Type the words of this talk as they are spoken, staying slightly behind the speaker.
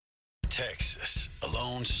Texas, a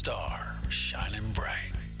lone star, shining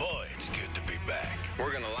bright. Boy, it's good to be back.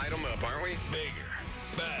 We're gonna light them up, aren't we? Bigger,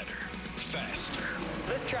 better, faster.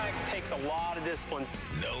 This track takes a lot of discipline.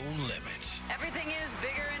 No limits. Everything is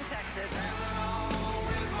bigger in Texas.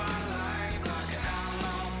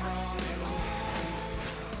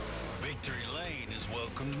 Victory Lane has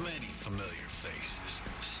welcomed many familiar faces.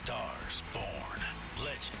 Stars born,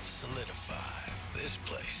 legends solidified. This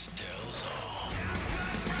place tells all.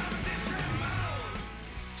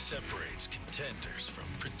 Separates contenders from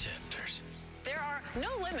pretenders. There are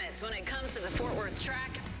no limits when it comes to the Fort Worth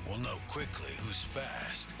track. We'll know quickly who's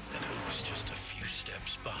fast and who's just a few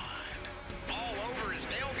steps behind. All over his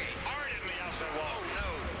tailgate. Hard in the outside wall. Oh, no.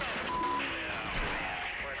 Yeah.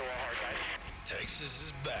 We're going to go hard, guys. Texas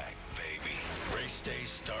is back, baby. Race day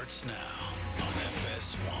starts now on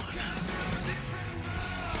FS1.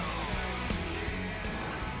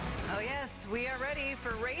 Oh yes, we are ready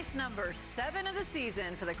for race number 7 of the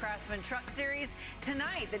season for the Craftsman Truck Series.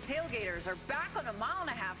 Tonight, the tailgaters are back on a 1.5-mile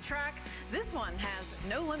track. This one has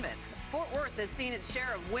no limits. Fort Worth has seen its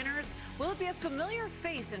share of winners. Will it be a familiar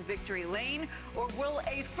face in Victory Lane, or will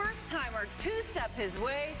a first-timer two-step his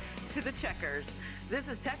way to the checkers? This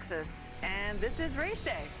is Texas, and this is Race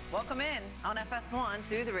Day. Welcome in on FS1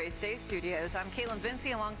 to the Race Day studios. I'm Kaylin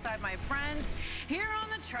Vinci alongside my friends here on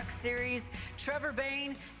the Truck Series. Trevor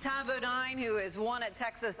Bain, Tom Bodine, who has won at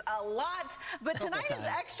Texas a lot, but tonight is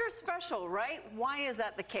extra special, right? Why is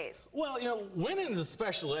that the case? Well, you know, winning is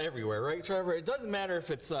special everywhere, right, Trevor? It doesn't matter if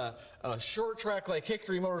it's a short track like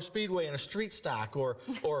Hickory Motor Speedway in a street stock or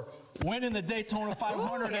winning the Daytona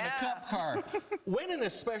 500 in a cup car. Winning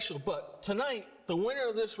is special, but tonight, the winner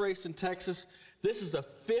of this race in Texas, this is the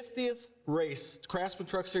 50th race, Craftsman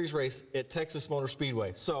Truck Series race at Texas Motor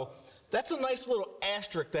Speedway. So that's a nice little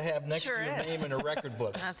asterisk to have next to your name in the record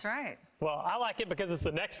books. That's right. Well, I like it because it's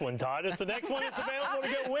the next one, Todd. It's the next one that's available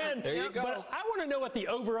to go win. There you go. But I want to know what the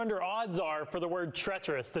over-under odds are for the word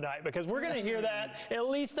treacherous tonight, because we're going to hear that at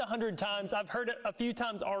least 100 times. I've heard it a few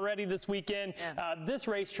times already this weekend. This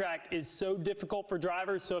racetrack is so difficult for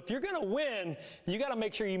drivers, so if you're going to win, you got to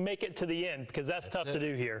make sure you make it to the end, because that's tough to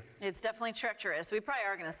do here. It's definitely treacherous. We probably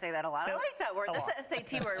are going to say that a lot. I like that word. That's an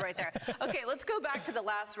SAT word right there. Okay, let's go back to the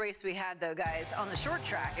last race we had, though, guys, on the short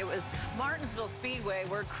track. It was Martinsville Speedway,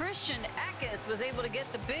 where Christian Eckes was able to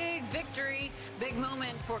get the big victory, big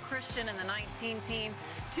moment for Christian and the 19 team.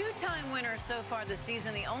 Two-time winner so far this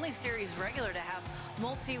season, the only series regular to have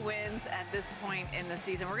multi-wins at this point in the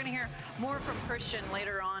season. We're going to hear more from Christian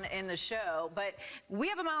later on in the show, but we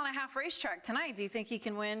have a 1.5-mile racetrack tonight. Do you think he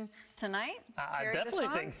can win tonight? I definitely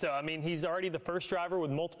think so. I mean, he's already the first driver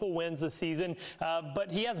with multiple wins this season, but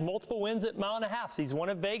he has multiple wins at 1.5 miles. He's won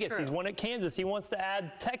at Vegas. True. He's won at Kansas. He wants to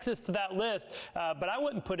add Texas to that list, but I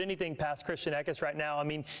wouldn't put anything past Christian Eckes right now. I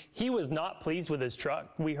mean, he was not pleased with his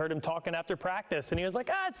truck. We heard him talking after practice, and he was like,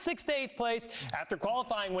 it's 6th to 8th place. After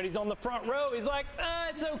qualifying, when he's on the front row, he's like,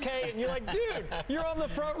 it's okay. And you're like, dude, you're on the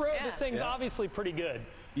front row. This thing's obviously pretty good.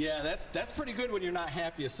 Yeah, that's pretty good when you're not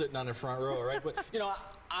happy of sitting on the front row, right? But, you know,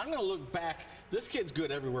 I'm going to look back. This kid's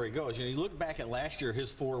good everywhere he goes. You know, you look back at last year,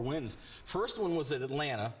 his 4 wins. First one was at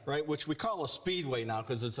Atlanta, right, which we call a Speedway now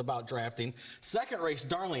because it's about drafting. Second race,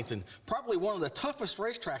 Darlington, probably one of the toughest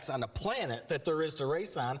racetracks on the planet that there is to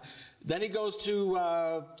race on. Then he goes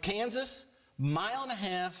to Kansas, 1.5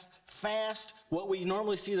 miles, fast, what we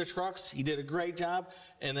normally see the trucks. He did a great job.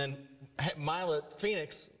 And then mile at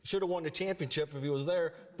Phoenix, should have won the championship if he was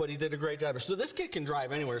there, but he did a great job. So this kid can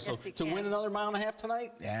drive anywhere. So to win another 1.5 miles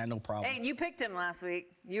tonight, no problem. Hey, and you picked him last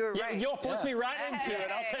week. You were right. You'll force me right into it.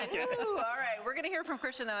 I'll take it. All right, we're going to hear from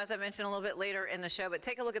Christian, though, as I mentioned a little bit later in the show. But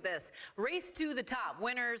take a look at this. Race to the top.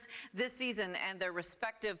 Winners this season and their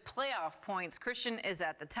respective playoff points. Christian is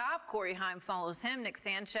at the top. Corey Heim follows him. Nick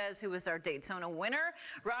Sanchez, who was our Daytona winner.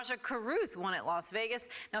 Raja Caruth won at Las Vegas.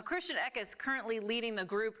 Now, Christian Eckes currently leading the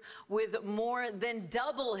group with more than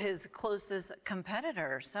double his closest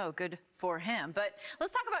competitor. So good for him. But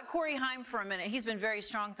let's talk about Corey Heim for a minute. He's been very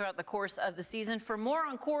strong throughout the course of the season. For more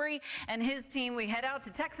on Corey and his team, we head out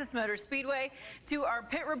to Texas Motor Speedway to our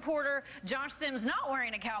pit reporter, Josh Sims, not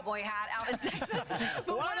wearing a cowboy hat out in Texas.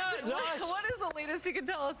 But Why not, Josh? What is the latest you can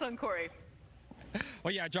tell us on Corey?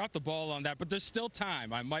 Well, yeah, I dropped the ball on that, but there's still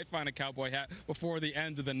time. I might find a cowboy hat before the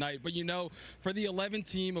end of the night. But, you know, for the 11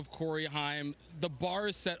 team of Corey Heim, the bar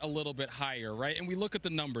is set a little bit higher, right? And we look at the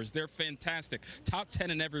numbers. They're fantastic. Top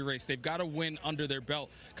 10 in every race. They've got a win under their belt.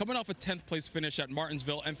 Coming off a 10th place finish at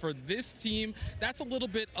Martinsville. And for this team, that's a little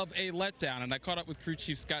bit of a letdown. And I caught up with crew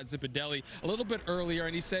chief Scott Zipadelli a little bit earlier,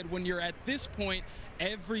 and he said when you're at this point,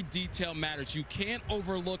 every detail matters. You can't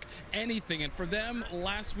overlook anything. And for them,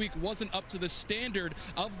 last week wasn't up to the standard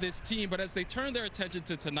of this team. But as they turn their attention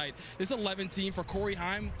to tonight, this 11 team for Corey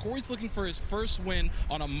Heim, Corey's looking for his first win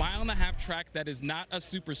on a 1.5-mile track that is not a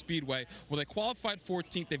super speedway. Well, they qualified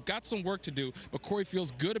 14th. They've got some work to do, but Corey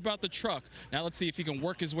feels good about the truck. Now let's see if he can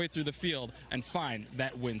work his way through the field and find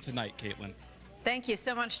that win tonight, Caitlin. Thank you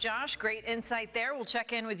so much, Josh. Great insight there. We'll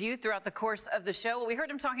check in with you throughout the course of the show. We heard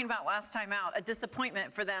him talking about last time out, a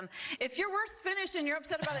disappointment for them. If your worst finish and you're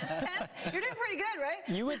upset about his 10th, you're doing pretty good,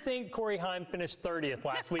 right? You would think Corey Heim finished 30th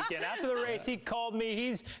last weekend. After the race, he called me.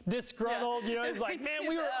 He's disgruntled. You know, he's like, man,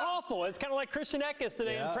 we were awful. It's kind of like Christian Eckes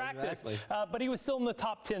today in practice. Exactly. But he was still in the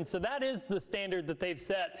top 10. So that is the standard that they've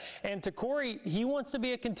set. And to Corey, he wants to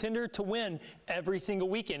be a contender to win every single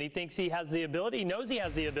weekend. He thinks he has the ability. He knows he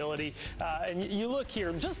has the ability. And you look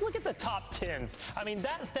here, just look at the top 10s. I mean,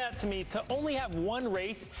 that stat to me, to only have one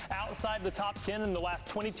race outside the top 10 in the last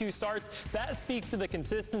 22 starts, that speaks to the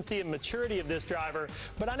consistency and maturity of this driver.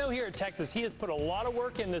 But I know here at Texas, he has put a lot of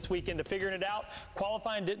work in this weekend to figuring it out.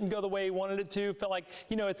 Qualifying didn't go the way he wanted it to. Felt like,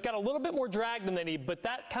 you know, it's got a little bit more drag than they need, but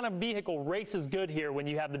that kind of vehicle races good here when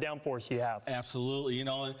you have the downforce you have. Absolutely. You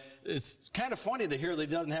know, it's kind of funny to hear that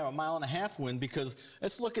he doesn't have a 1.5-mile win, because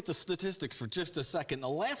let's look at the statistics for just a second. The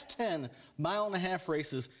last 10 1.5-mile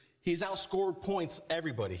races, he's outscored points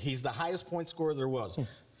everybody. He's the highest point scorer there was.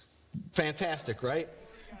 Fantastic, right?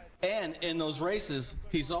 And in those races,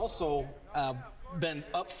 he's also been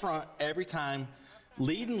up front every time,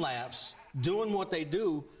 leading laps, doing what they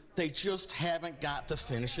do. They just haven't got to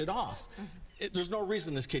finish it off. There's no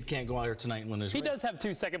reason this kid can't go out here tonight and win this race. He does have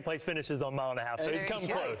 2 second-place finishes on 1.5 miles, so he's come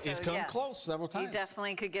close. He's come close several times. He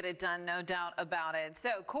definitely could get it done, no doubt about it. So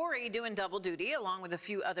Corey doing double duty along with a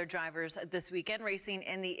few other drivers this weekend, racing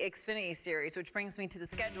in the Xfinity Series, which brings me to the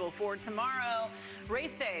schedule for tomorrow.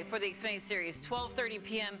 Race day for the Xfinity Series, 12:30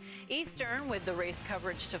 p.m. Eastern, with the race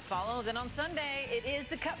coverage to follow. Then on Sunday, it is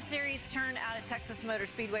the Cup Series turn out at Texas Motor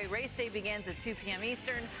Speedway. Race day begins at 2 p.m.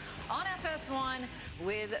 Eastern on FS1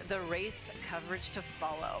 with the race coverage to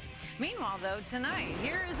follow. Meanwhile, though, tonight,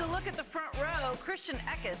 here is a look at the front row. Christian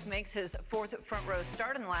Eckes makes his 4th front row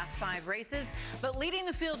start in the last 5 races, but leading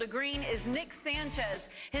the field to green is Nick Sanchez,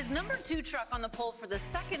 his number 2 truck on the pole for the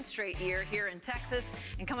 2nd straight year here in Texas.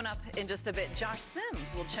 And coming up in just a bit, Josh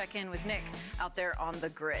Sims will check in with Nick out there on the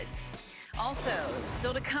grid. Also,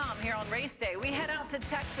 still to come here on race day, we head out to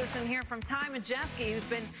Texas and hear from Ty Majeski, who's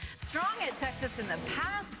been strong at Texas in the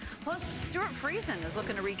past. Plus, Stuart Friesen is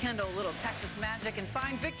looking to rekindle a little Texas magic and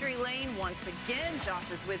find victory lane once again. Josh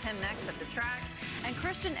is with him next at the track. And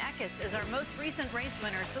Christian Eckes is our most recent race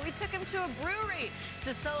winner, so we took him to a brewery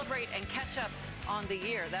to celebrate and catch up on the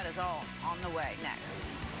year. That is all on the way next.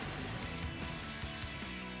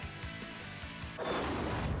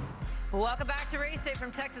 Welcome back to Race Day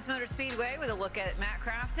from Texas Motor Speedway with a look at Matt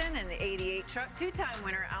Crafton and the 88 truck. 2-time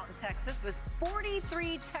winner out in Texas with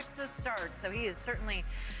 43 Texas starts, so he is certainly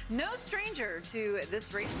no stranger to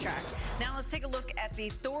this racetrack. Now let's take a look at the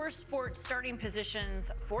Thor Sport starting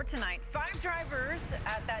positions for tonight. 5 drivers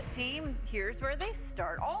at that team. Here's where they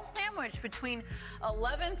start. All sandwiched between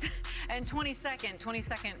 11th and 22nd.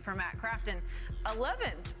 22nd for Matt Crafton.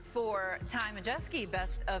 11th for Ty Majeski,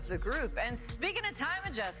 best of the group. And speaking of Ty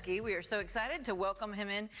Majeski, we are so excited to welcome him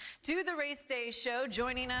in to the Race Day show,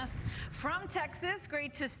 joining us from Texas.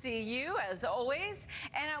 Great to see you, as always.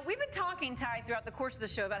 And we've been talking, Ty, throughout the course of the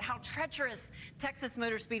show about how treacherous Texas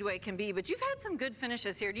Motor Speedway can be, but you've had some good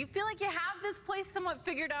finishes here. Do you feel like you have this place somewhat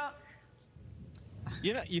figured out?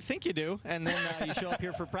 You know, you think you do, and then you show up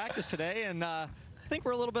here for practice today, and I think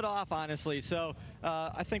we're a little bit off, honestly. So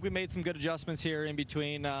I think we made some good adjustments here in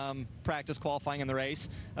between practice, qualifying, and the race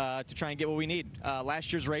to try and get what we need.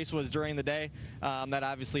 Last year's race was during the day. That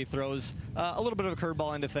obviously throws a little bit of a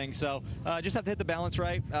curveball into things. So just have to hit the balance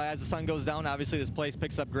right. As the sun goes down, obviously this place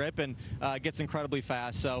picks up grip and gets incredibly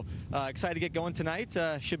fast. So excited to get going tonight.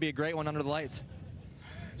 Should be a great one under the lights.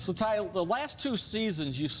 So Ty, the last 2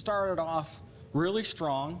 seasons you've started off really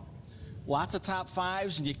strong. Lots of top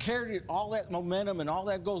 5s, and you carried all that momentum and all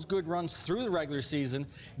that goes good runs through the regular season.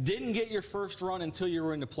 Didn't get your first run until you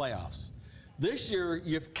were in the playoffs. This year,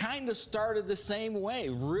 you've kind of started the same way.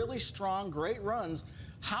 Really strong, great runs.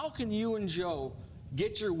 How can you and Joe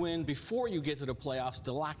get your win before you get to the playoffs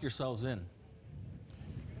to lock yourselves in?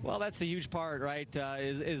 Well, that's the huge part, right,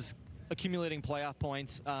 is accumulating playoff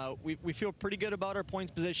points. We feel pretty good about our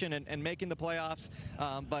points position and making the playoffs,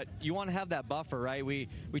 but you want to have that buffer, right? We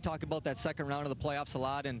talk about that second round of the playoffs a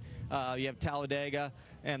lot, and you have Talladega,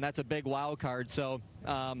 and that's a big wild card. So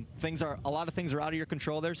a lot of things are out of your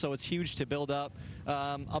control there, so it's huge to build up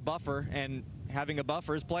a buffer and having a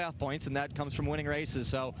buffer is playoff points, and that comes from winning races.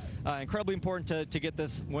 So incredibly important to get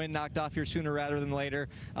this win knocked off here sooner rather than later.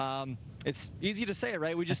 It's easy to say it,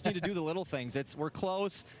 right? We just need to do the little things. We're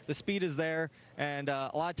close, the speed is there, and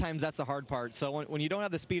a lot of times that's the hard part. So when you don't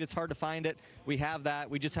have the speed, it's hard to find it. We have that.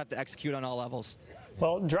 We just have to execute on all levels.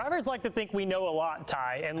 Well, drivers like to think we know a lot,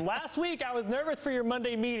 Ty. And last week I was nervous for your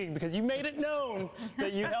Monday meeting because you made it known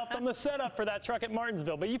that you helped on the setup for that truck at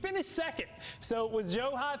Martinsville. But you finished second. So was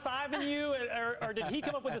Joe high-fiving you, or did he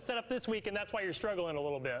come up with the setup this week, and that's why you're struggling a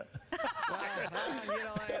little bit?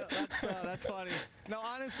 That's funny. No,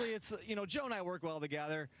 honestly, it's, Joe and I work well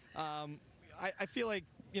together. I feel like,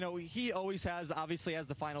 he always obviously has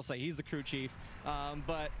the final say. He's the crew chief.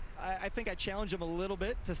 But I think I challenge him a little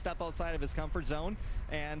bit to step outside of his comfort zone.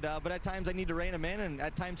 But at times I need to rein him in, and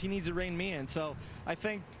at times he needs to rein me in. So I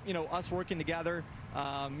think, us working together,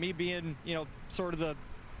 me being, sort of the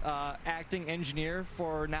acting engineer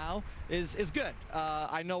for now is good.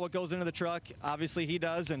 I know what goes into the truck. Obviously he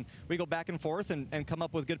does, and we go back and forth and come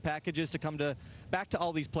up with good packages to come back to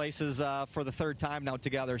all these places for the third time now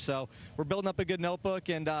together. So we're building up a good notebook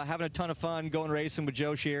and having a ton of fun going racing with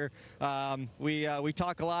Joe Shear. We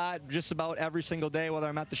talk a lot just about every single day, whether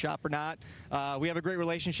I'm at the shop or not. We have a great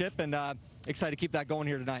relationship, and excited to keep that going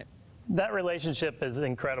here tonight. That relationship is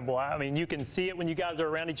incredible. I mean, you can see it when you guys are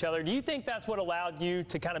around each other. Do you think that's what allowed you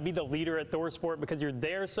to kind of be the leader at ThorSport, because you're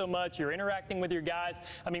there so much, you're interacting with your guys?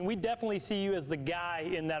 I mean, we definitely see you as the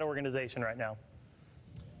guy in that organization right now.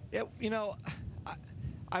 Yeah,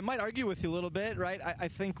 I might argue with you a little bit, right? I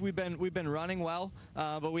think we've been running well,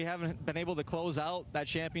 but we haven't been able to close out that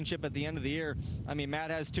championship at the end of the year. I mean, Matt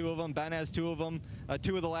has 2 of them, Ben has 2 of them,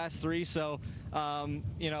 2 of the last 3. So,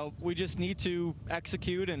 we just need to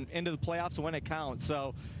execute and into the playoffs when it counts.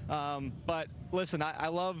 So, but listen, I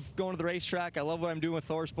love going to the racetrack. I love what I'm doing with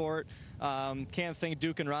ThorSport. Can't thank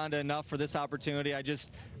Duke and Rhonda enough for this opportunity. I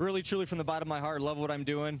just really, truly, from the bottom of my heart, love what I'm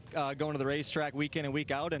doing, going to the racetrack week in and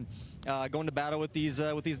week out, and going to battle with these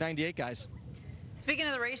 98 guys. Speaking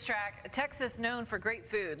of the racetrack, Texas known for great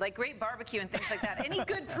food, like great barbecue and things like that. Any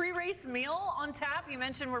good pre-race meal on tap? You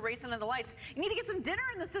mentioned we're racing to the lights. You need to get some dinner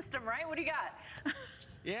in the system, right? What do you got?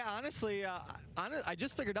 Yeah, honestly, I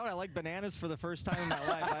just figured out I like bananas for the first time in my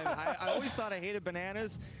life. I always thought I hated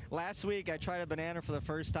bananas. Last week, I tried a banana for the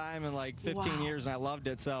first time in like 15 years, and I loved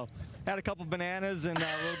it. So had a couple bananas and a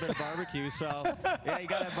little bit of barbecue. So yeah, you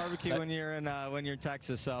gotta have barbecue when you're in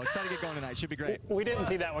Texas. So excited to get going tonight. Should be great. We didn't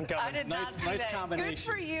see that one coming. I did not see nice that. Combination. Good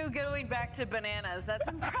for you going back to bananas. That's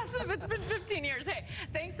impressive. It's been 15 years. Hey,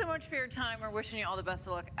 thanks so much for your time. We're wishing you all the best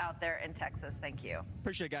of luck out there in Texas. Thank you.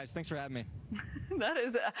 Appreciate it, guys. Thanks for having me. That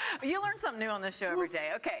is, you learn something new on this show every day.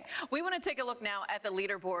 Okay, we want to take a look now at the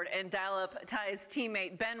leaderboard and dial up Ty's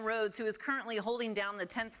teammate, Ben Rhodes, who is currently holding down the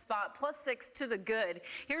 10th spot, +6 to the good.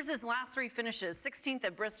 Here's his last 3 finishes: 16th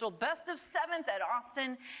at Bristol, best of 7th at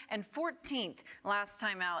Austin, and 14th last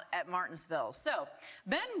time out at Martinsville. So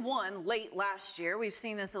Ben won late last year. We've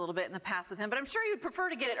seen this a little bit in the past with him, but I'm sure you'd prefer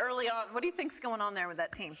to get it early on. What do you think's going on there with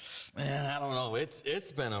that team? Man, I don't know.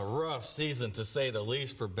 It's been a rough season, to say the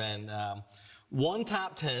least, for Ben. 1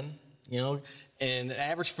 top 10, and an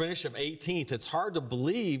average finish of 18th. It's hard to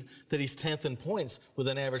believe that he's 10th in points with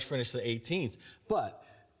an average finish of 18th. But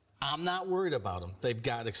I'm not worried about him. They've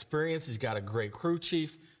got experience. He's got a great crew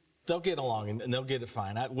chief. They'll get along, and they'll get it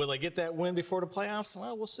fine. Will they get that win before the playoffs?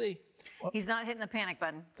 Well, we'll see. He's not hitting the panic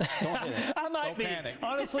button. I might be. Panic.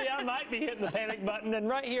 Honestly, I might be hitting the panic button. And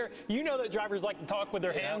right here, you know that drivers like to talk with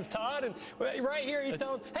their hands, Todd. And right here, he's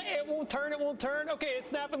telling, hey, it won't turn, it won't turn. Okay, it's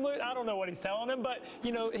snapping loose. I don't know what he's telling him, but,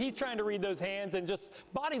 he's trying to read those hands and just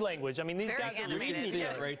body language. I mean, these guys are You can see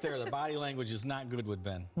it right there. The body language is not good with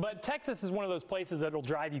Ben. But Texas is one of those places that'll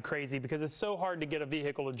drive you crazy because it's so hard to get a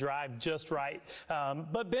vehicle to drive just right.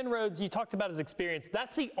 But Ben Rhodes, you talked about his experience.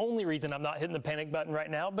 That's the only reason I'm not hitting the panic button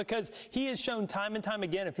right now, because he has shown time and time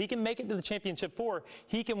again, if he can make it to the championship 4,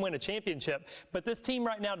 he can win a championship. But this team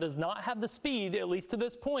right now does not have the speed, at least to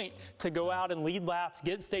this point, to go out and lead laps,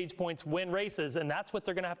 get stage points, win races, and that's what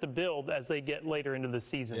they're going to have to build as they get later into the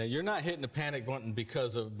season. Yeah, you're not hitting the panic button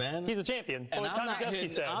because of Ben. He's a champion. And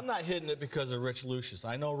I'm not hitting it because of Rich Lucius.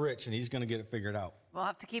 I know Rich, and he's going to get it figured out. We'll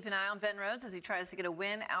have to keep an eye on Ben Rhodes as he tries to get a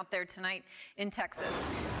win out there tonight in Texas.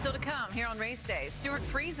 Still to come here on race day, Stuart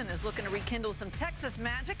Friesen is looking to rekindle some Texas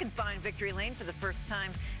magic and find victory lane for the first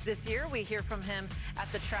time this year. We hear from him at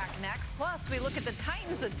the track next. Plus, we look at the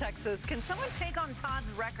Titans of Texas. Can someone take on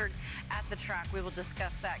Todd's record at the track? We will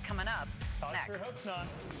discuss that coming up next. Sure hopes not.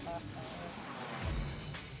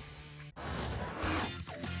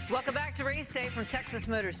 Welcome back to Race Day from Texas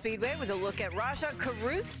Motor Speedway with a look at Rajah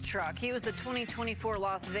Caruth's truck. He was the 2024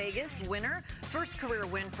 Las Vegas winner. First career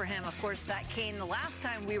win for him. Of course, that came the last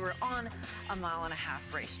time we were on a 1.5 mile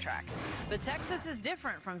racetrack. But Texas is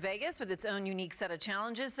different from Vegas with its own unique set of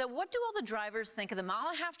challenges. So what do all the drivers think of the 1.5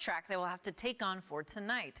 mile track they will have to take on for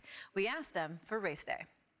tonight? We asked them for Race Day.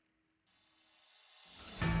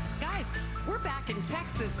 Guys, we're back in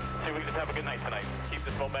Texas. Hey, we just have a good night tonight. Keep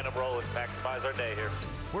this momentum rolling. Maximize our day here.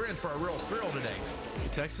 We're in for a real thrill today.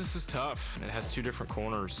 Texas is tough. It has two different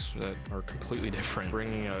corners that are completely different.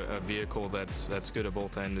 Bringing a vehicle that's good at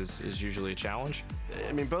both ends is usually a challenge.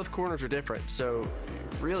 I mean, both corners are different, so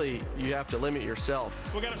really you have to limit yourself.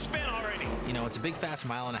 We got a spin already. You know, it's a big, fast 1.5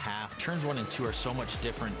 mile. Turns 1 and 2 are so much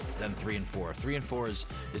different than 3 and 4. 3 and 4 is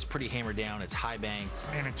pretty hammered down. It's high banked.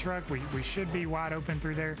 In a truck, we should be wide open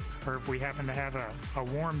through there, or if we happen to have a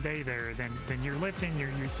warm day there, then you're lifting,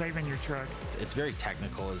 you're saving your truck. It's very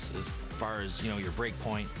technical as far as, you know, your brake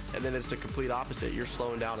point. And then it's a complete opposite. You're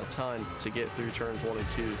slowing down a ton to get through turns 1 and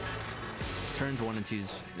 2. Turns 1 and 2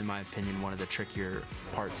 is, in my opinion, one of the trickier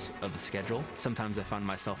parts of the schedule. Sometimes I find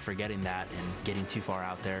myself forgetting that and getting too far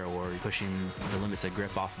out there or pushing the limits of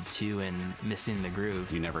grip off of 2 and missing the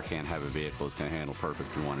groove. You never can have a vehicle that's going to handle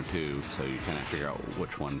perfect in 1 and 2, so you kind of figure out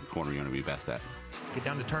which one corner you want to be best at. Get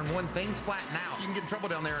down to turn 1, things flatten out. You can get in trouble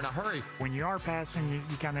down there in a hurry. When you are passing,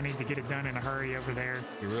 you kind of need to get it done in a hurry over there.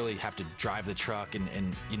 You really have to drive the truck and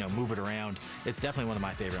you know, move it around. It's definitely one of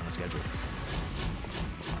my favorite on the schedule.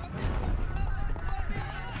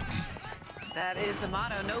 That is the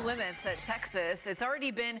motto, no limits at Texas. It's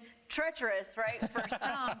already been treacherous, right, for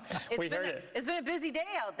some. It's been a busy day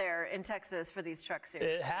out there in Texas for these truck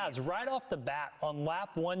series. It has. Right off the bat, on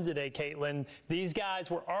lap 1 today, Caitlin, these guys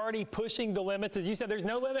were already pushing the limits. As you said, there's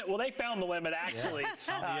no limit. Well, they found the limit, actually.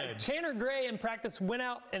 Yeah. Tanner Gray in practice went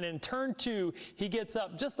out, and in turn 2, he gets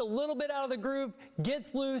up just a little bit out of the groove,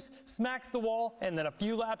 gets loose, smacks the wall, and then a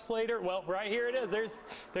few laps later, well, right here it is.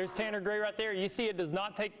 There's Tanner Gray right there. You see it does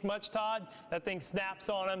not take much, Todd. That thing snaps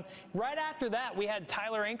on him. Right after that, we had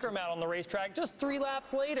Tyler Ankrum out on the racetrack just 3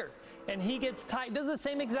 laps later, and he gets tight, does the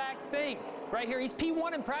same exact thing right here. He's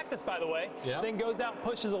P1 in practice, by the way. Yeah. Then goes out,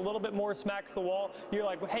 pushes a little bit more, smacks the wall. You're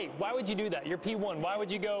like, hey, why would you do that? You're P1. Why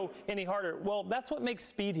would you go any harder? Well, that's what makes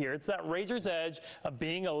speed here. It's that razor's edge of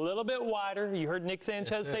being a little bit wider. You heard Nick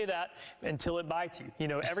Sanchez say that, until it bites you. You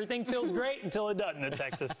know, everything feels great until it doesn't in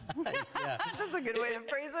Texas. Yeah. That's a good way to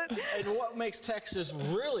phrase it. And what makes Texas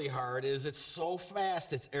really hard is it's so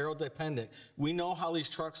fast, it's aero-dependent. We know how these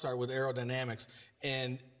trucks are with aerodynamics,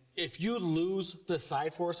 and if you lose the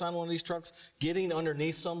side force on one of these trucks, getting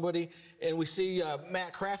underneath somebody, and we see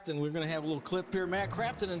Matt Craftsman, we're going to have a little clip here. Matt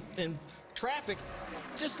Craftsman in traffic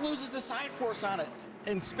just loses the side force on it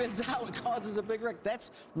and spins out and causes a big wreck.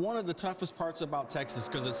 That's one of the toughest parts about Texas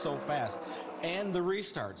because it's so fast. And the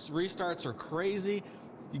restarts. Restarts are crazy.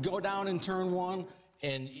 You go down in turn 1,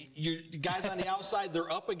 and the guys on the outside,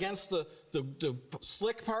 they're up against the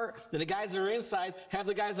slick part. Then the guys that are inside have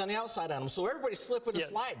the guys on the outside on them. So everybody's slipping and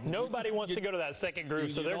sliding. Nobody wants to go to that second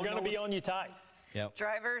groove, so they're going to be on you tight. Yep.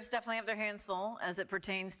 Drivers definitely have their hands full as it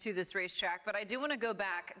pertains to this racetrack, but I do want to go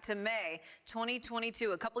back to May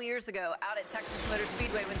 2022, a couple years ago, out at Texas Motor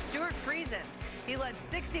Speedway when Stuart Friesen, he led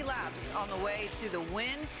 60 laps on the way to the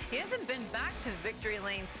win. He hasn't been back to victory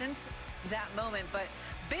lane since that moment, but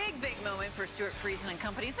big moment for Stuart Friesen and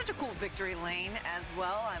company. Such a cool victory lane as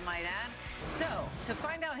well, I might add. So, to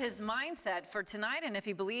find out his mindset for tonight and if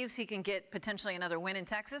he believes he can get potentially another win in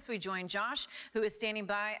Texas, we join Josh, who is standing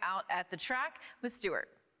by out at the track with Stuart.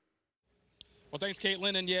 Well, thanks,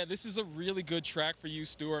 Caitlin. And yeah, this is a really good track for you,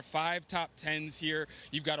 Stuart. 5 top 10s here.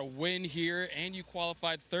 You've got a win here, and you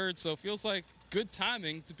qualified 3rd, so it feels like good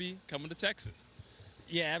timing to be coming to Texas.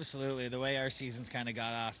 Yeah, absolutely. The way our season's kind of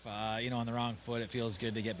got off, you know, on the wrong foot, it feels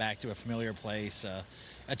good to get back to a familiar place.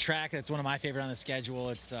 A track that's one of my favorite on the schedule.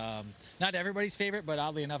 It's not everybody's favorite, but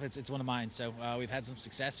oddly enough, it's one of mine. So we've had some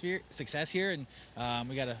success here, and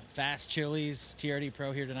we got a fast Chili's TRD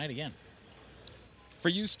Pro here tonight again. For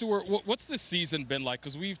you, Stuart, what's this season been like?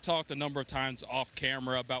 Because we've talked a number of times off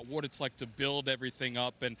camera about what it's like to build everything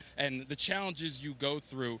up and the challenges you go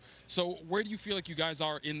through. So where do you feel like you guys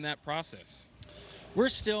are in that process? We're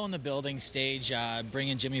still in the building stage,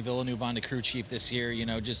 bringing Jimmy Villeneuve on to crew chief this year, you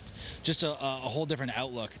know, just a whole different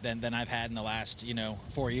outlook than I've had in the last,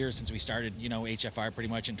 4 years since we started, HFR pretty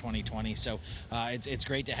much in 2020. So it's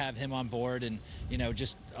great to have him on board and,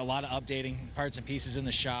 just a lot of updating parts and pieces in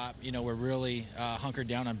the shop. We're really hunkered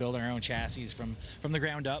down on building our own chassis from the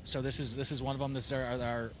ground up. So this is one of them. This is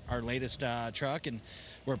our latest truck, and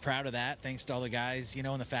we're proud of that. Thanks to all the guys, in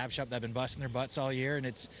the fab shop that have been busting their butts all year. And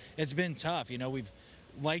it's been tough.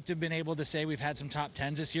 like to have been able to say we've had some top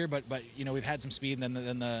 10s this year, but you know, we've had some speed, and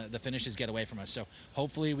then the finishes get away from us. So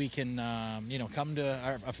hopefully we can you know, come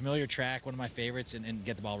to a familiar track, one of my favorites, and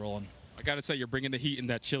get the ball rolling. I gotta say, you're bringing the heat in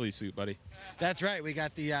that Chili suit, buddy. That's right. We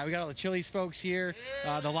got all the Chili's folks here,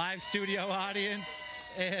 the live studio audience,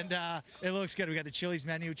 and it looks good. We got the Chili's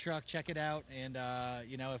menu truck. Check it out. And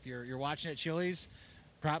you know, if you're watching at Chili's,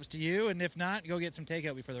 props to you. And if not, go get some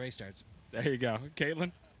takeout before the race starts. There you go,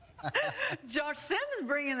 Caitlin. Josh Sims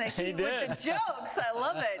bringing the heat with the jokes. I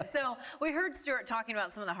love it. So we heard Stuart talking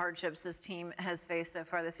about some of the hardships this team has faced so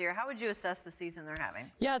far this year. How would you assess the season they're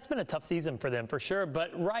having? Yeah, it's been a tough season for them for sure.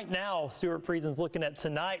 But right now, Stuart Friesen's looking at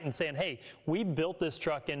tonight and saying, hey, we built this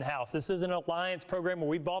truck in-house. This is an alliance program where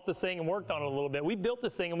we bought this thing and worked on it a little bit. We built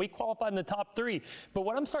this thing and we qualified in the top 3. But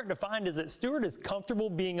what I'm starting to find is that Stuart is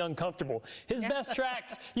comfortable being uncomfortable. His best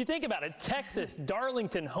tracks, you think about it, Texas,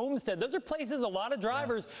 Darlington, Homestead, those are places a lot of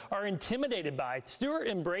drivers are intimidated by. Stuart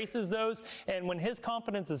embraces those, and when his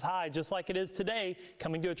confidence is high, just like it is today,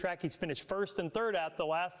 coming to a track he's finished 1st and 3rd at the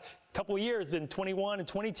last couple of years, been 21 and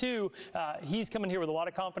 22, he's coming here with a lot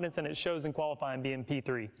of confidence, and it shows in qualifying being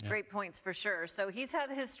P3. Yeah. Great points for sure. So he's had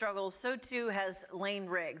his struggles, so too has Lane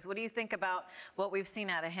Riggs. What do you think about what we've seen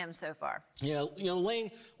out of him so far? Yeah, you know,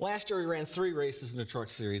 Lane, last year he ran 3 races in the Truck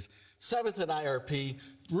Series, 7th at IRP,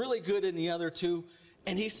 really good in the other 2.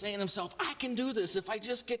 And he's saying to himself, I can do this if I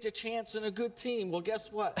just get the chance in a good team. Well,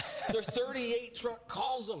 guess what? Their 38 truck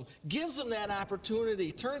calls him, gives him that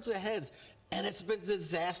opportunity, turns the heads, and it's been a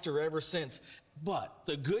disaster ever since. But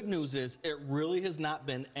the good news is it really has not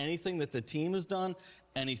been anything that the team has done,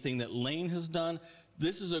 anything that Lane has done.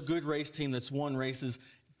 This is a good race team that's won races.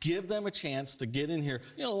 Give them a chance to get in here.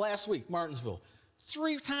 You know, last week, Martinsville,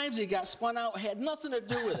 3 times he got spun out, had nothing to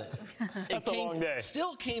do with it. That's a long day.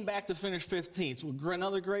 Still came back to finish 15th with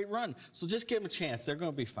another great run. So just give them a chance. They're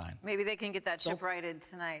going to be fine. Maybe they can get that ship righted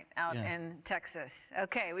tonight out in Texas.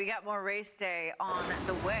 Okay, we got more race day on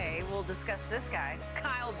the way. We'll discuss this guy,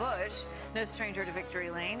 Kyle Busch, no stranger to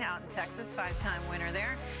victory lane out in Texas, 5-time winner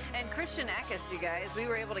there. And Christian Eckes, you guys, we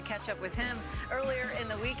were able to catch up with him earlier in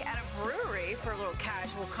the week at a brewery for a little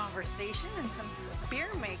casual conversation and some beer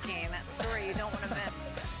making. That story you don't want to miss.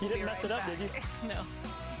 You didn't mess it up, did you? No.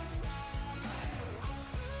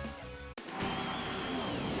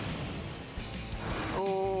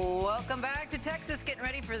 Welcome back to Texas. Getting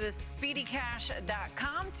ready for this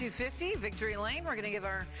SpeedyCash.com 250 Victory Lane. We're going to give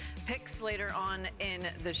our picks later on in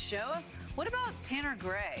the show. What about Tanner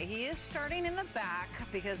Gray? He is starting in the back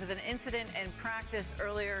because of an incident in practice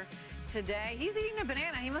earlier today. He's eating a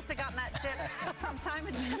banana. He must have gotten that tip from Ty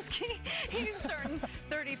Majeski. He's starting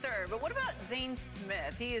 33rd. But what about Zane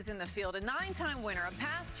Smith? He is in the field, a 9-time winner, a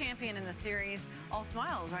past champion in the series. All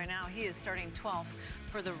smiles right now. He is starting 12th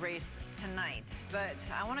for the race tonight. But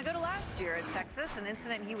I want to go to last year at Texas, an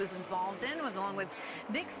incident he was involved in along with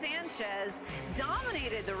Nick Sanchez,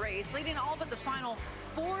 dominated the race, leading all but the final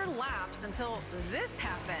 4 laps until this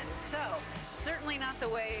happened. So certainly not the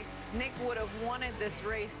way Nick would have wanted this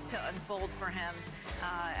race to unfold for him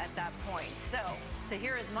at that point. So to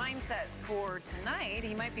hear his mindset for tonight,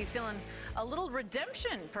 he might be feeling a little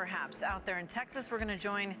redemption perhaps out there in Texas. We're going to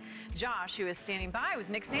join Josh, who is standing by with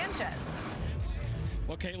Nick Sanchez.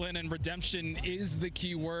 Well, Caitlin, and redemption is the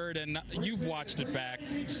key word, and you've watched it back.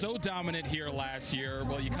 So dominant here last year.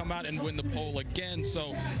 Well, you come out and win the pole again.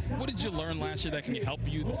 So what did you learn last year that can help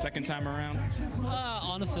you the second time around?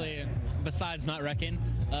 Honestly, besides not wrecking,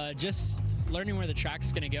 just learning where the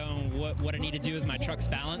track's going to go and what I need to do with my truck's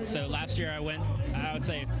balance. So last year I would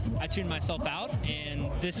say I tuned myself out,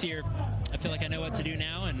 and this year I feel like I know what to do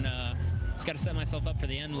now, and just got to set myself up for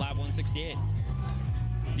the end, lap 168.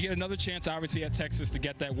 You get another chance, obviously, at Texas to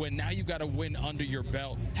get that win. Now you've got a win under your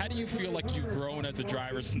belt. How do you feel like you've grown as a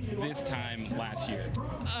driver since this time last year?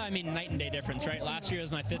 I mean, night and day difference, right? Last year was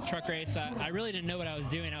my 5th truck race. I really didn't know what I was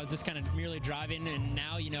doing. I was just kind of merely driving, and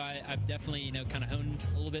now, I've definitely, kind of honed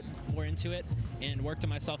a little bit more into it and worked on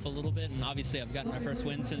myself a little bit, and obviously I've gotten my first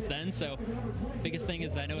win since then. So biggest thing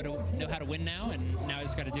is I know how to win now, and now I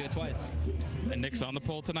just got to do it twice. And Nick's on the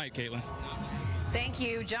pole tonight, Caitlin. Thank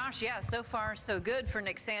you, Josh. Yeah, so far so good for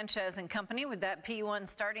Nick Sanchez and company with that P1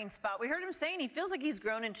 starting spot. We heard him saying he feels like he's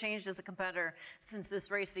grown and changed as a competitor since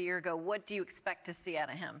this race a year ago. What do you expect to see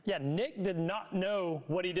out of him? Yeah, Nick did not know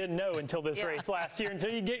what he didn't know until this race last year, until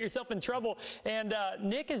you get yourself in trouble. And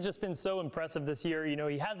Nick has just been so impressive this year.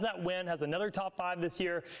 He has that win, has another top 5 this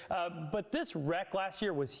year. But this wreck last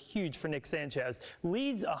year was huge for Nick Sanchez.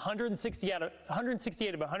 Leads 168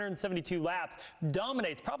 of 172 laps,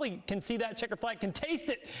 dominates, probably can see that checker flag, can taste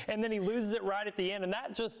it, and then he loses it right at the end. And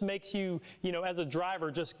that just makes you, as a driver,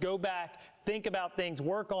 just go back, think about things,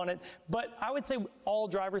 work on it. But I would say all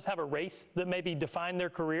drivers have a race that maybe defined their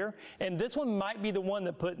career. And this one might be the one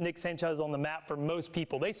that put Nick Sanchez on the map for most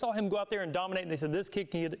people. They saw him go out there and dominate, and they said, this kid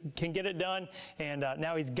can get it done. And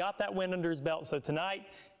now he's got that win under his belt. So tonight,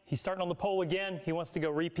 he's starting on the pole again. He wants to go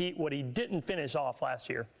repeat what he didn't finish off last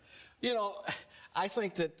year. You know, I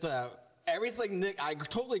think that everything Nick, I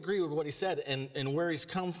totally agree with what he said and where he's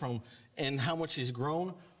come from and how much he's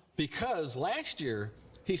grown. Because last year,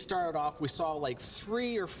 he started off, we saw like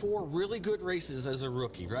 3 or 4 really good races as a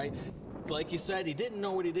rookie, right? Like you said, he didn't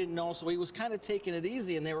know what he didn't know, so he was kind of taking it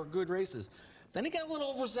easy, and they were good races. Then he got a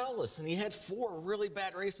little overzealous, and he had 4 really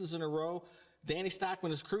bad races in a row. Danny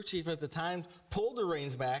Stockman, his crew chief at the time, pulled the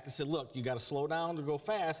reins back and said, look, you got to slow down to go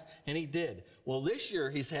fast, and he did. Well, this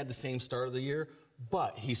year, he's had the same start of the year,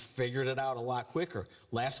 but he's figured it out a lot quicker.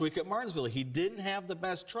 Last week at Martinsville, he didn't have the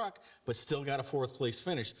best truck, but still got a 4th place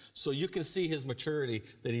finish. So you can see his maturity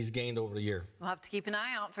that he's gained over the year. We'll have to keep an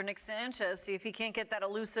eye out for Nick Sanchez, see if he can't get that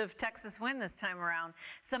elusive Texas win this time around.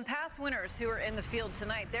 Some past winners who are in the field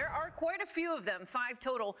tonight. There are quite a few of them, 5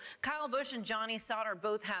 total. Kyle Busch and Johnny Sauter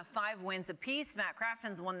both have 5 wins apiece. Matt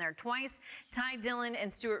Crafton's won there twice. Ty Dillon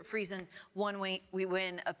and Stuart Friesen, 1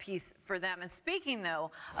 win apiece for them. And speaking,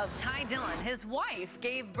 though, of Ty Dillon, his wife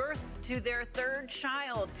gave birth to their 3rd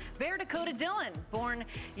child, Bear Dakota Dillon, born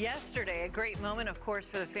yesterday. A great moment, of course,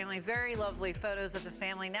 for the family. Very lovely photos of the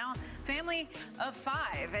family. Now, family of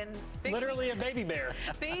 5. And literally a baby bear.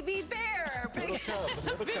 Baby bear. Big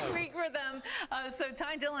week for them. So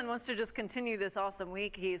Ty Dillon wants to just continue this awesome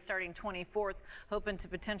week. He is starting 24th, hoping to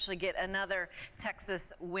potentially get another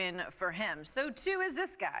Texas win for him. So, too, is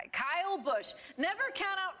this guy, Kyle Busch. Never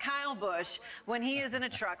count out Kyle Busch when he is in a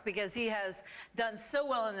truck, because he has done so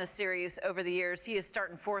well in this series over the years. He is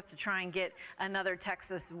starting 4th to try and get another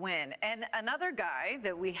Texas win. And another guy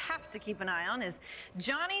that we have to keep an eye on is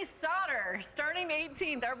Johnny Sauter, starting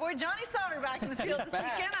 18th. Our boy Johnny Sauter back in the field this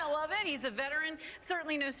weekend. I love it. He's a veteran,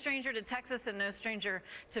 certainly no stranger to Texas and no stranger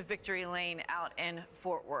to Victory Lane out in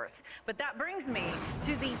Fort Worth. But that brings me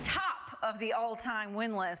to the top of the all-time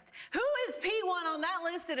win list. Who is P1 on that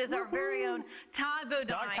list? It is our very own Todd Bodine. It's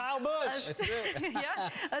not Kyle Busch. Yeah,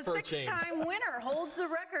 a 6-time winner holds the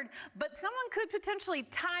record, but someone could potentially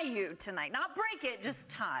tie you tonight. Not break it, just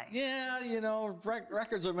tie. Yeah, you know,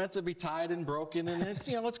 records are meant to be tied and broken, and it's,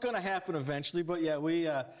 you know, it's going to happen eventually. But yeah, we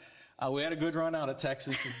had a good run out at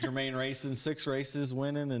Texas. Jermaine racing, 6 races,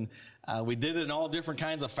 winning, and we did it in all different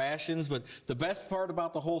kinds of fashions. But the best part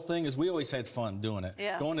about the whole thing is we always had fun doing it.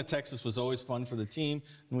 Yeah. Going to Texas was always fun for the team,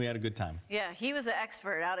 and we had a good time. Yeah, he was an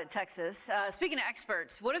expert out at Texas. Speaking of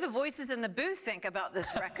experts, what do the voices in the booth think about this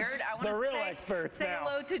record? I want the to real experts say now.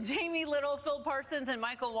 hello to Jamie Little, Phil Parsons, and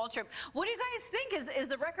Michael Waltrip. What do you guys think? Is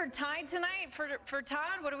the record tied tonight for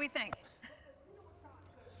Todd? What do we think?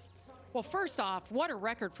 Well, first off, what a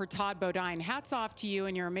record for Todd Bodine. Hats off to you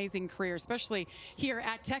and your amazing career, especially here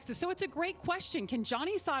at Texas. So it's a great question. Can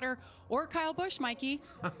Johnny Sauter or Kyle Busch, Mikey,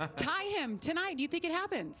 tie him tonight? Do you think it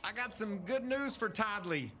happens? I got some good news for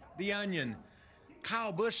Toddley, the Onion.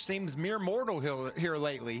 Kyle Busch seems mere mortal here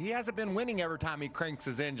lately. He hasn't been winning every time he cranks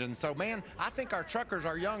his engine. So, man, I think our truckers,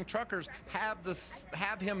 our young truckers,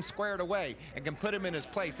 have him squared away and can put him in his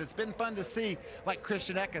place. It's been fun to see, like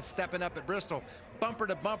Christian Eckes stepping up at Bristol. Bumper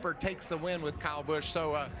to bumper takes the win with Kyle Busch.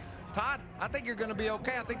 So, Todd, I think you're going to be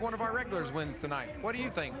okay. I think one of our regulars wins tonight. What do you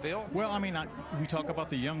think, Phil? Well, I mean, we talk about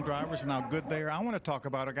the young drivers and how good they are. I want to talk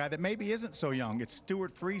about a guy that maybe isn't so young. It's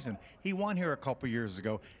Stuart Friesen. He won here a couple years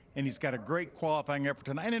ago, and he's got a great qualifying effort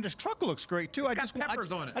tonight. And then his truck looks great, too. It's got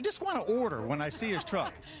peppers on it. I just want to order when I see his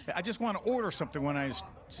truck. I just want to order something when I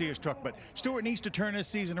see his truck. But Stuart needs to turn his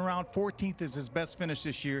season around. 14th is his best finish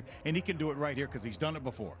this year, and he can do it right here because he's done it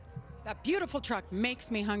before. That beautiful truck makes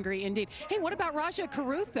me hungry indeed. Hey, what about Rajah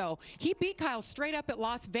Caruth, though? He beat Kyle straight up at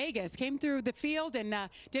Las Vegas, came through the field and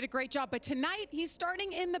did a great job. But tonight, he's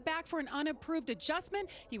starting in the back for an unapproved adjustment.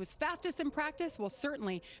 He was fastest in practice. We'll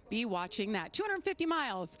certainly be watching that. 250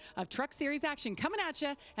 miles of Truck Series action coming at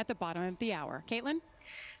you at the bottom of the hour. Caitlin?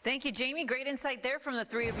 Thank you, Jamie. Great insight there from the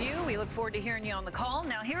 3 of you. We look forward to hearing you on the call.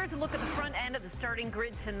 Now, here's a look at the front end of the starting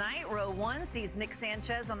grid tonight. Row 1 sees Nick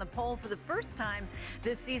Sanchez on the pole for the first time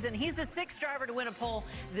this season. He's the 6th driver to win a pole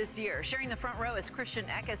this year. Sharing the front row is Christian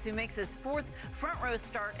Eckes, who makes his 4th front row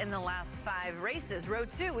start in the last 5 races. Row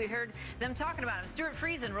 2, we heard them talking about him. Stuart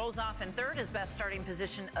Friesen rolls off in 3rd, his best starting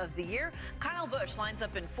position of the year. Kyle Busch lines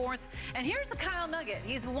up in 4th. And here's a Kyle nugget.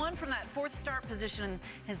 He's won from that 4th start position in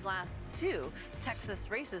his last 2 Texas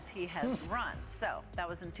races. races he has run. So that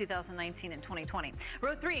was in 2019 and 2020.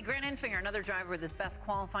 Row 3, Grant Enfinger, another driver with his best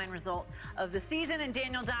qualifying result of the season. And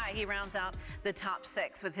Daniel Dye, he rounds out the top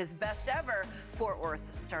 6 with his best ever Fort Worth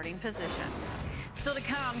starting position. Still to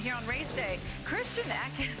come here on race day, Christian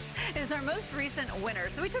Eckes is our most recent winner.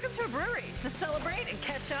 So we took him to a brewery to celebrate and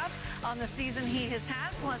catch up on the season he has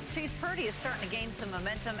had. Plus, Chase Purdy is starting to gain some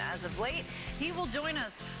momentum as of late. He will join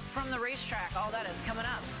us from the racetrack. All that is coming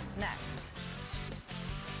up next.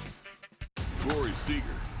 Corey Seager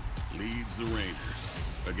leads the Rangers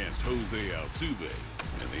against Jose Altuve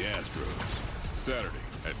and the Astros. Saturday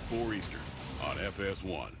at 4 Eastern on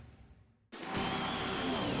FS1.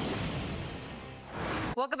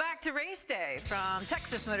 Welcome back to Race Day from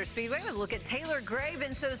Texas Motor Speedway. We'll look at Taylor Gray,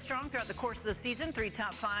 been so strong throughout the course of the season. 3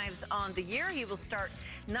 top 5s on the year. He will start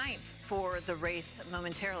 9th for the race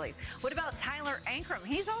momentarily. What about Tyler Ankrum?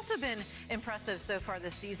 He's also been impressive so far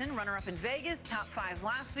this season. Runner-up in Vegas, top 5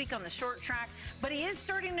 last week on the short track, but he is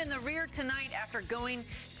starting in the rear tonight after going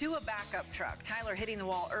to a backup truck. Tyler hitting the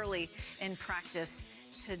wall early in practice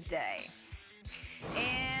today.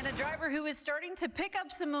 And a driver who is starting to pick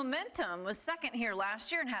up some momentum was second here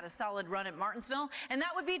last year and had a solid run at Martinsville, and that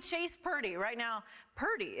would be Chase Purdy. Right now,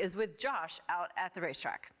 Purdy is with Josh out at the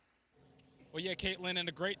racetrack. Well, yeah, Caitlin, and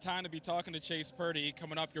a great time to be talking to Chase Purdy,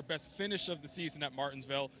 coming off your best finish of the season at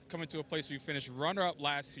Martinsville, coming to a place where you finished runner-up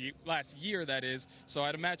last year, that is. So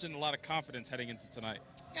I'd imagine a lot of confidence heading into tonight.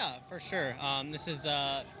 Yeah, for sure. This has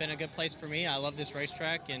been a good place for me. I love this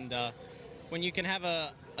racetrack, and when you can have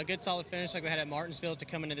a good solid finish like we had at Martinsville to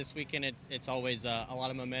come into this weekend, it's always a lot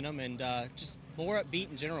of momentum and just more upbeat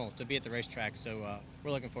in general to be at the racetrack. So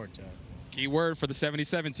we're looking forward to it. Key word for the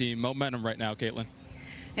 77 team, momentum right now, Caitlin.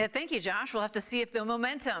 Yeah, thank you, Josh. We'll have to see if the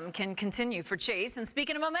momentum can continue for Chase. And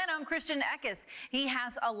speaking of momentum, Christian Eckes, he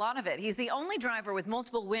has a lot of it. He's the only driver with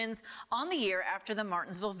multiple wins on the year after the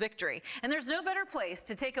Martinsville victory. And there's no better place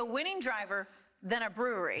to take a winning driver than a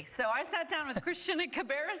brewery. So I sat down with Christian at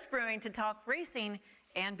Cabarrus Brewing to talk racing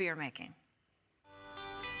and beer making.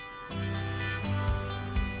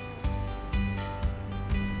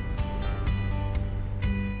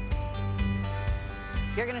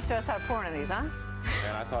 You're going to show us how to pour one of these, huh?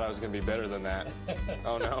 Man, I thought I was going to be better than that.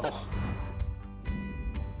 Oh, no.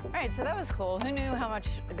 All right, so that was cool. Who knew how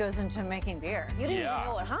much goes into making beer? You didn't even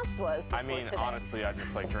know what hops was before today. Honestly, I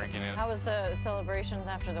just like drinking it. How was the celebrations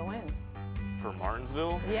after the win? For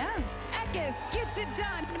Martinsville? Yeah. Eckes gets it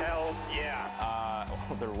done. Hell yeah.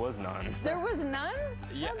 Well, there was none. There was none?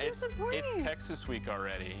 Yeah, How disappointing. it's Texas week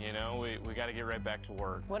already, you know? We got to get right back to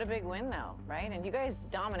work. What a big win, though, right? And you guys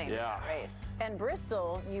dominated that race. And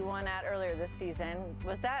Bristol, you won at earlier this season.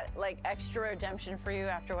 Was that like extra redemption for you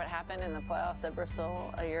after what happened in the playoffs at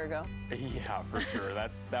Bristol a year ago? Yeah, for sure.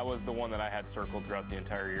 That was the one that I had circled throughout the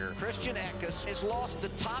entire year. Christian Eckes has lost the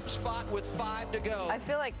top spot with 5 to go. I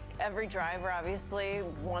feel like every driver obviously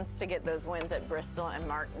wants to get those wins at Bristol and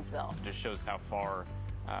Martinsville. It just shows how far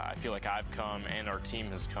I feel like I've come and our team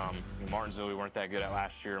has come. In Martinsville, we weren't that good at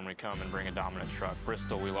last year, and we come and bring a dominant truck.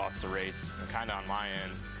 Bristol, we lost the race, kind of on my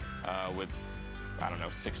end, with, I don't know,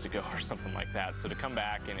 6 to go or something like that. So to come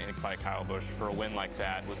back and fight Kyle Busch for a win like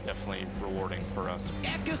that was definitely rewarding for us.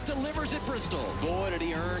 Eckes delivers at Bristol. Boy, did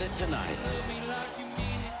he earn it tonight.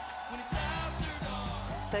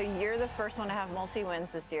 So you're the first one to have multi-wins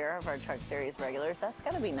this year of our Truck Series regulars. That's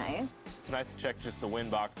got to be nice. It's nice to check just the win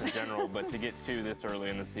box in general, but to get 2 this early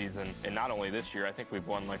in the season, and not only this year, I think we've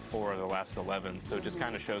won like 4 of the last 11, so it just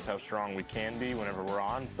kind of shows how strong we can be whenever we're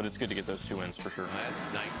on, but it's good to get those 2 wins for sure.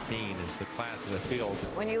 19 is the class of the field.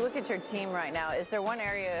 When you look at your team right now, is there one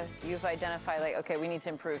area you've identified like, okay, we need to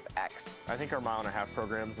improve X? I think our mile-and-a-half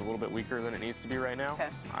program is a little bit weaker than it needs to be right now. Okay.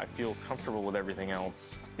 I feel comfortable with everything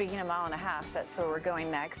else. Speaking of mile-and-a-half, that's where we're going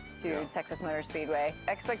next to Texas Motor Speedway.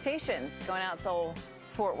 Expectations going out to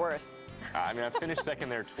Fort Worth. I mean, I finished second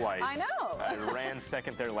there twice. I know. I ran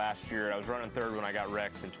second there last year. I was running third when I got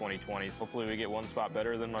wrecked in 2020. So hopefully we get 1 spot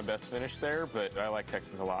better than my best finish there, but I like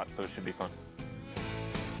Texas a lot, so it should be fun.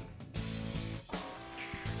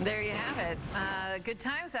 There you have it. Good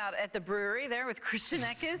times out at the brewery there with Christian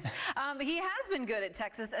Eckes. He has been good at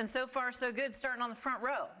Texas, and so far so good, starting on the front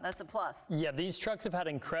row. That's a plus. Yeah, these trucks have had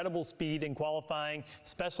incredible speed in qualifying,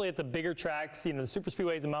 especially at the bigger tracks, you know, the super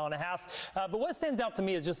speedways and mile-and-a-halves. But what stands out to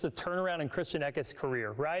me is just the turnaround in Christian Eckes'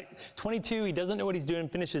 career, right? 22, he doesn't know what he's doing,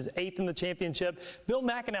 finishes 8th in the championship. Bill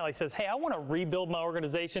McAnally says, hey, I want to rebuild my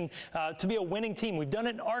organization to be a winning team. We've done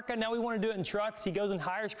it in ARCA, now we want to do it in trucks. He goes and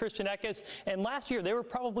hires Christian Eckes, and last year they were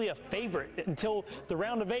probably probably a favorite until the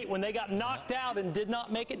round of 8 when they got knocked out and did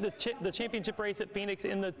not make it the championship race at Phoenix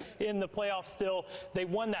in the playoffs. Still, they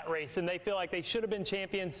won that race and they feel like they should have been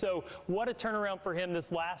champions. So what a turnaround for him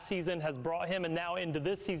this last season has brought him, and now into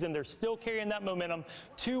this season they're still carrying that momentum.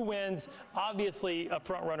 2 wins, obviously a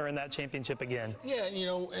front runner in that championship again. Yeah, you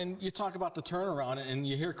know, and you talk about the turnaround, and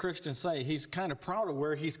you hear Christian say he's kind of proud of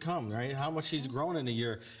where he's come, right? How much he's grown in a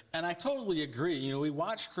year. And I totally agree. You know, we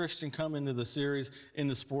watched Christian come into the series, in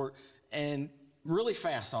the sport, and really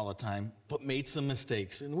fast all the time, but made some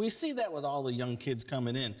mistakes. And we see that with all the young kids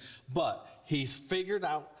coming in. But he's figured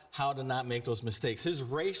out how to not make those mistakes. His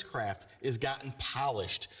racecraft is gotten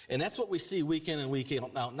polished. And that's what we see week in and week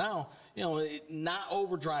out now. You know, not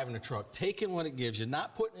overdriving the truck, taking what it gives you,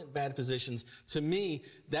 not putting it in bad positions. To me,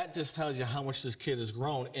 that just tells you how much this kid has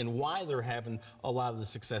grown and why they're having a lot of the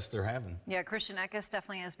success they're having. Yeah, Christian Eckes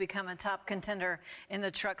definitely has become a top contender in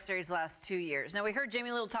the truck series last 2 years. Now, we heard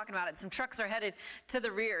Jamie Little talking about it. Some trucks are headed to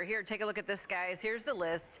the rear. Here, take a look at this, guys. Here's the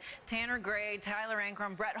list. Tanner Gray, Tyler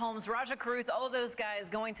Ankrum, Brett Holmes, Raja Caruth, all of those guys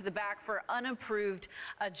going to the back for unapproved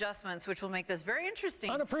adjustments, which will make this very interesting.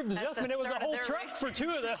 Unapproved adjustment? It was a whole truck for 2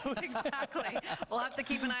 of those. Exactly. We'll have to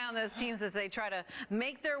keep an eye on those teams as they try to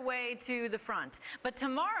make their way to the front. But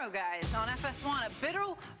tomorrow, guys, on FS1,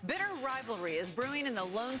 a bitter rivalry is brewing in the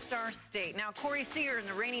Lone Star State. Now, Corey Seager and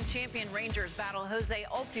the reigning champion Rangers battle Jose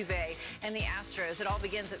Altuve and the Astros. It all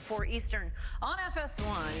begins at 4 Eastern on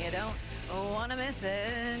FS1. You don't want to miss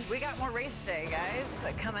it. We got more race day, guys,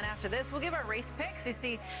 coming after this. We'll give our race picks. You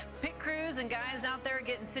see pit crews and guys out there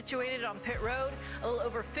getting situated on pit road. A little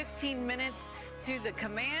over 15 minutes to the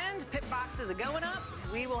command. Pit boxes are going up.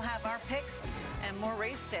 We will have our picks and more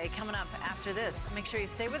race day coming up after this. Make sure you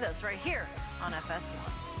stay with us right here on FS1.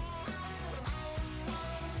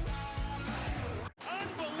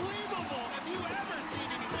 Unbelievable! Have you ever seen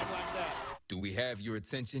anything like that? Do we have your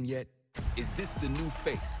attention yet? Is this the new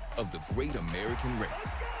face of the great American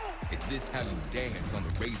race? Is this how you dance on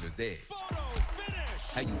the razor's edge?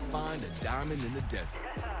 How you find a diamond in the desert?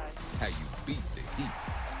 How you beat the heat?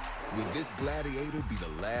 Will this gladiator be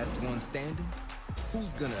the last one standing?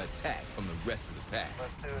 Who's gonna attack from the rest of the pack?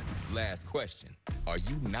 Let's do it. Last question. Are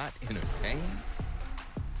you not entertained?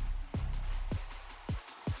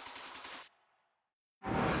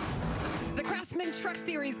 The Craftsman Truck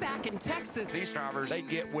Series back in Texas. These drivers, they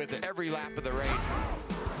get with it every lap of the race.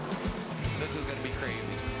 This is going to be crazy.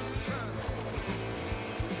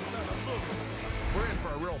 We're in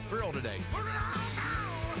for a real thrill today.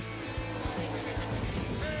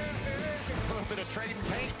 A little bit of trading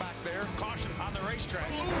paint back there. Caution on the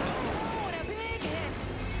racetrack. Oh, and a big hit.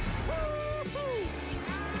 Woo-hoo.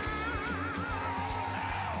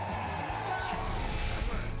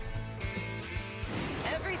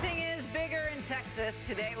 Everything is bigger in Texas.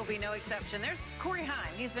 Today will be no exception. There's Corey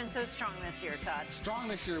Heim. He's been so strong this year, Todd. Strong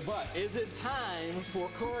this year, but is it time for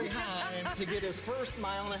Corey Heim to get his first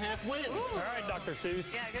mile-and-a-half win? Ooh. All right, Dr.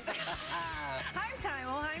 Seuss. Yeah, good time. Heim time.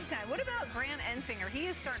 Well, Heim time. What about Grant Enfinger? He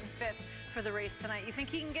is starting 5th for the race tonight. You think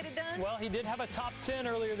he can get it done? Well, he did have a top 10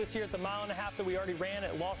 earlier this year at the mile-and-a-half that we already ran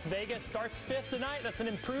at Las Vegas. Starts 5th tonight. That's an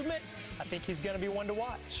improvement. I think he's going to be one to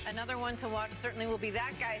watch. Another one to watch certainly will be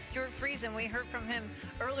that guy, Stuart Friesen. We heard from him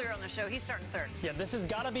earlier on the show. He's starting 3rd. Yeah, this has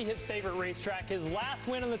got to be his favorite racetrack. His last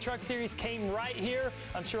win in the Truck Series came right here.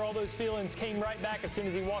 I'm sure all those feelings came right back as soon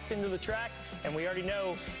as he walked into the track. And we already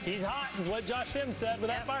know he's hot, is what Josh Sims said with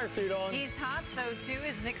that fire suit on. He's hot, so too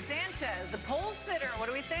is Nick Sanchez, the pole sitter. What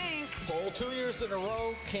do we think? Pole 2 years in a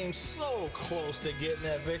row, came so close to getting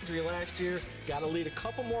that victory last year. Got to lead a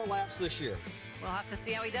couple more laps this year. We'll have to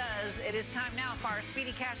see how he does. It is time now for our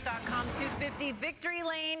SpeedyCash.com 250 Victory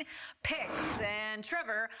Lane picks. And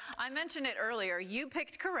Trevor, I mentioned it earlier. You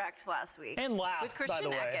picked correct last week. And last, with Christian by the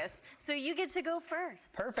way. Eckes. So you get to go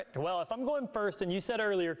first. Perfect. Well, if I'm going first, and you said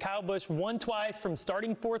earlier, Kyle Busch won twice from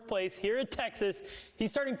starting 4th place here at Texas. He's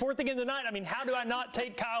starting 4th again tonight. I mean, how do I not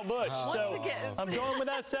take Kyle Busch? Once again. I'm going with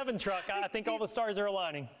that 7 truck. I think all the stars are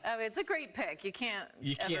aligning. Oh, it's a great pick. You can't.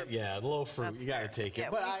 Yeah, low fruit. That's You got to fair. take it. Yeah,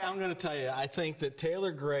 But what do you I'm going to tell you, I think that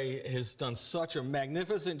Taylor Gray has done such a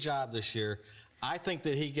magnificent job this year. I think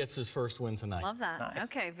that he gets his first win tonight. Love that. Nice.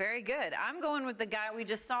 Okay, very good. I'm going with the guy we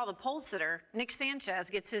just saw, the pole sitter. Nick Sanchez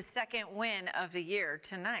gets his 2nd win of the year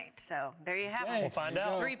tonight. So there you have it. We'll find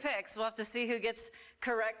out. 3 picks. We'll have to see who gets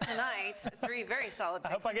correct tonight. 3 very solid picks.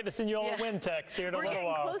 I hope I get to send you all a win text here in a We're little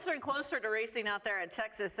getting while. closer and closer to racing out there at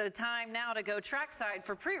Texas. So time now to go trackside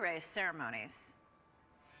for pre-race ceremonies.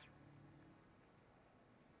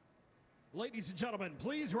 Ladies and gentlemen,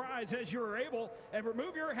 please rise as you are able and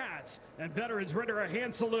remove your hats. And veterans render a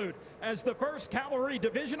hand salute as the 1st Cavalry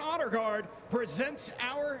Division Honor Guard presents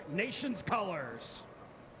our nation's colors.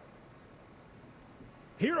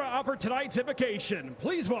 Here to offer tonight's invocation,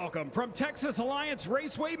 please welcome from Texas Alliance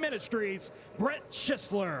Raceway Ministries, Brett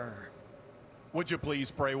Schisler. Would you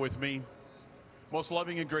please pray with me? Most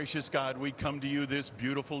loving and gracious God, we come to you this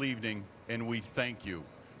beautiful evening, and we thank you.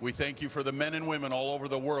 We thank you for the men and women all over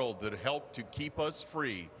the world that help to keep us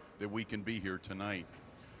free, that we can be here tonight.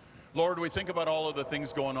 Lord, we think about all of the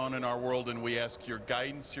things going on in our world, and we ask your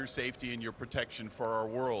guidance, your safety, and your protection for our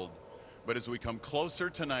world. But as we come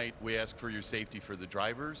closer tonight, we ask for your safety for the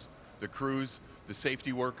drivers, the crews, the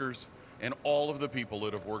safety workers, and all of the people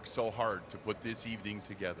that have worked so hard to put this evening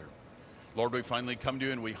together. Lord, we finally come to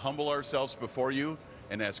you and we humble ourselves before you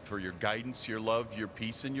and ask for your guidance, your love, your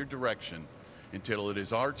peace, and your direction until it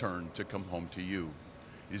is our turn to come home to you.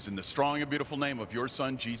 It is in the strong and beautiful name of your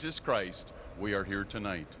Son, Jesus Christ, we are here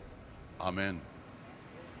tonight. Amen.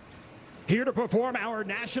 Here to perform our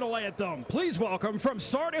national anthem, please welcome from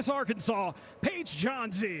Sardis, Arkansas, Paige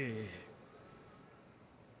Johnsey.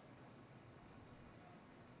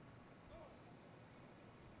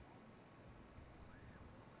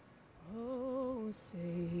 Oh,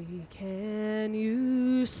 say, can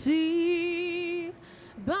you see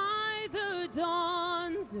by the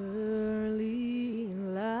dawn's early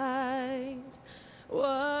light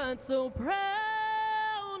what so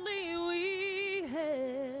proudly we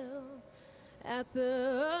hailed at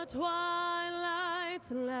the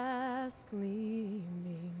twilight's last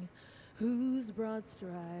gleaming, whose broad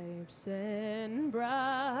stripes and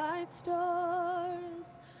bright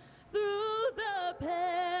stars through the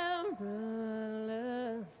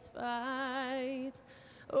perilous fight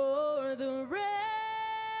o'er the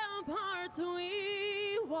ramparts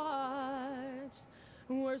we watched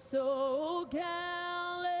were so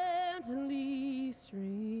gallantly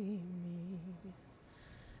streaming,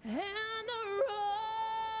 and the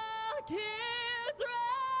rocket's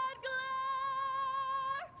red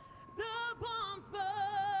glare, the bombs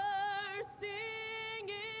bursting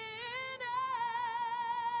in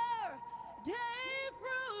air, gave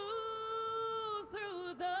proof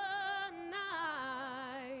through the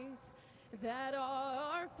night that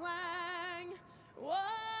our flag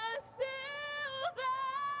was still there.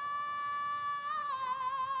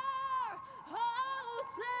 Oh,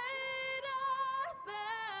 say does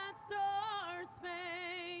that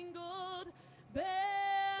star-spangled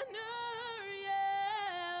banner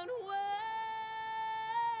yet wave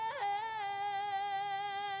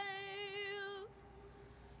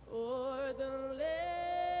o'er the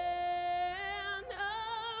land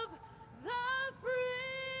of the free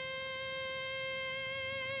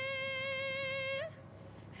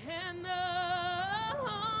and the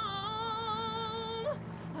home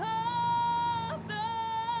of the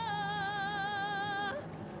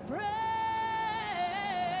brave.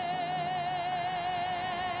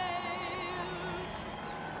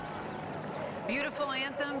 Beautiful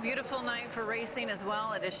anthem, beautiful night for racing as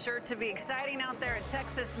well. It is sure to be exciting out there at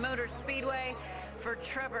Texas Motor Speedway. For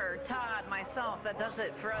Trevor, Todd, myself, that does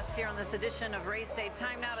it for us here on this edition of Race Day.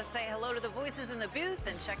 Time now to say hello to the voices in the booth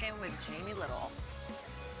and check in with Jamie Little.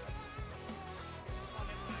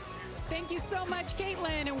 Thank you so much,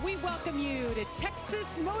 Caitlin, and we welcome you to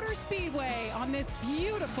Texas Motor Speedway on this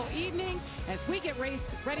beautiful evening as we get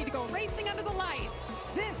ready to go racing under the lights.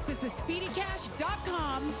 This is the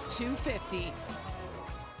SpeedyCash.com 250.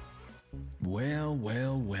 Well,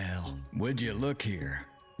 well, well, would you look here?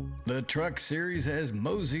 The Truck Series has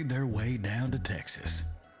moseyed their way down to Texas.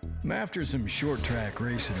 After some short track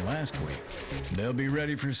racing last week, they'll be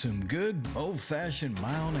ready for some good old-fashioned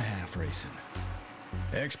mile-and-a-half racing.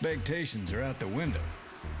 Expectations are out the window,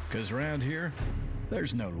 because around here,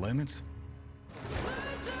 there's no limits.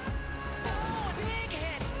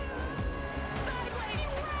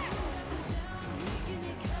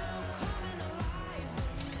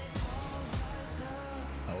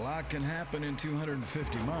 A lot can happen in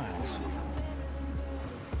 250 miles.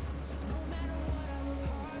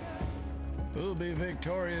 Who'll be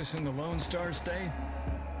victorious in the Lone Star State?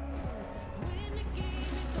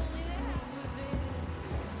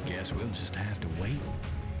 Guess we'll just have to wait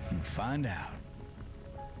and find out.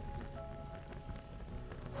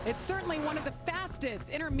 It's certainly one of the fastest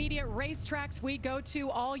intermediate racetracks we go to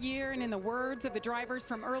all year, and in the words of the drivers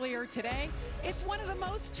from earlier today, it's one of the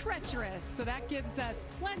most treacherous. So that gives us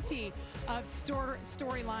plenty of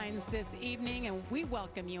storylines this evening, and we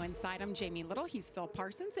welcome you inside. I'm Jamie Little, he's Phil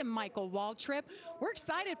Parsons, and Michael Waltrip. We're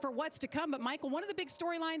excited for what's to come, but Michael, one of the big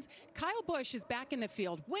storylines, Kyle Busch is back in the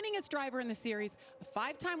field, winningest driver in the series, a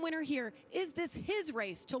 5-time winner here. Is this his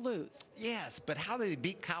race to lose? Yes, but how did he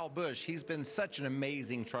beat Kyle Busch? He's been such an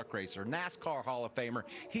amazing truck racer, NASCAR Hall Hall of Famer.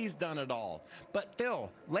 He's done it all. But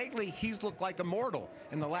Phil, lately he's looked like immortal.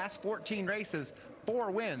 In the last 14 races,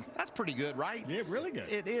 4 wins. That's pretty good, right? Yeah, really good.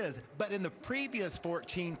 It is. But in the previous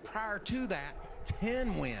 14 prior to that,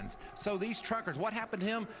 10 wins. So these truckers, what happened to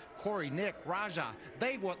him? Corey, Nick, Raja,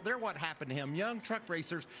 they're what happened to him. Young truck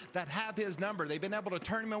racers that have his number. They've been able to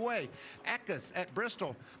turn him away. Eckes at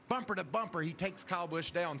Bristol, bumper to bumper, he takes Kyle Busch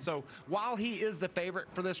down. So while he is the favorite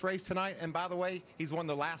for this race tonight, and by the way, he's won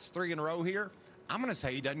the last 3 in a row here, I'm going to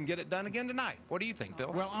say he doesn't get it done again tonight. What do you think,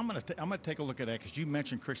 Phil? Well, I'm going to take a look at Eckes. You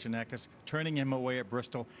mentioned Christian Eckes, turning him away at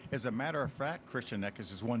Bristol. As a matter of fact, Christian Eckes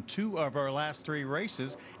has won 2 of our last 3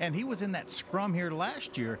 races, and he was in that scrum here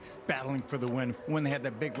last year battling for the win when they had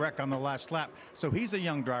that big wreck on the last lap. So he's a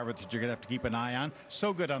young driver that you're going to have to keep an eye on.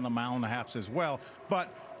 So good on the mile and a halfs as well.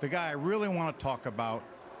 But the guy I really want to talk about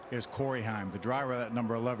is Corey Heim, the driver of that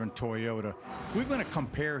number 11 Toyota. We're going to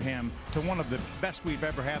compare him to one of the best we've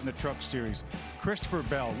ever had in the Truck Series, Christopher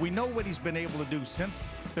Bell. We know what he's been able to do since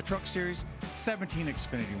the Truck Series. 17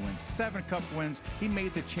 Xfinity wins, 7 Cup wins. He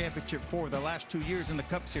made the championship 4 the last 2 years in the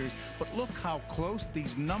Cup Series. But look how close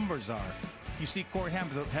these numbers are. You see Corey Heim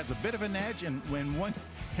has a bit of an edge in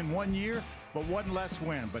one year, but one less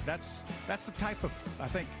win. But that's the type of, I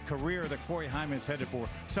think, career that Corey Heim is headed for.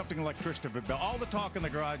 Something like Christopher Bell. All the talk in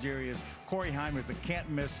the garage area is Corey Heim is a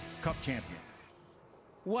can't-miss Cup champion.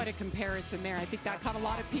 What a comparison there. I think that caught a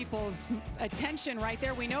lot of people's attention right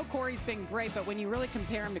there. We know Corey's been great, but when you really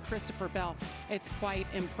compare him to Christopher Bell, it's quite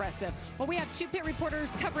impressive. Well, we have 2 pit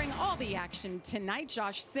reporters covering all the action tonight,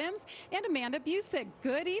 Josh Sims and Amanda Busick.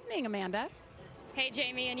 Good evening, Amanda. Hey,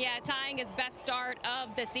 Jamie, and yeah, tying his best start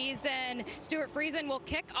of the season. Stuart Friesen will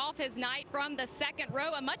kick off his night from the 2nd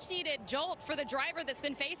row. A much-needed jolt for the driver that's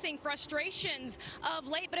been facing frustrations of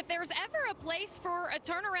late. But if there's ever a place for a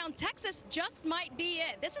turnaround, Texas just might be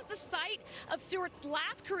it. This is the site of Stuart's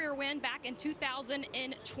last career win back in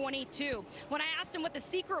 2022. When I asked him what the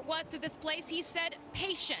secret was to this place, he said,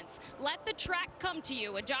 patience. Let the track come to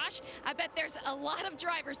you. And Josh, I bet there's a lot of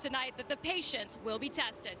drivers tonight that the patience will be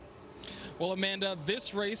tested. Well, Amanda,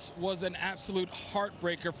 this race was an absolute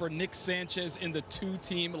heartbreaker for Nick Sanchez in the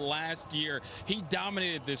 2-team last year. He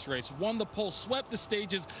dominated this race, won the pole, swept the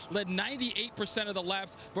stages, led 98% of the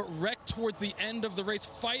laps, but wrecked towards the end of the race,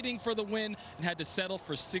 fighting for the win, and had to settle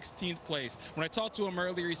for 16th place. When I talked to him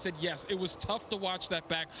earlier, he said, yes, it was tough to watch that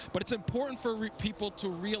back, but it's important for people to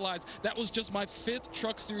realize that was just my 5th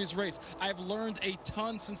Truck Series race. I've learned a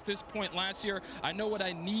ton since this point last year. I know what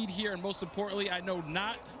I need here, and most importantly, I know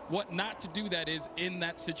what not to do that is in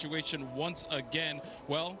that situation once again.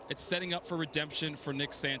 Well, it's setting up for redemption for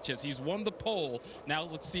Nick Sanchez. He's won the pole. Now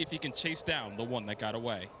let's see if he can chase down the one that got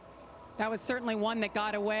away. That was certainly one that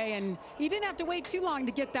got away, and he didn't have to wait too long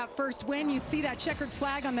to get that first win. You see that checkered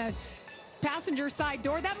flag on the passenger side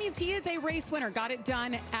door. That means he is a race winner. Got it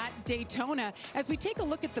done at Daytona. As we take a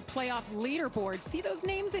look at the playoff leaderboard, see those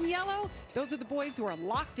names in yellow? Those are the boys who are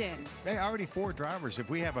locked in. There are already 4 drivers. If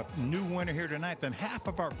we have a new winner here tonight, then half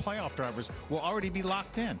of our playoff drivers will already be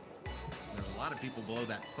locked in. There's a lot of people below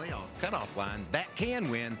that playoff cutoff line that can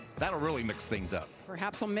win. That'll really mix things up.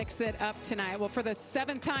 Perhaps we'll mix it up tonight. Well, for the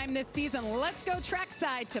 7th time this season, let's go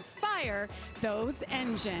trackside to fire those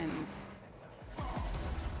engines.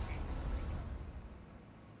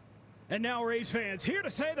 And now, race fans, here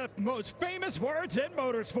to say the most famous words in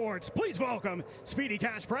motorsports. Please welcome Speedy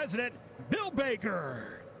Cash President Bill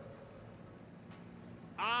Baker.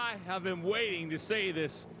 I have been waiting to say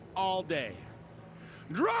this all day.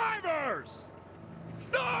 Drivers,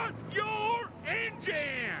 start your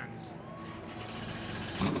engines!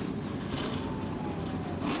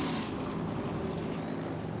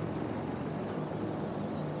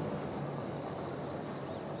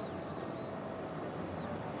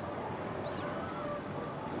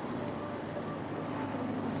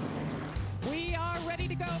 We are ready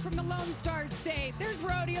to go from the Lone Star State. There's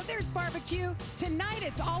rodeo, there's barbecue. Tonight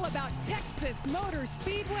it's all about Texas Motor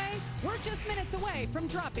Speedway. We're just minutes away from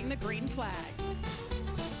dropping the green flag.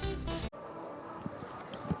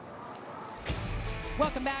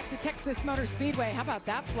 Welcome back to Texas Motor Speedway. How about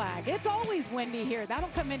that flag? It's always windy here. That'll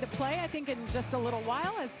come into play, I think, in just a little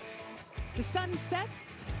while as the sun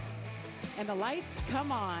sets and the lights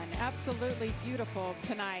come on. Absolutely beautiful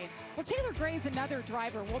tonight. Well, Taylor Gray's another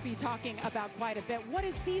driver we'll be talking about quite a bit. What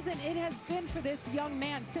a season it has been for this young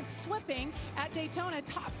man since flipping at Daytona,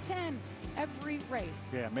 top 10 every race.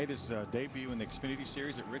 Yeah, made his debut in the Xfinity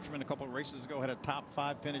Series at Richmond a couple of races ago, had a top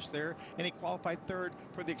 5 finish there, and he qualified 3rd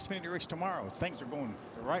for the Xfinity race tomorrow. Things are going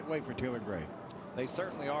the right way for Taylor Gray. They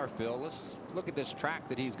certainly are, Phil. Let's look at this track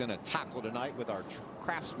that he's going to tackle tonight with our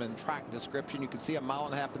Craftsman track description. You can see 1.5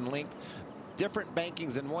 miles in length. different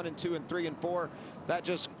bankings in 1 and 2 and 3 and 4. That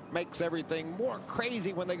just makes everything more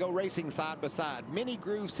crazy when they go racing side by side. Many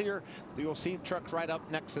grooves here. You'll see trucks right up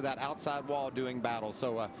next to that outside wall doing battle.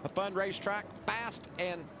 So a fun racetrack, fast,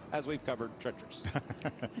 and as we've covered, treacherous.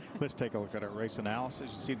 Let's take a look at our race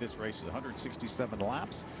analysis. You see this race is 167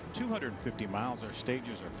 laps, 250 miles. Our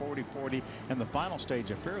stages are 40-40, and the final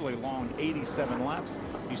stage a fairly long 87 laps.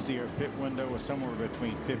 You see our pit window is somewhere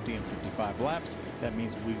between 50 and 55 laps. That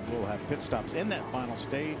means we will have pit stops in that final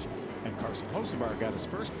stage. And Carson Hocevar got his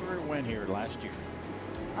first career win here last year.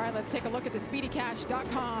 All right, let's take a look at the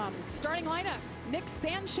SpeedyCash.com starting lineup. Nick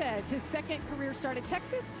Sanchez, his second career start at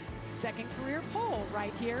Texas, second career pole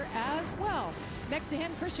right here as well. Next to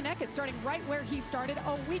him, Christian Eckes starting right where he started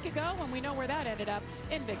a week ago, and we know where that ended up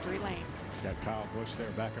in victory lane. Got Kyle Busch there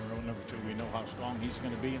back in row number 2. We know how strong he's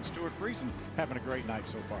going to be. And Stuart Friesen having a great night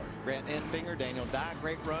so far. Grant Enfinger, Daniel Dye,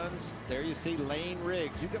 great runs. There you see Lane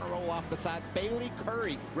Riggs. He's going to roll off beside Bailey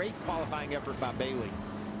Curry. Great qualifying effort by Bailey.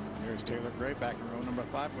 There's Taylor Gray back in row number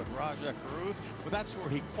 5 with Rajah Caruth. But that's where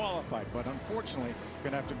he qualified. But unfortunately,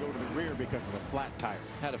 going to have to go to the rear because of a flat tire.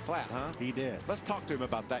 Had a flat, huh? He did. Let's talk to him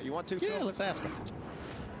about that. You want to, Yeah, Phil? let's ask him.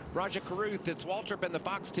 Rajah Caruth, it's Waltrip and the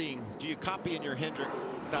Fox team. Do you copy in your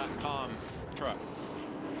Hendrick.com truck?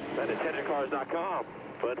 That is HendrickCars.com.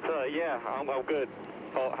 But yeah, I'm good.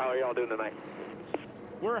 How are y'all doing tonight?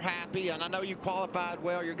 We're happy, and I know you qualified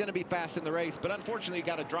well. You're going to be fast in the race, but unfortunately you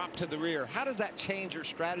got to drop to the rear. How does that change your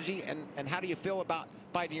strategy, and how do you feel about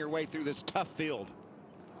fighting your way through this tough field?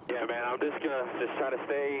 Yeah, man, I'm just going to try to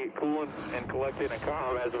stay cool and collected and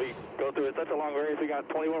calm as we go through it. Such a long race. We got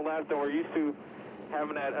 21 laps, and we're used to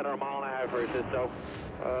having that at our mile-and-a-half races. So,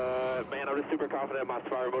 man, I'm just super confident in my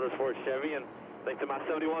Spire Motorsports Chevy, and thanks to my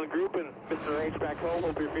 71 group and Mr. H back home.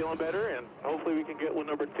 Hope you're feeling better, and hopefully we can get win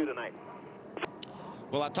number 2 tonight.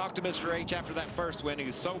 Well, I talked to Mr. H after that first win. He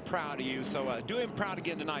was so proud of you. So do him proud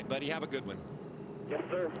again tonight, buddy. Have a good one. Yes,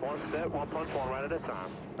 sir. One step, one punch, one right at a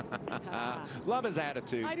time. Love his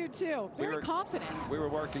attitude. I do too. Very confident. We were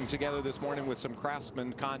working together this morning with some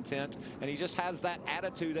Craftsman content, and he just has that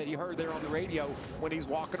attitude that you heard there on the radio when he's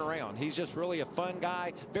walking around. He's just really a fun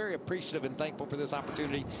guy, very appreciative and thankful for this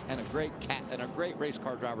opportunity, and a great race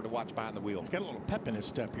car driver to watch behind the wheel. He's got a little pep in his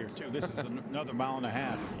step here, too. This is another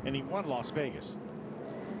mile-and-a-half, and he won Las Vegas.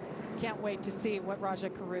 Can't wait to see what Rajah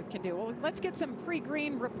Caruth can do. Well, let's get some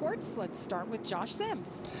pre-green reports. Let's start with Josh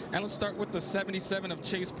Sims. And let's start with the 77 of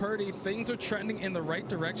Chase Purdy. Things are trending in the right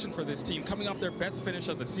direction for this team, coming off their best finish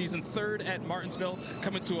of the season, 3rd at Martinsville,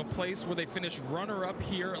 coming to a place where they finished runner-up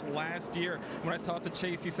here last year. When I talked to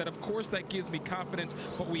Chase, he said, of course that gives me confidence,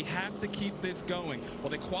 but we have to keep this going. Well,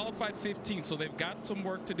 they qualified 15th, so they've got some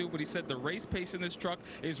work to do, but he said the race pace in this truck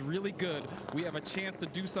is really good. We have a chance to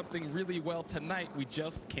do something really well tonight. We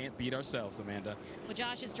just can't beat ourselves, Amanda. Well,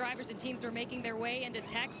 Josh's drivers and teams were making their way into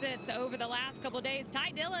Texas over the last couple days.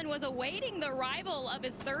 Ty Dillon was awaiting the arrival of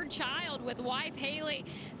his 3rd child with wife Haley.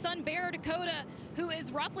 Son Bear Dakota, who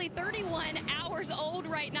is roughly 31 hours old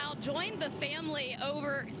right now, joined the family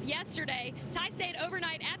over yesterday. Ty stayed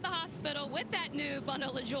overnight at the hospital with that new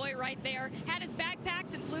bundle of joy right there, had his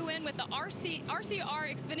backpacks and flew in with the RCR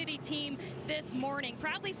Xfinity team this morning.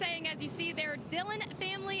 Proudly saying, as you see there, Dillon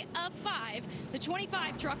family of 5. The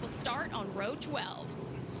 25 truck will start on row 12.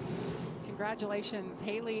 Congratulations,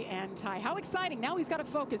 Haley and Ty. How exciting. Now he's got to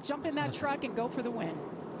focus, jump in that truck and go for the win.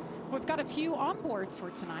 We've got a few onboards for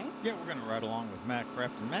tonight. Yeah, we're going to ride along with Matt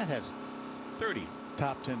Craftsman. Matt has 30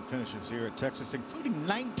 top 10 finishes here at Texas, including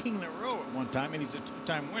 19 in a row at one time, and he's a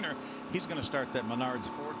 2-time winner. He's going to start that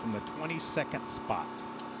Menards Ford from the 22nd spot.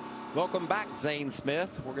 Welcome back, Zane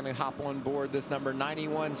Smith. We're going to hop on board this number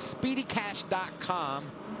 91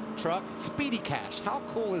 SpeedyCash.com truck. Speedy Cash. How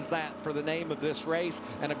cool is that for the name of this race,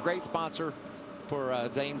 and a great sponsor for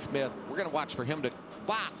Zane Smith. We're going to watch for him to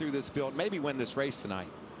fly through this field, maybe win this race tonight.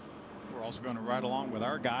 We're also going to ride along with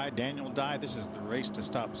our guy, Daniel Dye. This is the race to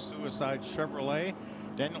stop Suicide Chevrolet.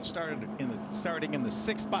 Daniel starting in the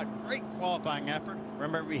 6th spot. Great qualifying effort.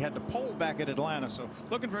 Remember, we had the pole back at Atlanta, so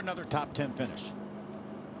looking for another top 10 finish.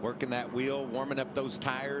 Working that wheel, warming up those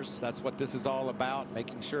tires. That's what this is all about,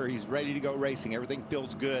 making sure he's ready to go racing. Everything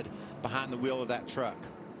feels good behind the wheel of that truck.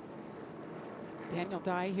 Daniel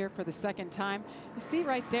Dye here for the 2nd time. You see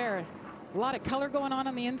right there, a lot of color going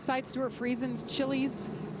on the inside. Stuart Friesen's Chili's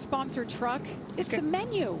sponsored truck. It's the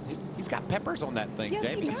menu. He's got peppers on that thing, yes,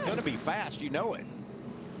 David. He's going to be fast. You know it.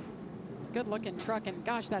 It's a good looking truck, and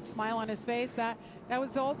gosh, that smile on his face, that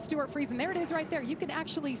was the old Stuart Friesen. There it is right there. You can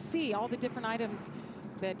actually see all the different items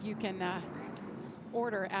that you can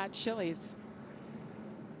order at Chili's.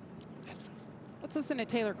 Let's listen to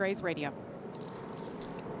Taylor Gray's radio.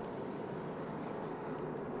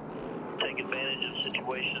 Taking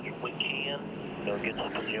situations if we can. Get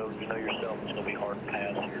something, you know yourself, it's going to be hard to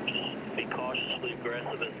pass here. Just be cautiously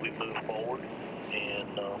aggressive as we move forward, and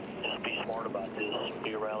just be smart about this.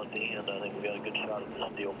 Be around at the end. I think we got a good shot at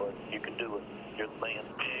this deal, but you can do it. You're the man.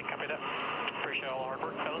 Yeah, copy that. Appreciate all the hard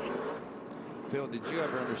work, fellas. Phil, did you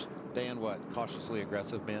ever understand what cautiously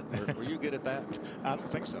aggressive meant? Were you good at that? I don't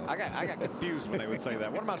think so. I got confused when they would say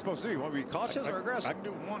that. What am I supposed to do? You want to be cautious or aggressive? I can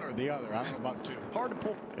do one or the other. I don't know about two. Hard to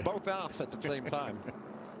pull both off at the same time.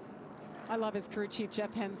 I love his crew chief,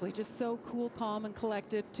 Jeff Hensley. Just so cool, calm, and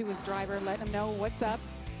collected to his driver, letting him know what's up.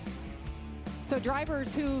 So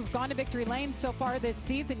drivers who've gone to victory lane so far this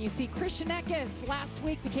season, you see Christian Eckes last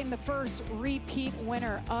week became the first repeat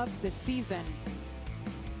winner of the season.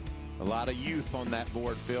 A lot of youth on that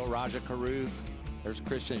board, Phil. Raja Caruth. There's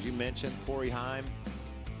Christian, as you mentioned. Corey Heim.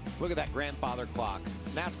 Look at that grandfather clock.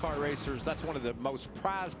 NASCAR racers, that's one of the most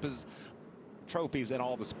prized trophies in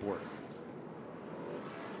all the sport.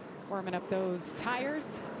 Warming up those tires.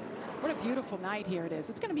 What a beautiful night here it is.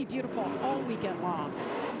 It's going to be beautiful all weekend long.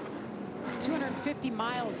 It's 250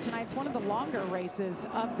 miles tonight. It's one of the longer races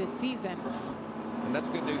of the season. And that's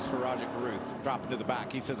good news for Raja Caruth, dropping to the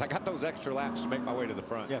back. He says, I got those extra laps to make my way to the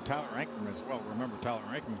front. Yeah, Tyler Ankrum as well. Remember, Tyler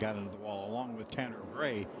Ankrum got into the wall along with Tanner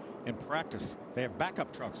Gray in practice. They have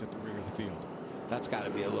backup trucks at the rear of the field. That's got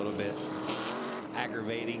to be a little bit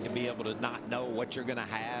aggravating to be able to not know what you're going to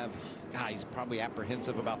have. God, he's probably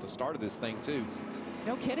apprehensive about the start of this thing, too.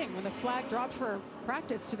 No kidding. When the flag dropped for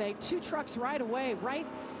practice today, 2 trucks right away, right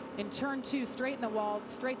in turn 2, straight in the wall,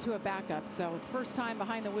 straight to a backup. So it's first time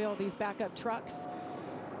behind the wheel of these backup trucks.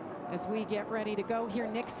 As we get ready to go here,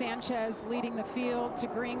 Nick Sanchez leading the field to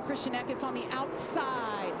green. Christian Eckes on the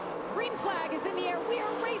outside. Green flag is in the air. We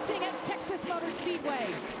are racing at Texas Motor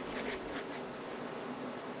Speedway.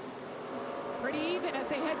 Pretty even as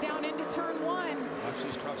they head down into turn 1. Watch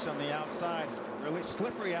these trucks on the outside. Really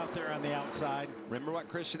slippery out there on the outside. Remember what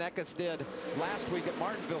Christian Eckes did last week at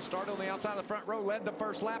Martinsville. Started on the outside of the front row, led the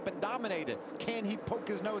first lap and dominated. Can he poke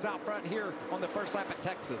his nose out front here on the first lap at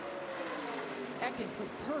Texas? Eckes was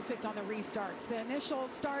perfect on the restarts. The initial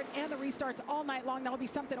start and the restarts all night long. That'll be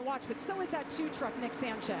something to watch, but so is that 2 truck, Nick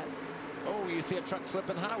Sanchez. Oh, you see a truck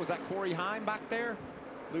slipping high. Was that Corey Heim back there?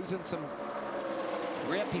 Losing some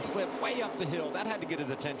grip. He slipped way up the hill. That had to get his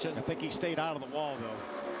attention. I think he stayed out of the wall,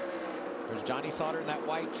 though. There's Johnny Sauter in that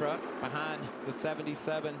white truck behind the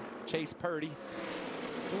 77 Chase Purdy.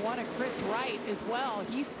 The one of Chris Wright as well.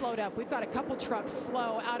 He slowed up. We've got a couple trucks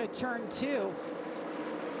slow out of turn 2.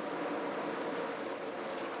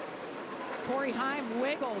 Corey Heim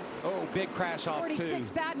wiggles. Oh, big crash off 46,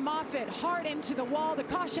 too. Thad Moffitt hard into the wall. The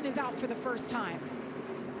caution is out for the first time.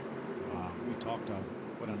 Wow, we talked about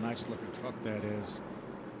what a nice looking truck that is.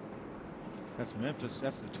 That's Memphis.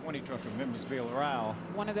 That's the 20 truck of Memphis Villarreal.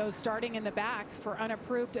 One of those starting in the back for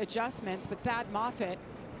unapproved adjustments, but Thad Moffitt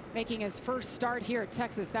making his first start here at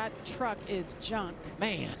Texas. That truck is junk.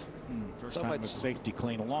 Man. First time with safety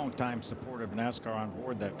clean. A long time supporter of NASCAR on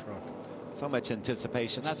board that truck. So much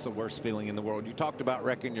anticipation. That's the worst feeling in the world. You talked about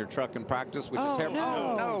wrecking your truck in practice, which is terrible.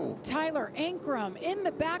 No. No. Tyler Ankrum in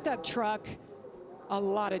the backup truck. A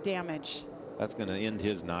lot of damage. That's going to end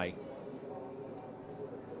his night.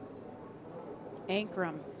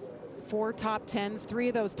 Ankrum, 4 top 10s, 3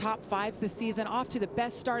 of those top 5s this season, off to the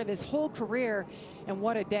best start of his whole career, and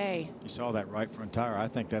what a day. You saw that right front tire. I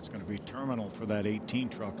think that's going to be terminal for that 18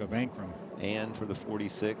 truck of Ankrum. And for the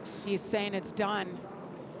 46. He's saying it's done.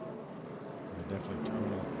 Definitely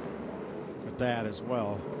terminal with that as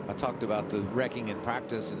well. I talked about the wrecking in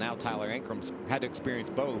practice, and now Tyler Ankrum's had to experience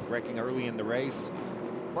both. Wrecking early in the race.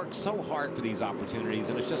 Worked so hard for these opportunities,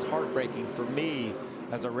 and it's just heartbreaking for me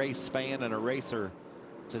as a race fan and a racer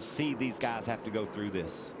to see these guys have to go through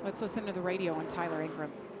this. Let's listen to the radio on Tyler Ankrum.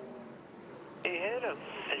 He hit him.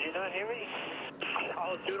 Did you not hear me? I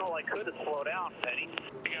was doing all I could to slow down, Eddie.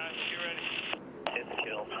 Hey guys, you ready? It's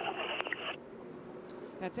killed.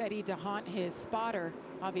 That's Eddie DeHaan, his spotter.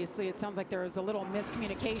 Obviously, it sounds like there was a little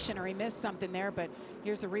miscommunication or he missed something there, but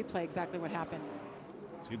here's a replay exactly what happened.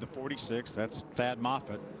 See the 46, that's Thad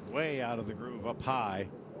Moffitt, way out of the groove up high.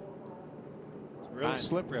 Really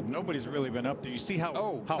slippery. Nobody's really been up there. You see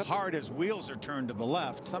how hard his wheels are turned to the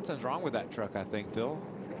left. Something's wrong with that truck, I think, Phil.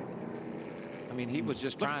 I mean, he was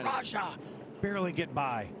just trying to barely get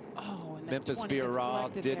by. Oh, and Memphis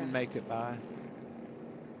Villarreal didn't make it by.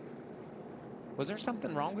 Was there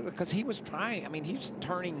something wrong with it? Because he was trying. I mean, he was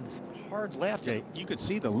turning hard left. Yeah, you could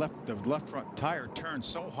see the left front tire turn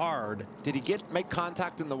so hard. Did he make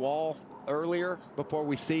contact in the wall earlier before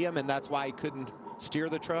we see him, and that's why he couldn't steer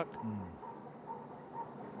the truck?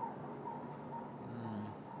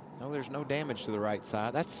 No, there's no damage to the right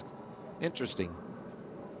side. That's interesting.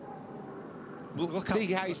 Look See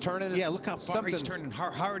how he's turning? Yeah, look how far he's turning, how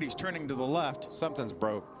hard he's turning to the left. Something's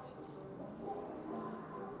broke.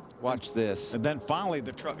 Watch this. And then finally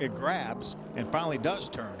the truck, it grabs and finally does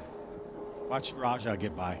turn. Watch Raja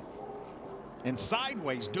get by. And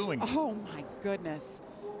sideways doing it. Oh my goodness.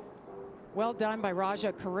 Well done by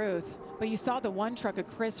Raja Caruth. But you saw the one truck of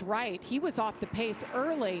Chris Wright. He was off the pace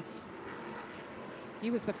early.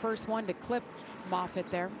 He was the first one to clip Moffitt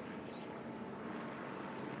there.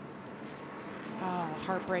 Oh,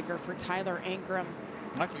 heartbreaker for Tyler Ingram.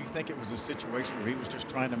 Michael, you think it was a situation where he was just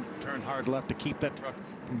trying to turn hard left to keep that truck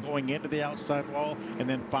from going into the outside wall, and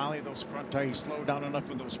then finally those front tires, he slowed down enough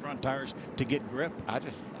with those front tires to get grip?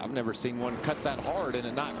 I've never seen one cut that hard and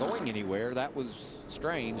it not going anywhere. That was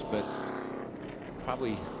strange, but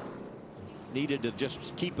probably needed to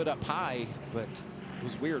just keep it up high, but it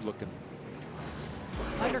was weird looking.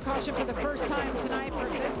 Under caution for the first time tonight for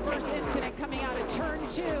this first incident coming out of turn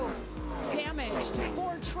 2. Damage to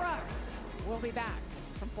 4 trucks. We'll be back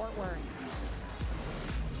from Fort Worth.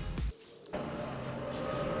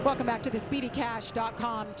 Welcome back to the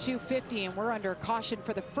SpeedyCash.com 250, and we're under caution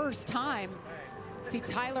for the first time. See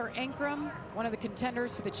Tyler Ingram, one of the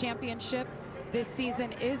contenders for the championship this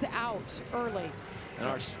season, is out early. And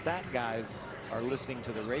our stat guys are listening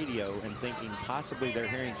to the radio and thinking possibly they're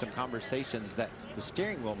hearing some conversations that the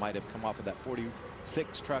steering wheel might have come off of that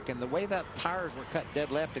 46 truck. And the way that tires were cut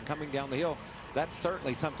dead left and coming down the hill, that's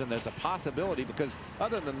certainly something that's a possibility, because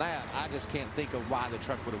other than that, I just can't think of why the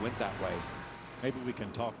truck would have went that way. Maybe we can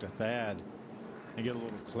talk to Thad and get a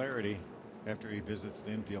little clarity after he visits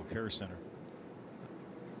the infield care center.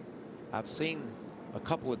 I've seen a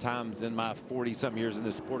couple of times in my 40-some years in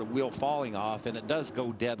this sport a wheel falling off, and it does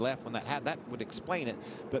go dead left when that would explain it,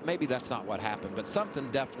 but maybe that's not what happened. But something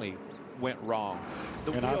definitely went wrong.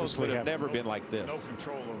 The wheels would have never been like this. No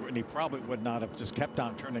control over it, and he probably would not have just kept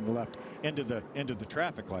on turning left into the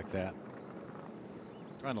traffic like that.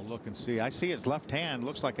 Trying to look and see. I see his left hand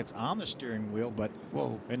looks like it's on the steering wheel, but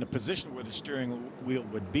in the position where the steering wheel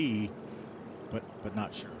would be, but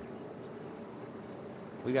not sure.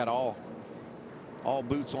 We got all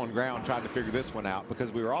boots on ground trying to figure this one out,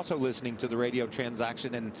 because we were also listening to the radio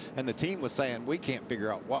transaction, and the team was saying we can't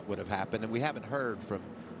figure out what would have happened, and we haven't heard from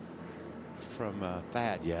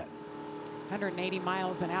Thad yet. 180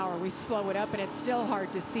 miles an hour. We slow it up, and it's still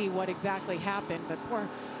hard to see what exactly happened. But poor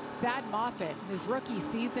Thad Moffitt, his rookie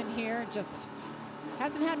season here, just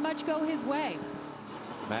hasn't had much go his way.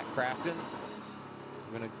 Matt Crafton,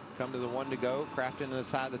 we're going to come to the one to go. Crafton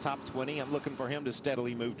inside the top 20. I'm looking for him to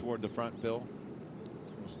steadily move toward the front, Phil.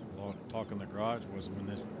 A lot of talk in the garage was when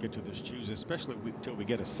they get to this choose, especially until we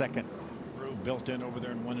get a second groove built in over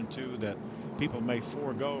there in 1 and 2, that people may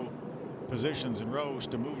forego positions and rows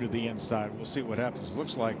to move to the inside. We'll see what happens.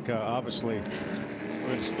 Looks like obviously we're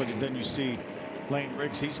going to split it. Then you see Lane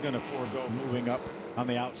Riggs, he's going to forego moving up on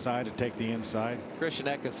the outside to take the inside. Christian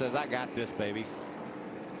Eckes says, I got this, baby.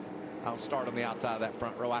 I'll start on the outside of that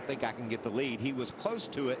front row. I think I can get the lead. He was close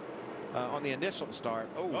to it on the initial start.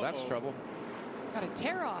 That's trouble. Got a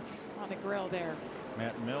tear off on the grill there.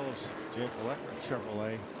 Matt Mills, JF Electric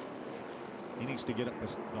Chevrolet. He needs to get up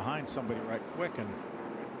behind somebody right quick and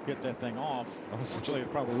get that thing off. Actually, he'll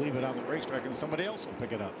probably leave it on the racetrack and somebody else will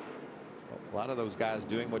pick it up. A lot of those guys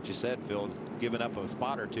doing what you said, Phil, giving up a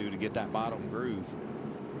spot or two to get that bottom groove.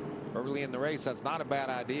 Early in the race, that's not a bad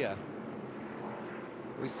idea.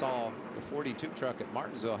 We saw the 42 truck at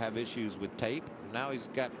Martinsville have issues with tape. Now he's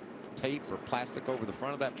got tape or plastic over the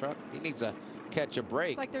front of that truck. He needs to catch a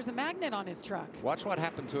break. It's like there's a magnet on his truck. Watch what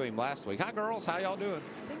happened to him last week. Hi, girls. How y'all doing?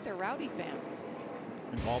 I think they're Rowdy fans.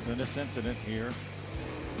 Involved in this incident here.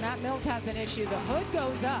 So Matt Mills has an issue. The hood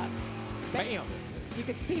goes up. Bam. You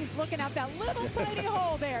can see he's looking out that little tiny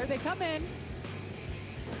hole there. They come in.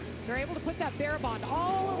 They're able to put that bear bond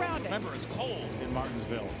all around it. Remember, it's cold in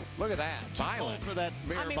Martinsville. Look at that. Violent for that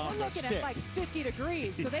bear bond. We're looking at like 50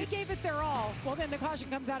 degrees, so they gave it their all. Well, then the caution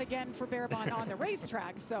comes out again for bear bond on the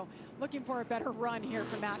racetrack. So looking for a better run here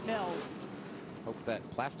for Matt Mills. Hope that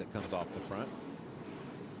plastic comes off the front.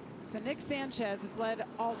 So Nick Sanchez has led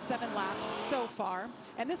all 7 laps so far.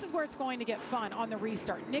 And this is where it's going to get fun on the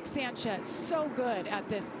restart. Nick Sanchez, so good at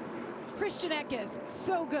this. Christian Eckes,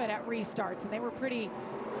 so good at restarts. And they were pretty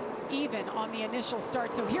even on the initial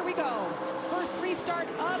start. So here we go. First restart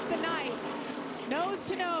of the night. Nose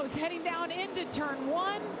to nose, heading down into turn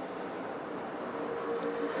 1.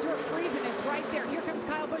 Stuart Friesen is right there. Here comes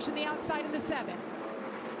Kyle Busch on the outside in the 7.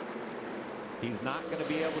 He's not going to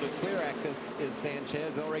be able to clear Eckes, is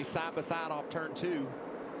Sanchez. They'll race side by side off turn 2.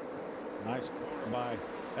 Nice corner by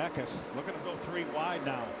Eckes. Looking to go 3 wide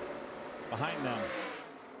now behind them.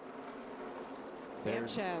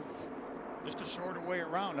 Sanchez Just a shorter way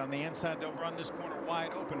around. On the inside, they'll run this corner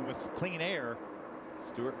wide open with clean air.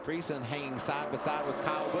 Stuart Friesen hanging side by side with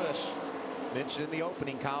Kyle Busch. Mentioned in the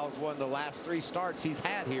opening, Kyle's won the last 3 starts he's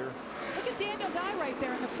had here. Look at Daniel Dye right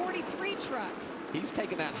there in the 43 truck. He's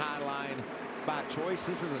taking that high line by choice.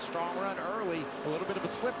 This is a strong run early. A little bit of a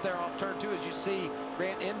slip there off turn 2 as you see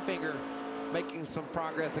Grant Enfinger making some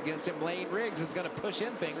progress against him. Lane Riggs is going to push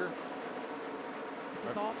Enfinger.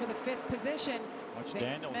 This is all for the 5th position. Watch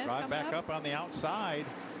Daniel drive back up on the outside.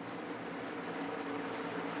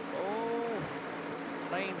 Oh,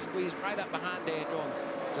 Lane squeezed right up behind Daniel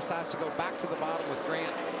and decides to go back to the bottom with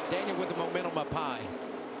Grant. Daniel with the momentum up high.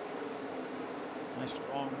 Nice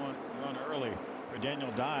strong run early for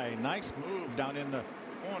Daniel Dye. Nice move down in the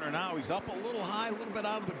corner. Now he's up a little high, a little bit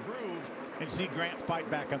out of the groove, and see Grant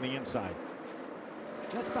fight back on the inside.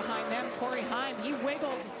 Just behind them, Corey Heim, he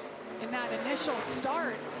wiggled in that initial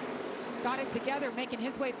start. Got it together, making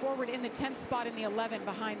his way forward in the 10th spot in the 11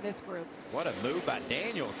 behind this group. What a move by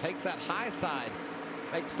Daniel. Takes that high side,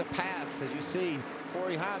 makes the pass. As you see,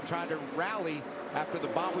 Corey Heim trying to rally after the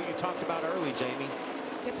bobble you talked about early, Jamie.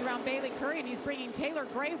 Gets around Bailey Curry, and he's bringing Taylor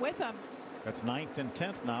Gray with him. That's 9th and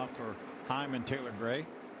 10th now for Heim and Taylor Gray.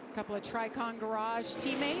 A couple of Tricon Garage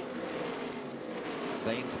teammates.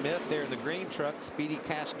 Zane Smith there in the green truck.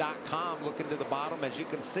 SpeedyCash.com looking to the bottom. As you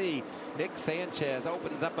can see, Nick Sanchez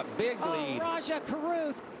opens up a big lead. Raja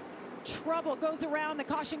Caruth, trouble, goes around. The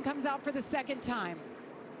caution comes out for the 2nd time.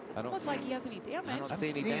 Doesn't look like he has any damage. I don't see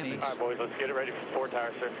any damage. All right, boys, let's get it ready for 4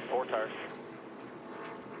 tires, sir. 4 tires.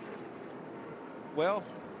 Well,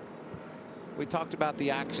 we talked about the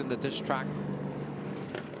action that this track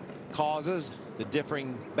causes, the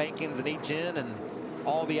differing bankings in each end, and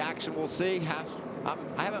all the action we'll see.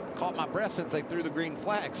 I haven't caught my breath since they threw the green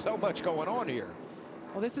flag. So much going on here.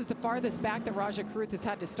 Well, this is the farthest back that Raja Caruth has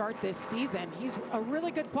had to start this season. He's a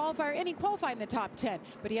really good qualifier, and he qualified in the top 10,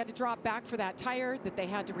 but he had to drop back for that tire that they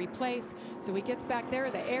had to replace. So he gets back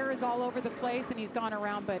there. The air is all over the place, and he's gone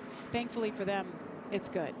around, but thankfully for them, it's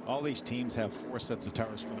good. All these teams have 4 sets of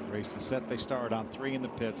tires for the race. The set they start on, 3 in the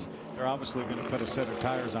pits. They're obviously going to put a set of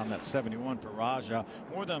tires on that 71 for Raja.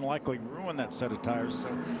 More than likely ruin that set of tires, so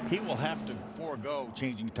he will have to forego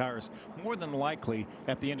changing tires more than likely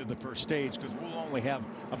at the end of the first stage, because we'll only have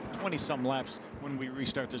 20-some laps when we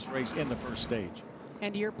restart this race in the first stage.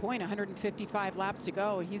 And to your point, 155 laps to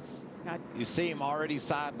go. He's got. You see him already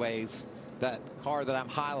sideways. That car that I'm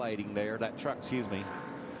highlighting there, that truck, excuse me.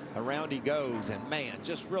 Around he goes, and man,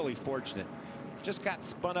 just really fortunate. Just got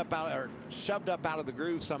spun up out, or shoved up out of the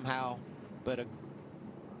groove somehow, but a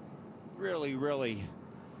really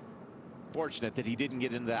fortunate that he didn't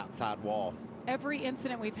get into the outside wall. Every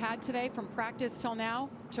incident we've had today from practice till now,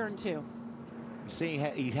 turn 2. You see,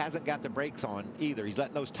 he hasn't got the brakes on either. He's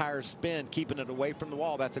letting those tires spin, keeping it away from the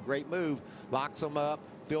wall. That's a great move. Locks them up,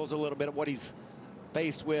 feels a little bit of what he's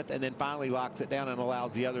faced with, and then finally locks it down and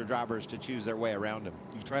allows the other drivers to choose their way around him.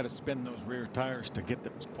 You try to spin those rear tires to get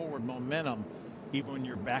the forward momentum even when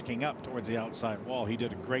you're backing up towards the outside wall. He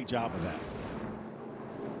did a great job of that.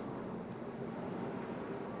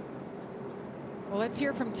 Well, let's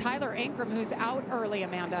hear from Tyler Ankrum, who's out early,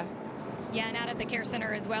 Amanda. Yeah, and out at the care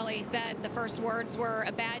center as well, he said the first words were,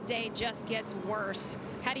 "A bad day just gets worse."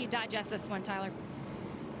 How do you digest this one, Tyler?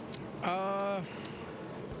 I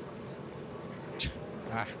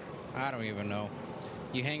don't even know.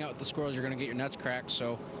 You hang out with the squirrels, you're going to get your nuts cracked.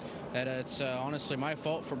 So that it's honestly my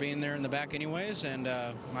fault for being there in the back anyways, and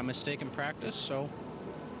my mistake in practice. So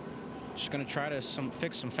just going to try to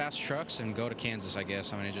fix some fast trucks and go to Kansas, I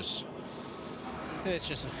guess. I mean,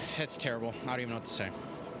 it's terrible. I don't even know what to say.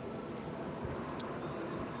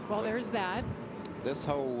 Well, there's that. This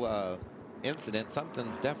whole incident,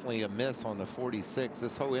 something's definitely amiss on the 46.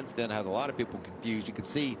 This whole incident has a lot of people confused. You can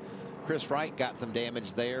see Chris Wright got some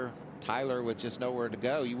damage there. Tyler with just nowhere to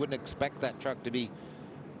go. You wouldn't expect that truck to be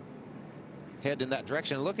heading in that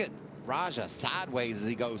direction. Look at Raja sideways as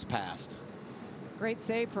he goes past. Great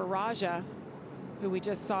save for Raja, who we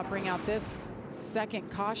just saw bring out this 2nd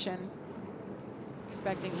caution.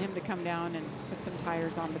 Expecting him to come down and put some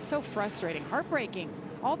tires on, but so frustrating, heartbreaking.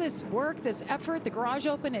 All this work, this effort, the garage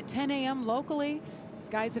open at 10 a.m. locally. These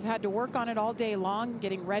guys have had to work on it all day long,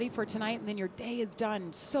 getting ready for tonight, and then your day is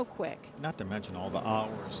done so quick. Not to mention all the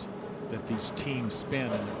hours that these teams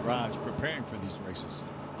spend in the garage preparing for these races.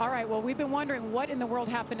 All right, well, we've been wondering what in the world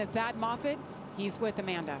happened to Thad Moffitt. He's with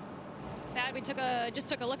Amanda. Thad, we just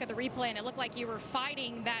took a look at the replay, and it looked like you were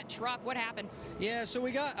fighting that truck. What happened? Yeah, so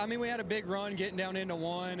we had a big run getting down into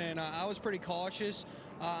 1, and I was pretty cautious.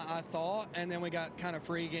 I thought, and then we got kind of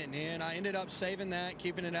free getting in. I ended up saving that,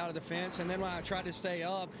 keeping it out of the fence, and then when I tried to stay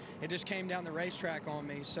up, it just came down the racetrack on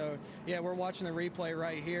me. So, yeah, we're watching the replay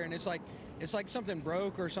right here, and it's like something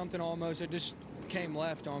broke or something almost. It just came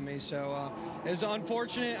left on me. So it's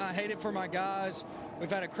unfortunate. I hate it for my guys.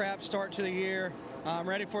 We've had a crap start to the year. I'm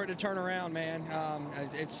ready for it to turn around, man.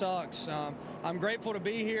 It sucks. I'm grateful to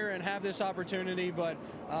be here and have this opportunity, but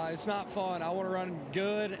it's not fun. I want to run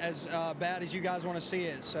good, as bad as you guys want to see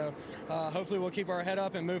it. So hopefully we'll keep our head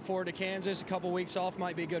up and move forward to Kansas. A couple weeks off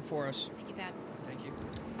might be good for us. Thank you, Thad. Thank you.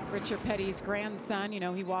 Richard Petty's grandson,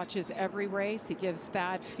 he watches every race. He gives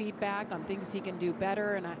Thad feedback on things he can do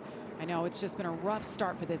better, and I know it's just been a rough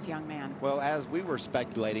start for this young man. Well, as we were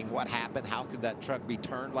speculating what happened, how could that truck be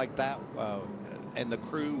turned like that? And the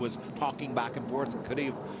crew was talking back and forth.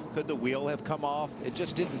 Could the wheel have come off? It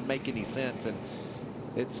just didn't make any sense, and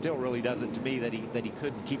it still really doesn't to me that he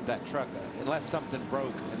couldn't keep that truck unless something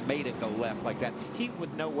broke and made it go left like that. He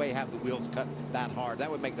would no way have the wheels cut that hard.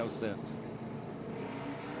 That would make no sense.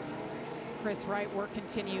 Chris Wright work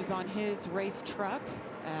continues on his race truck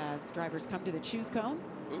as drivers come to the choose cone.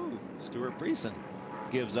 Ooh, Stuart Friesen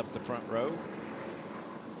gives up the front row.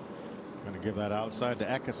 Going to give that outside to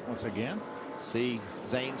Eckes once again. See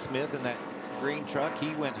Zane Smith in that green truck.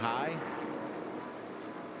 He went high.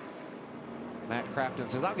 Matt Craftsman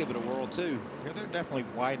says, I'll give it a whirl too. Yeah, they're definitely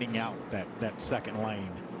widening out that second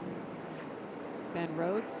lane. Ben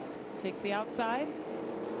Rhodes takes the outside.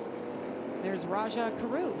 There's Raja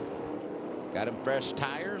Caruth. Got him fresh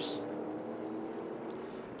tires.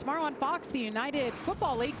 Tomorrow on Fox, the United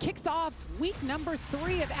Football League kicks off week number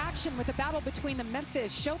 3 of action with a battle between the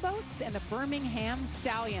Memphis Showboats and the Birmingham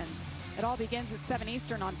Stallions. It all begins at 7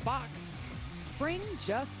 Eastern on Fox. Spring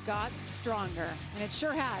just got stronger, and it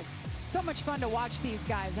sure has. So much fun to watch these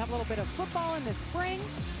guys have a little bit of football in the spring.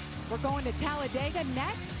 We're going to Talladega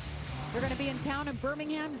next. We're going to be in town in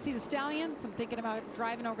Birmingham to see the Stallions. I'm thinking about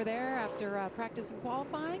driving over there after practice and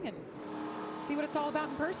qualifying and see what it's all about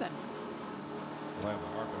in person. We'll have the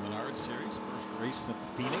ARCA Menard Series, first race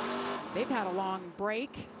since Phoenix. They've had a long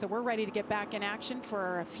break, so we're ready to get back in action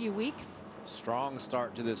for a few weeks. Strong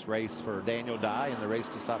start to this race for Daniel Dye in the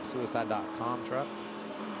RaceToStopSuicide.com truck.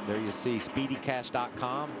 There you see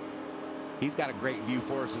SpeedyCash.com. He's got a great view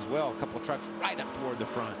for us as well. A couple of trucks right up toward the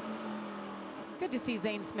front. Good to see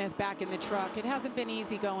Zane Smith back in the truck. It hasn't been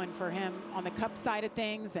easy going for him on the Cup side of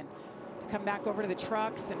things, and to come back over to the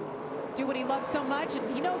trucks and do what he loves so much,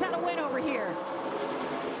 and he knows how to win over here.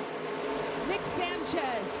 Nick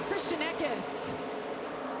Sanchez, Christian Eckes,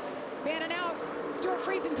 fanning out. Stuart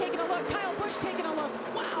Friesen taking a look. Kyle Busch taking a look.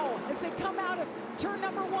 Wow, as they come out of turn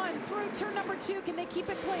number 1 through turn number 2, can they keep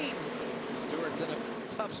it clean? Stewart's in a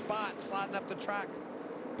tough spot sliding up the track,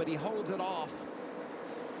 but he holds it off.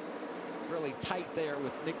 Really tight there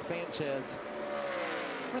with Nick Sanchez.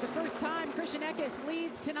 For the first time, Christian Eckes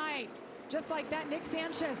leads tonight. Just like that, Nick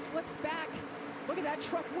Sanchez slips back. Look at that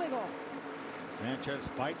truck wiggle. Sanchez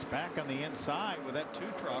fights back on the inside with that 2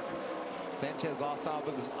 truck. Sanchez lost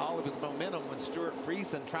all of his momentum when Stuart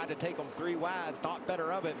Friesen tried to take him 3 wide, thought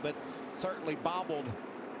better of it, but certainly bobbled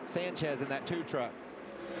Sanchez in that 2 truck.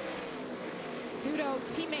 Pseudo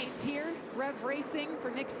teammates here. Rev Racing for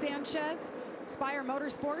Nick Sanchez. Spire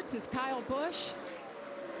Motorsports is Kyle Busch.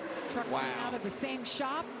 Trucks coming out of the same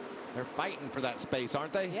shop. They're fighting for that space,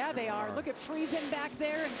 aren't they? Yeah, they are. Look at Friesen back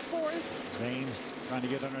there in 4th. Zane trying to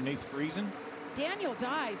get underneath Friesen. Daniel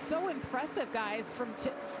Dye, so impressive, guys. From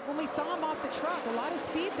when we saw him off the truck, a lot of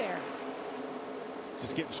speed there.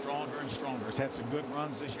 Just getting stronger and stronger. He's had some good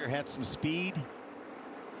runs this year, had some speed.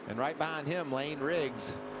 And right behind him, Lane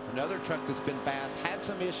Riggs, another truck that's been fast, had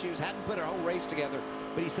some issues, hadn't put a whole race together,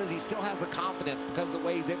 but he says he still has the confidence because of the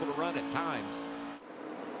way he's able to run at times.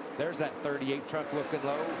 There's that 38 truck looking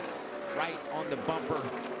low, right on the bumper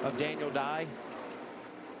of Daniel Dye.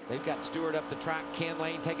 They've got Stewart up the track. Can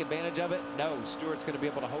Lane take advantage of it? No, Stewart's going to be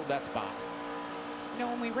able to hold that spot. You know,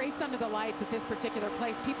 when we race under the lights at this particular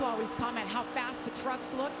place, people always comment how fast the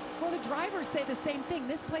trucks look. Well, the drivers say the same thing.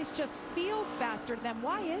 This place just feels faster to them.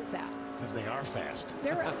 Why is that? Because they are fast.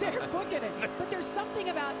 They're booking it. But there's something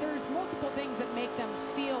about, there's multiple things that make them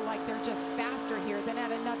feel like they're just faster here than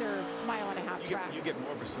at another 1.5 mile track. You get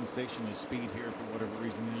more of a sensation of speed here for whatever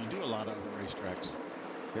reason than you do a lot of other racetracks.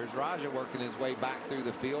 Here's Raja working his way back through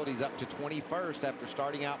the field. He's up to 21st after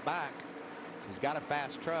starting out back. So he's got a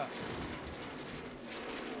fast truck.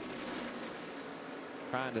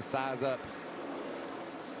 Trying to size up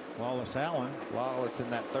Wallace Allen. Wallace in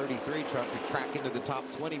that 33 truck to crack into the top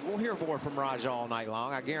 20. We'll hear more from Raja all night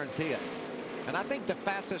long, I guarantee it. And I think the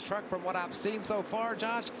fastest truck from what I've seen so far,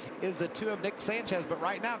 Josh, is the 2 of Nick Sanchez. But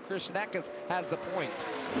right now, Christian Eckes has the point.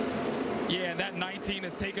 Yeah, that 19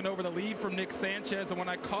 has taken over the lead from Nick Sanchez. And when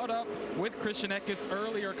I caught up with Christian Eckes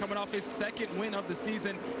earlier, coming off his second win of the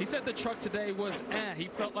season, he said the truck today was He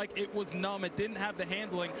felt like it was numb. It didn't have the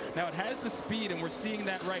handling. Now it has the speed, and we're seeing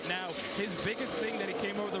that right now. His biggest thing that he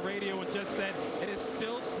came over the radio and just said, it is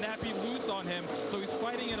still snappy loose on him. So he's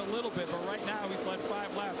fighting it a little bit, but right now he's led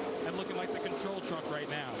 5 laps and looking like the control truck right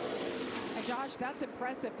now. And Josh, that's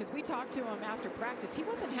impressive because we talked to him after practice. He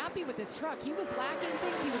wasn't happy with his truck. He was lacking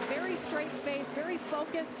things. He was very straight-faced, very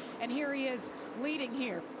focused, and here he is leading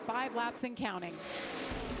here, 5 laps and counting.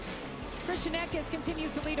 Christian Eckes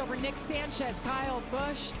continues to lead over Nick Sanchez, Kyle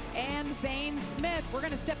Busch, and Zane Smith. We're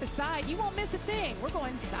going to step aside. You won't miss a thing. We're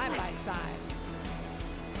going side by side.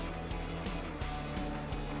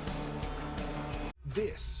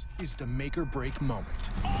 This is the make or break moment.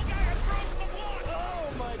 Oh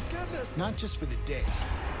my goodness! Not just for the day,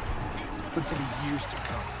 but for the years to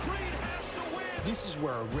come. This is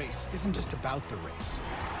where a race isn't just about the race.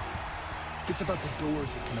 It's about the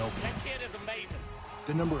doors it can open. That kid is amazing.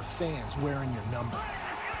 The number of fans wearing your number.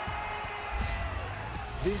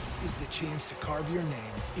 This is the chance to carve your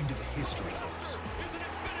name into the history books.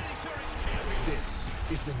 This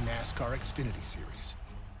is the NASCAR Xfinity Series.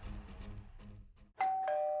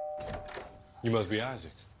 You must be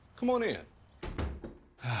Isaac. Come on in.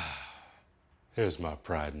 Here's my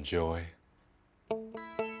pride and joy.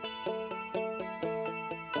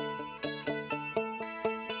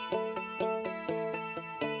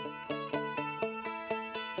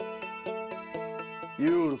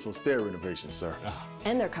 Beautiful stair renovation, sir.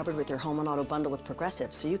 And they're covered with your home and auto bundle with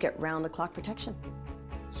Progressive, so you get round-the-clock protection.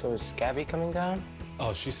 So is Gabby coming down?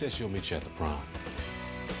 Oh, she said she'll meet you at the prom.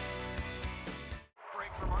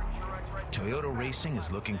 Toyota Racing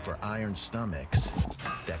is looking for iron stomachs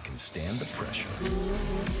that can stand the pressure.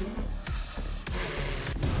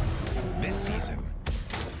 This season,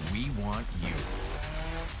 we want you.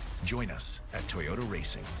 Join us at Toyota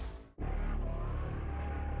Racing.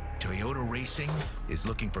 Toyota Racing is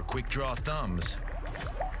looking for quick draw thumbs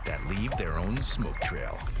that leave their own smoke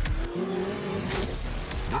trail.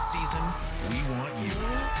 This season, we want you.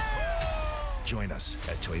 Join us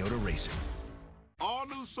at Toyota Racing. All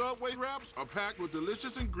new Subway wraps are packed with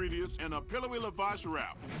delicious ingredients and a pillowy lavash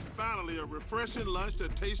wrap. Finally, a refreshing lunch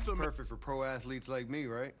that tastes perfect for pro athletes like me,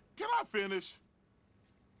 right? Can I finish?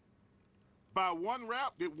 Buy one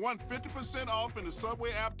wrap, get 150% off in the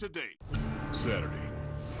Subway app today. Saturday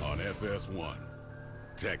on FS1,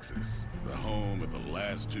 Texas, the home of the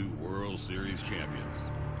last 2 World Series champions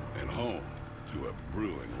and home to a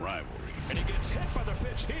brewing rivalry. And he gets hit by the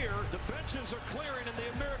pitch here. The benches are clearing in the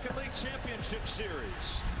American League Championship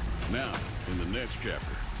Series. Now, in the next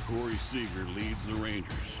chapter, Corey Seager leads the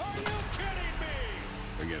Rangers. Are you kidding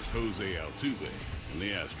me? Against Jose Altuve and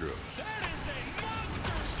the Astros. That is a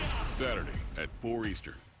monster shot. Saturday at 4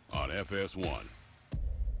 Eastern on FS1.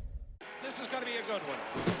 This is going to be a good one.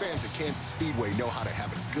 The fans at Kansas Speedway know how to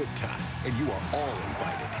have a good time, and you are all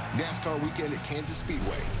invited. NASCAR weekend at Kansas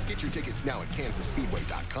Speedway. Get your tickets now at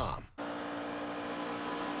kansasspeedway.com.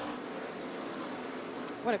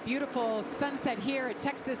 What a beautiful sunset here at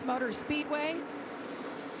Texas Motor Speedway.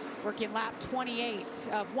 Working lap 28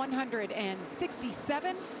 of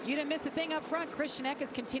 167. You didn't miss a thing up front. Christian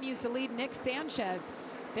Eckes continues to lead Nick Sanchez.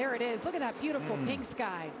 There it is. Look at that beautiful pink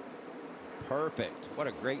sky. Perfect. What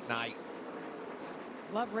a great night.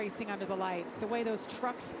 Love racing under the lights. The way those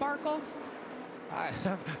trucks sparkle.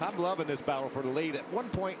 I'm loving this battle for the lead. At one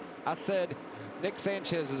point, I said Nick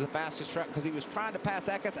Sanchez is the fastest truck because he was trying to pass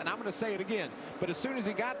Eckes, and I'm going to say it again. But as soon as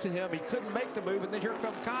he got to him, he couldn't make the move, and then here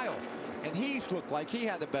comes Kyle. And he looked like he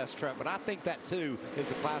had the best truck, but I think that, too, is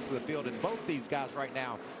the class of the field. And both these guys right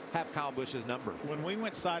now have Kyle Busch's number. When we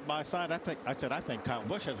went side by side, I said I think Kyle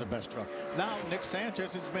Busch has the best truck. Now Nick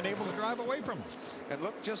Sanchez has been able to drive away from him. And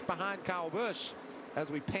look just behind Kyle Busch as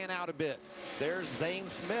we pan out a bit. There's Zane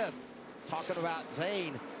Smith talking about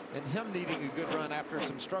Zane and him needing a good run after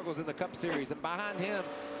some struggles in the Cup Series. And behind him,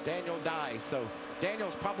 Daniel Dye. So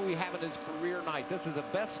Daniel's probably having his career night. This is the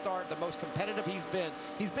best start, the most competitive he's been.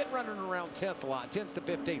 He's been running around 10th a lot, 10th to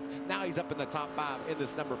 15th. Now he's up in the top 5 in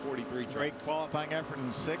this number 43 truck. Great qualifying effort in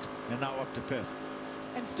 6th and now up to 5th.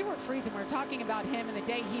 And Stuart Friesen, we're talking about him and the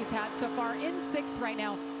day he's had so far in 6th right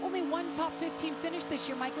now. Only one top 15 finish this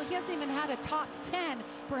year, Michael. He hasn't even had a top 10.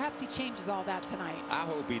 Perhaps he changes all that tonight. I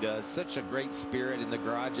hope he does. Such a great spirit in the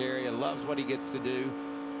garage area. Loves what he gets to do.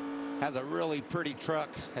 Has a really pretty truck.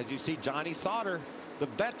 As you see, Johnny Sauter, the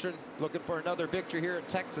veteran, looking for another victory here at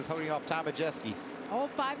Texas, holding off Tom Majeski. Old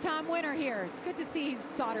 5-time winner here. It's good to see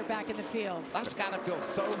Sauter back in the field. That's got to feel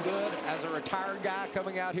so good as a retired guy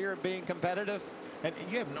coming out here and being competitive. And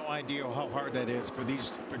you have no idea how hard that is for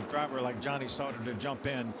a driver like Johnny Sauter to jump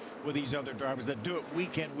in with these other drivers that do it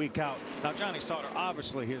week in, week out. Now, Johnny Sauter,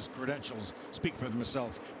 obviously his credentials speak for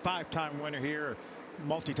themselves. 5-time winner here,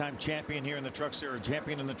 multi-time champion here in the Truck Series,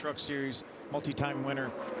 champion in the Truck Series, multi-time winner.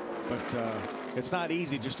 But it's not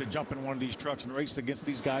easy just to jump in one of these trucks and race against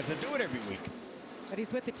these guys that do it every week. But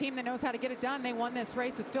he's with the team that knows how to get it done. They won this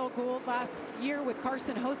race with Phil Gould last year with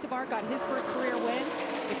Carson Hocevar, got his first career win.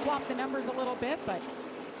 They flopped the numbers a little bit, but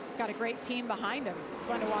he's got a great team behind him. It's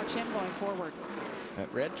fun to watch him going forward.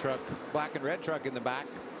 That red truck, black and red truck in the back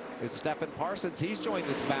is Stephen Parsons. He's joined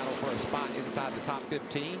this battle for a spot inside the top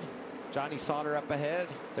 15. Johnny Sauter up ahead.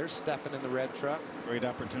 There's Stephen in the red truck. Great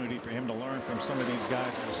opportunity for him to learn from some of these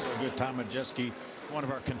guys who are so good. Tom Majeski, one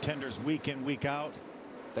of our contenders week in, week out.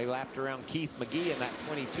 They lapped around Keith McGee in that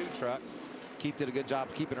 22 truck. Keith did a good job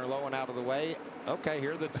keeping her low and out of the way. Okay,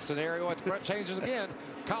 here the scenario at the front changes again.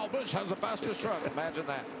 Kyle Busch has the fastest truck. Imagine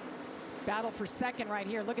that. Battle for second right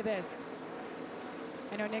here. Look at this.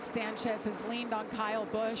 I know Nick Sanchez has leaned on Kyle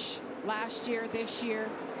Busch last year, this year.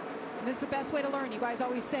 And this is the best way to learn. You guys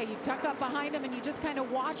always say you tuck up behind him and you just kind of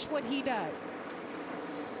watch what he does.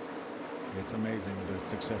 It's amazing the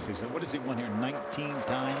success he's had. What has he won here? 19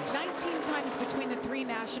 times? 19 times between the 3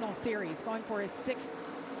 national series, going for his 6th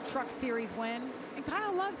Truck Series win. And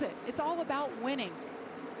Kyle loves it. It's all about winning.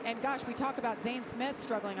 And gosh, we talk about Zane Smith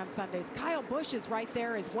struggling on Sundays. Kyle Busch is right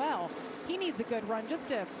there as well. He needs a good run just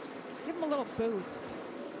to give him a little boost.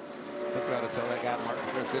 Think about it, tell that guy Martin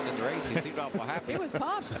Truex in the race. He seemed awful happy. He was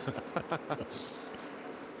pumped.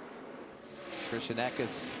 Christian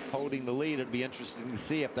Eckes holding the lead. It'd be interesting to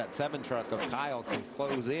see if that 7 truck of Kyle can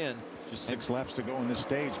close in. Just 6 laps to go on this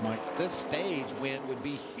stage, Mike. This stage win would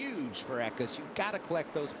be huge for Eckes. You've got to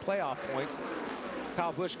collect those playoff points.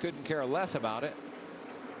 Kyle Busch couldn't care less about it,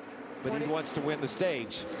 but he wants to win the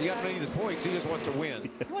stage. He doesn't need his points. He just wants to win.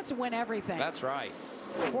 He wants to win everything. That's right.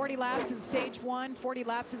 40 laps in stage 1, 40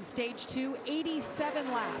 laps in stage 2,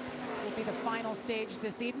 87 laps will be the final stage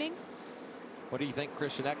this evening. What do you think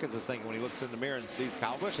Christian Eckes is thinking when he looks in the mirror and sees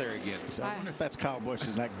Kyle Busch there again? I wonder if that's Kyle Busch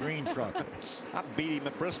in that green truck. I beat him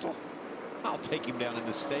at Bristol. I'll take him down in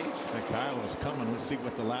this stage. Kyle is coming. Let's see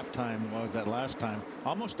what the lap time was that last time.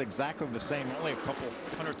 Almost exactly the same, only a couple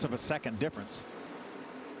hundredths of a second difference.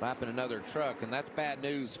 Lapping another truck, and that's bad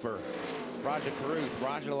news for Rajah Caruth.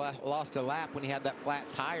 Rajah lost a lap when he had that flat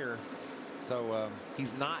tire, so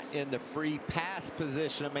he's not in the free pass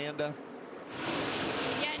position, Amanda.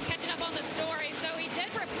 Yeah, and catching up on the story, so he did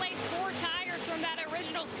replace 4 tires from that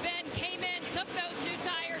original spin, came in, took those new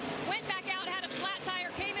tires, went back out, had a flat tire,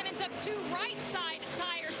 came in and took 2 right side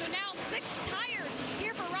tires, so now 6 tires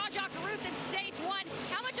here for Rajah Caruth in stage 1.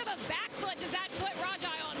 How much of a back foot does that put Rajah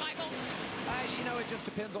on, Michael? You know, it just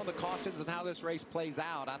depends on the cautions and how this race plays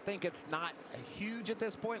out. I think it's not huge at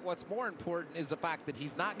this point. What's more important is the fact that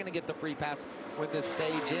he's not going to get the free pass when this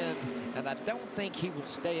stage ends, and I don't think he will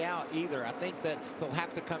stay out either. I think that he'll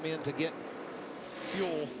have to come in to get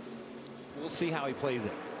fuel. We'll see how he plays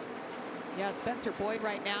it. Yeah, Spencer Boyd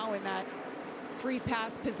right now in that free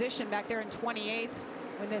pass position back there in 28th.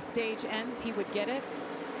 When this stage ends, he would get it.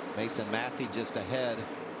 Mason Massey just ahead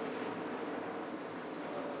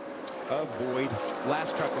of Boyd.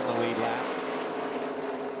 Last truck on the lead lap.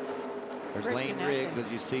 There's Christian Lane Riggs, Eckes.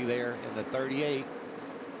 as you see there in the 38.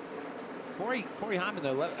 Corey Hyman,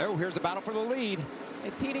 oh, here's the battle for the lead.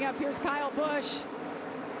 It's heating up. Here's Kyle Busch.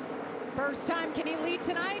 First time, can he lead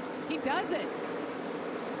tonight? He does it.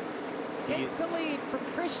 Takes the lead from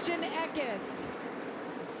Christian Eckes.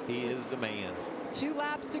 He is the man. 2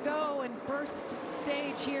 laps to go and first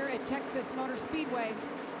stage here at Texas Motor Speedway.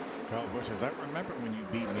 Kyle Busch says, I remember when you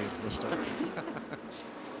beat me at Bristol.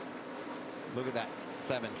 Look at that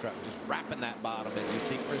 7 truck just wrapping that bottom, and you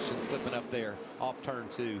see Christian slipping up there off turn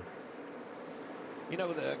 2. You know,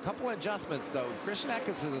 a couple adjustments though. Christian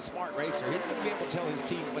Eckes is a smart racer. He's going to be able to tell his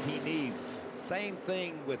team what he needs. Same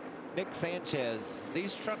thing with Nick Sanchez.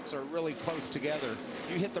 These trucks are really close together.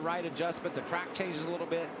 You hit the right adjustment, the track changes a little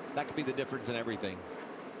bit. That could be the difference in everything.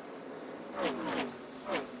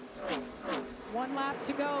 1 lap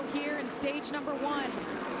to go here in stage number 1.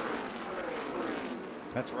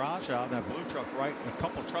 That's Rajah, that blue truck right a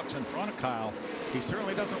couple trucks in front of Kyle. He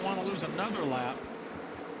certainly doesn't want to lose another lap.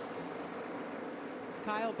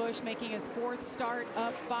 Kyle Busch making his 4th start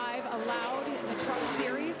of 5 allowed in the Truck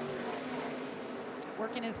Series.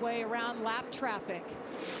 Working his way around lap traffic.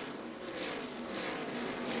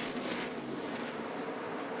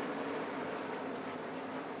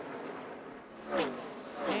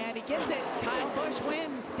 And he gets it. Kyle Busch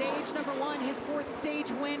wins stage number 1, his 4th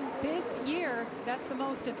stage win this year. That's the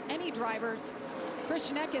most of any drivers.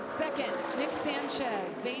 Christian Eckes second, Nick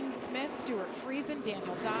Sanchez, Zane Smith, Stuart Friesen,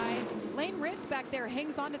 Daniel Dye. Lane Riggs back there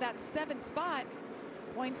hangs on to that 7th spot.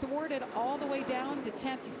 Points awarded all the way down to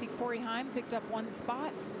 10th. You see Corey Heim picked up 1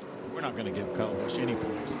 spot. We're not going to give Kyle Busch any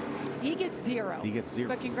points. He gets 0. He gets 0.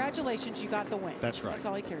 But congratulations, you got the win. That's right. That's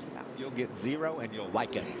all he cares about. You'll get 0 and you'll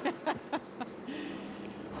like it.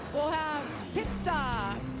 We'll have pit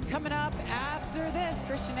stops coming up after this.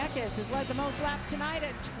 Christian Eckes has led the most laps tonight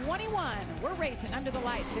at 21. We're racing under the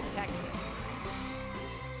lights in Texas.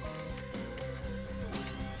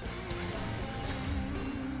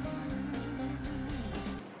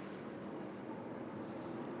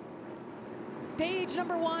 Stage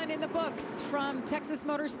number 1 in the books from Texas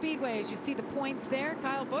Motor Speedway. As you see the points there,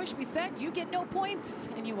 Kyle Busch, we said you get no points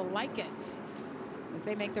and you will like it. As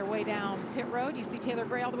they make their way down pit road, you see Taylor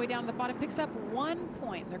Gray all the way down to the bottom, picks up 1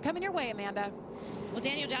 point. They're coming your way, Amanda. Well,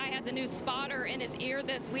 Daniel Dye has a new spotter in his ear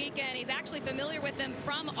this weekend. He's actually familiar with them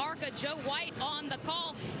from ARCA. Joe White on the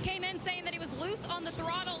call came in saying that he was loose on the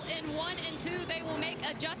throttle in 1 and 2. They will make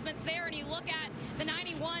adjustments there. And you look at the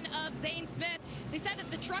 91 of Zane Smith. They said that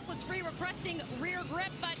the truck was free, requesting rear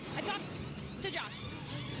grip, but I talked to Josh.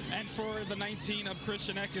 And for the 19 of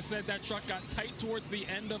Christian Eckes, said that truck got tight towards the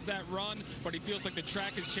end of that run, but he feels like the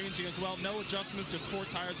track is changing as well. No adjustments, just 4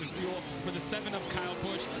 tires and fuel. For the 7 of Kyle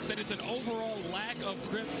Busch, said it's an overall lack of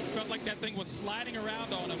grip. Felt like that thing was sliding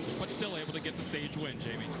around on him, but still able to get the stage win,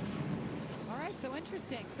 Jamie. All right, so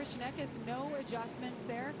interesting. Christian Eckes, no adjustments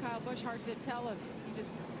there. Kyle Busch, hard to tell if he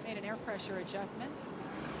just made an air pressure adjustment.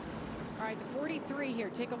 All right, the 43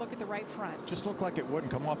 here. Take a look at the right front. Just looked like it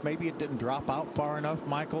wouldn't come off. Maybe it didn't drop out far enough,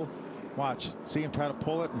 Michael. Watch. See him try to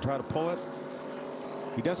pull it and try to pull it.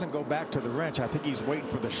 He doesn't go back to the wrench. I think he's waiting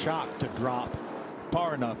for the shock to drop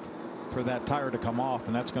far enough for that tire to come off,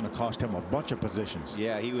 and that's going to cost him a bunch of positions.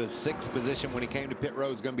 Yeah, he was 6th position when he came to pit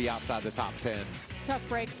road. He's going to be outside the top 10. Tough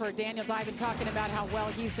break for Daniel Dye. Been talking about how well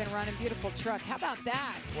he's been running. Beautiful truck. How about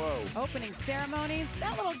that? Whoa. Opening ceremonies.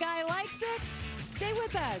 That little guy likes it. Stay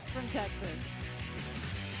with us from Texas.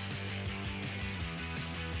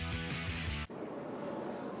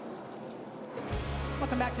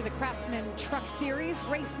 Welcome back to the Craftsman Truck Series,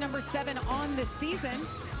 race number 7 on the season.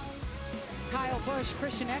 Kyle Busch,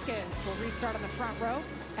 Christian Eckes will restart on the front row.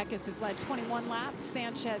 Eckes has led 21 laps,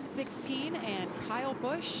 Sanchez 16, and Kyle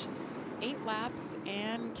Busch 8 laps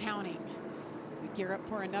and counting. As we gear up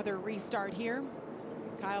for another restart here,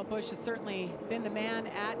 Kyle Busch has certainly been the man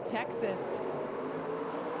at Texas.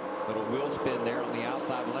 Little wheel spin there on the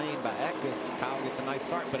outside lane by Eckes. Kyle gets a nice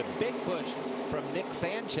start, but a big push from Nick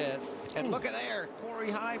Sanchez. And look at there,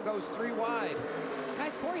 Corey Heim goes 3 wide.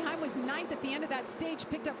 Guys, Corey Heim was 9th at the end of that stage,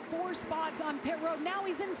 picked up 4 spots on pit road. Now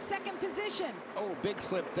he's in 2nd position. Oh, big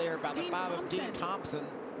slip there by the 5 of Dean Thompson.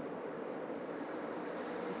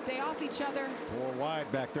 They stay off each other. 4 wide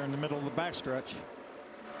back there in the middle of the backstretch.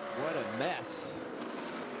 What a mess.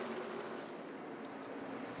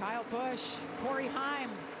 Kyle Busch, Corey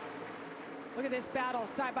Heim. Look at this battle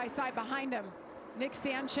side by side behind him. Nick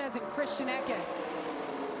Sanchez and Christian Eckes.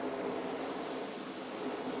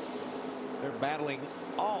 They're battling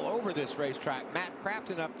all over this racetrack. Matt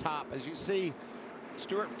Craftsman up top, as you see.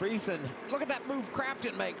 Stuart Friesen. Look at that move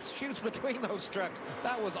Craftsman makes. Shoots between those trucks.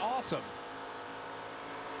 That was awesome.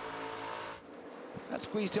 That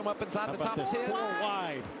squeezed him up inside the top 10. 4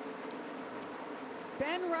 wide.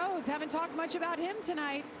 Ben Rhodes, haven't talked much about him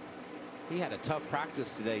tonight. He had a tough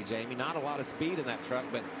practice today, Jamie. Not a lot of speed in that truck,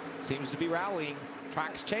 but seems to be rallying.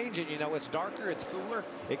 Track's changing, you know, it's darker, it's cooler.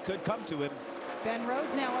 It could come to him. Ben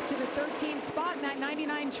Rhodes now up to the 13th spot in that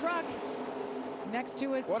 99 truck. Next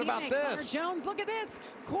to his What about teammate, this? Connor Jones. Look at this.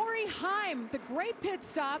 Corey Heim, the great pit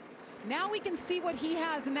stop. Now we can see what he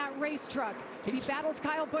has in that race truck. He battles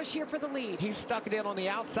Kyle Busch here for the lead. He stuck it in on the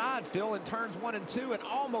outside, Phil, in turns 1 and 2 and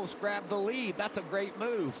almost grabbed the lead. That's a great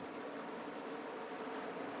move.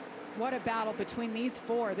 What a battle between these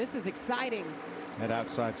 4. This is exciting. That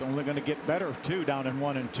outside's only going to get better, too, down in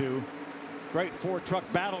 1 and 2. Great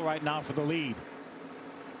 4-truck battle right now for the lead.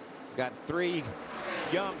 Got 3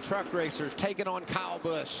 young truck racers taking on Kyle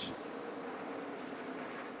Busch.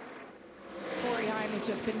 Corey Heim has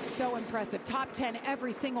just been so impressive. Top 10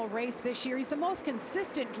 every single race this year. He's the most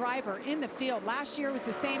consistent driver in the field. Last year was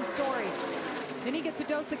the same story. Then he gets a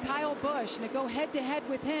dose of Kyle Busch, and to go head-to-head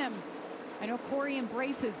with him, I know Corey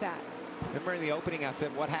embraces that. Remember in the opening I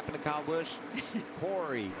said, what happened to Kyle Busch?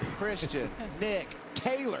 Corey, Christian, Nick,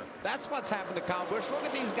 Taylor. That's what's happened to Kyle Busch. Look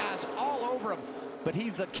at these guys all over him. but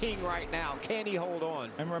he's the king right now. Can he hold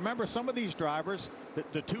on? And remember, some of these drivers,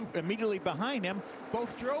 the two immediately behind him,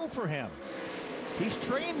 both drove for him. He's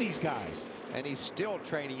trained these guys. And he's still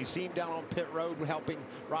training. You see him down on pit road helping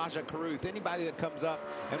Raja Caruth. Anybody that comes up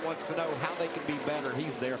and wants to know how they can be better,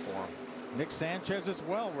 he's there for them. Nick Sanchez as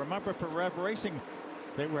well. Remember, for Rev Racing,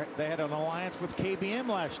 they had an alliance with KBM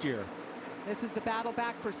last year. This is the battle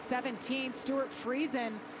back for 17th. Stuart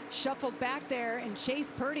Friesen shuffled back there, and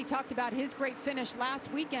Chase Purdy talked about his great finish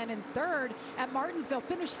last weekend in third at Martinsville.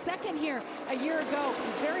 Finished second here a year ago.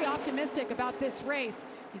 He's very optimistic about this race.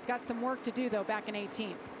 He's got some work to do, though, back in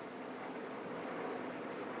 18th.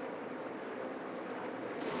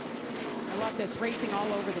 I love this, racing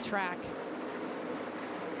all over the track.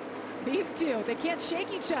 These two, they can't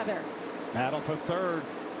shake each other. Battle for third.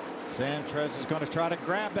 Sanchez is going to try to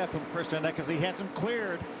grab that from Christian Eckes. He has him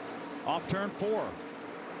cleared off turn 4.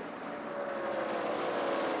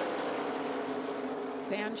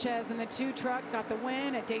 Sanchez in the 2 truck got the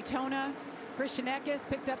win at Daytona. Christian Eckes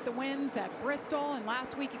picked up the wins at Bristol and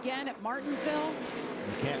last week again at Martinsville.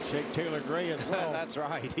 You can't shake Taylor Gray as well. That's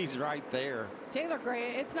right. He's right there. Taylor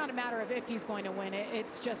Gray, it's not a matter of if he's going to win it.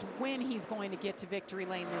 It's just when he's going to get to victory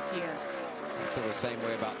lane this year. I feel the same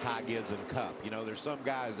way about Ty Gibbs and Cup. You know, there's some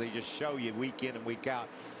guys, they just show you week in and week out.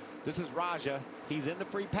 This is Raja. He's in the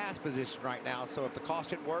free pass position right now. So if the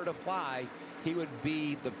caution were to fly, he would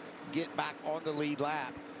be the get back on the lead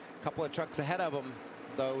lap. A couple of trucks ahead of him,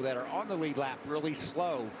 though, that are on the lead lap really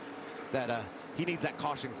slow, that he needs that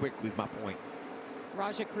caution quickly is my point.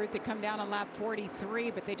 Raja Caruth, they come down on lap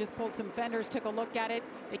 43, but they just pulled some fenders, took a look at it.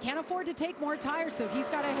 They can't afford to take more tires, so he's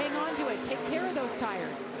got to hang on to it, take care of those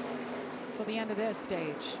tires till the end of this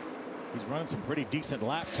stage. He's running some pretty decent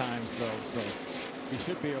lap times, though, so he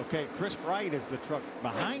should be okay. Chris Wright is the truck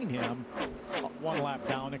behind him, 1 lap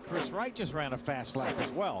down, and Chris Wright just ran a fast lap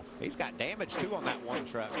as well. He's got damage, too, on that one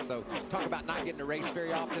truck. So talk about not getting to race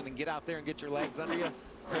very often and get out there and get your legs under you.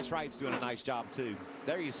 Chris Wright's doing a nice job, too.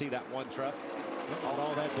 There you see that one truck.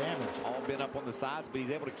 All that damage. All been up on the sides, but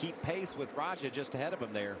he's able to keep pace with Raja just ahead of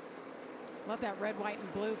him there. Love that red, white,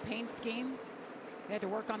 and blue paint scheme. They had to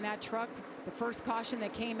work on that truck. The first caution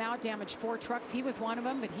that came out damaged 4 trucks. He was one of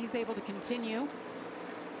them, but he's able to continue.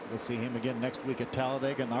 We'll see him again next week at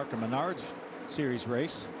Talladega in the ARCA Menards Series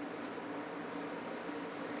race.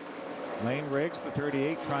 Lane Riggs, the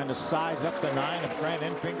 38, trying to size up the 9 of Grant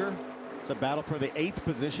Enfinger. It's a battle for the 8th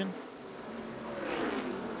position.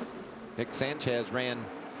 Nick Sanchez ran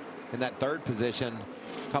in that 3rd position,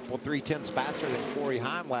 a couple 3/10 faster than Corey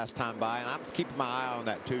Heim last time by, and I'm keeping my eye on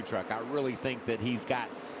that 2 truck. I really think that he's got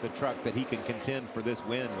the truck that he can contend for this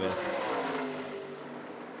win with.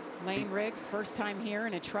 Lane Riggs, first time here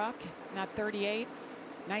in a truck, not 38.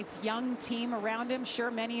 Nice young team around him.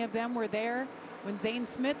 Sure, many of them were there when Zane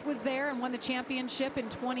Smith was there and won the championship in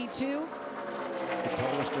 22. He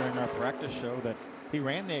told us during our practice show that he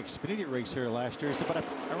ran the Xfinity race here last year. He said, but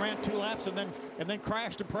I ran 2 laps and then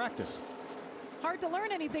crashed in practice. Hard to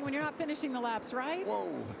learn anything when you're not finishing the laps, right?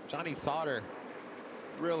 Whoa, Johnny Sauter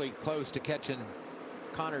really close to catching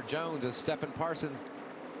Connor Jones as Stephen Parsons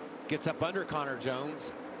gets up under Connor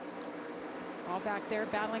Jones. All back there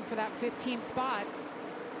battling for that 15th spot.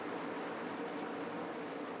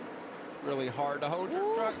 It's really hard to hold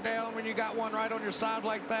your truck down when you got one right on your side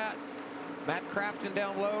like that. Matt Craftsman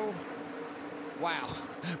down low. Wow,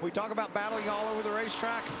 we talk about battling all over the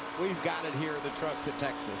racetrack. We've got it here in the trucks at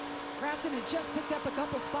Texas. Craftsman had just picked up a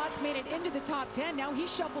couple spots, made it into the top 10. Now he's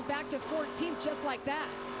shuffled back to 14th just like that.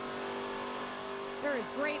 There is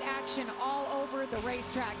great action all over the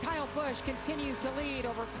racetrack. Kyle Busch continues to lead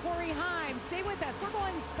over Corey Heim. Stay with us. We're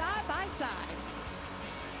going side by side.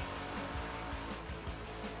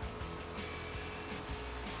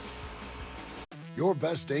 Your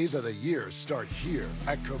best days of the year start here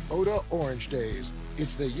at Kubota Orange Days.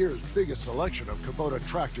 It's the year's biggest selection of Kubota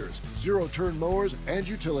tractors, zero-turn mowers, and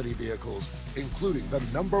utility vehicles, including the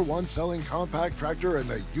 #1 selling compact tractor in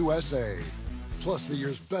the USA. Plus the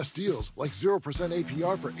year's best deals like 0%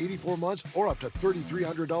 APR for 84 months or up to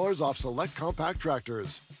 $3,300 off select compact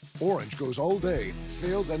tractors. Orange goes all day.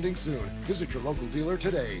 Sales ending soon. Visit your local dealer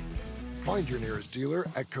today. Find your nearest dealer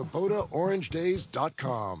at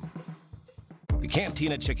KubotaOrangeDays.com. The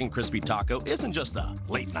Cantina Chicken Crispy Taco isn't just a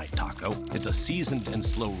late-night taco. It's a seasoned and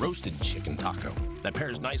slow-roasted chicken taco that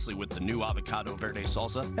pairs nicely with the new avocado verde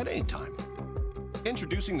salsa at any time.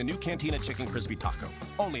 Introducing the new Cantina Chicken Crispy Taco,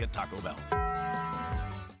 only at Taco Bell.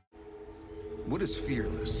 What does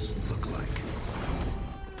fearless look like?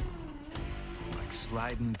 Like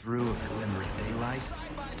sliding through a glimmer of daylight?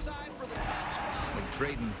 Like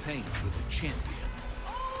trading paint with a champion?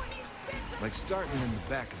 Like starting in the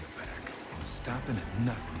back of the pack stopping at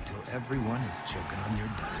nothing till everyone is choking on your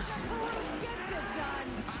dust.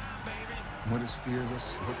 What does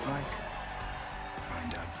fearless look like?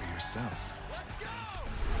 Find out for yourself.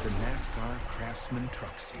 The NASCAR Craftsman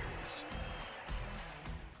Truck Series.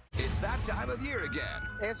 It's that time of year again.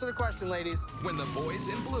 Answer the question, ladies. When the boys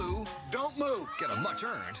in blue don't move, get a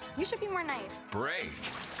much-earned You should be more nice. break.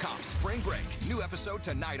 Cops Spring Break. New episode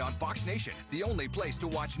tonight on Fox Nation. The only place to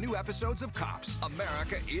watch new episodes of Cops.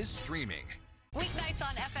 America is streaming. Weeknights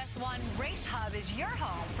on FS1, Race Hub is your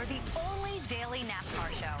home for the only daily NASCAR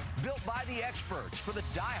show. Built by the experts for the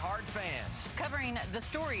die-hard fans. Covering the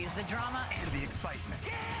stories, the drama, And the excitement.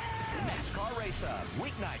 NASCAR Race Hub,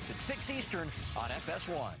 weeknights at 6 Eastern on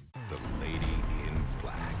FS1. The Lady in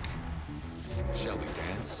Black. Shall we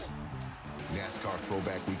dance? NASCAR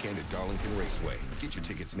Throwback Weekend at Darlington Raceway. Get your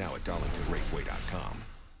tickets now at darlingtonraceway.com.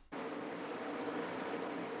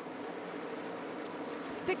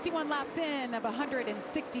 61 laps in of a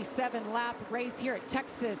 167-lap race here at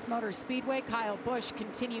Texas Motor Speedway. Kyle Busch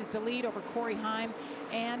continues to lead over Corey Heim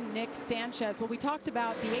and Nick Sanchez. Well, we talked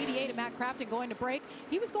about the 88 of Matt Crafton going to break.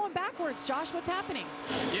 He was going backwards. Josh, what's happening?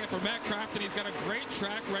 Yeah, for Matt Crafton, he's got a great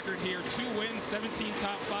track record here. 2 wins, 17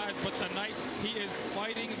 top 5s, but tonight he is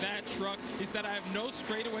fighting that truck. He said, I have no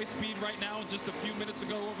straightaway speed right now. Just a few minutes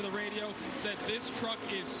ago over the radio, said this truck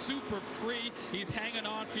is super free. He's hanging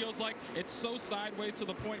on, feels like it's so sideways to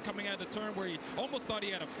the point coming out of the turn where he almost thought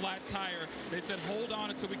he had a flat tire. They said, hold on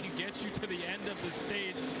until we can get you to the end of the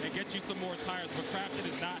stage and get you some more tires. But Crafton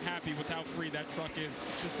is not happy with how free that truck is,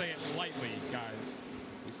 to say it lightly, guys.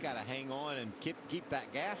 He's got to hang on and keep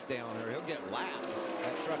that gas down or he'll get lapped.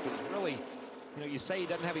 That truck is really, you know, you say he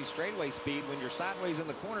doesn't have any straightaway speed. When you're sideways in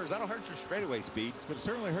the corners, that'll hurt your straightaway speed. It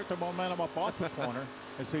certainly hurt the momentum up off the corner.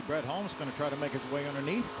 And see Brett Holmes going to try to make his way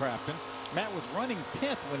underneath Crafton. Matt was running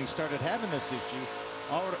 10th when he started having this issue,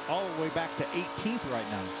 all the way back to 18th right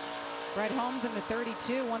now. Brett Holmes in the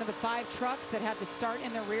 32, one of the 5 trucks that had to start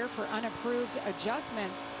in the rear for unapproved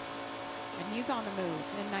adjustments. And he's on the move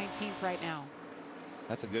in 19th right now.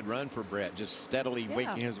 That's a good run for Brett, just steadily Yeah.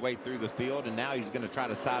 making his way through the field, and now he's going to try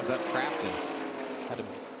to size up Crafton. Had a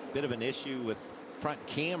bit of an issue with front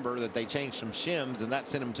camber that they changed some shims, and that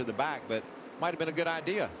sent him to the back, but might have been a good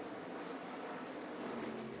idea.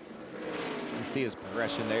 You see his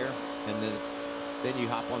progression there, and then you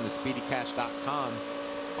hop on the speedycash.com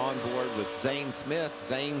on board with Zane Smith.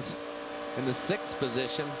 Zane's in the 6th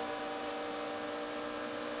position.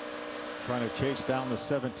 Trying to chase down the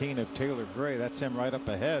 17 of Taylor Gray. That's him right up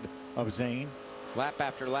ahead of Zane. Lap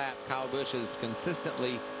after lap, Kyle Busch is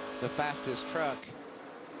consistently the fastest truck.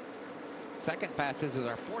 Second fastest is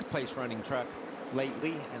our 4th place running truck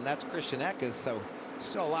lately, and that's Christian Eckes. So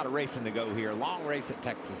still a lot of racing to go here. Long race at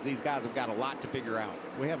Texas. These guys have got a lot to figure out.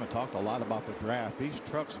 We haven't talked a lot about the draft. These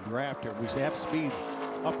trucks draft here. We have speeds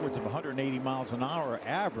upwards of 180 miles an hour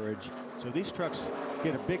average. So these trucks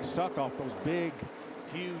get a big suck off those big,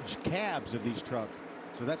 huge cabs of these trucks.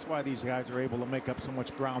 So that's why these guys are able to make up so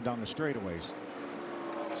much ground down the straightaways.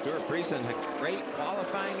 Stuart Friesen, a great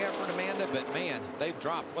qualifying effort, Amanda, but man, they've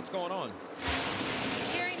dropped. What's going on?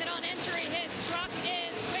 Hearing that on entry his truck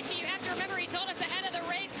is twitchy. You have to remember he told us ahead of the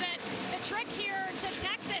race that the trick here to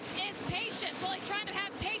Texas is patience. Well, he's trying to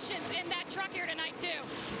have patience in that truck here tonight too.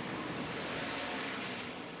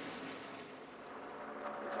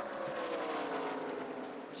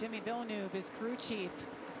 Jimmy Villeneuve, his crew chief,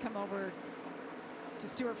 has come over to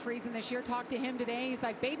Stuart Friesen this year. Talked to him today. He's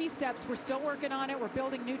like, baby steps. We're still working on it. We're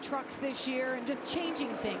building new trucks this year and just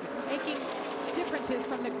changing things, making differences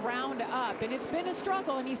from the ground up. And it's been a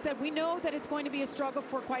struggle. And he said, we know that it's going to be a struggle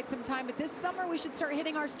for quite some time, but this summer we should start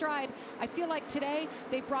hitting our stride. I feel like today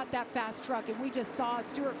they brought that fast truck, and we just saw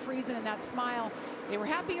Stuart Friesen and that smile. They were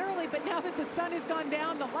happy early, but now that the sun has gone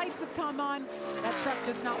down, the lights have come on, that truck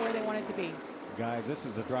just not where they want it to be. Guys, this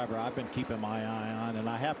is a driver I've been keeping my eye on, and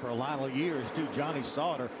I have for a lot of years too. Johnny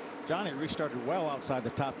Sauter. Johnny restarted well outside the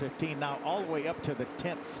top 15, now all the way up to the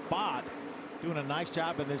 10th spot, doing a nice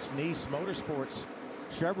job in this Nice Motorsports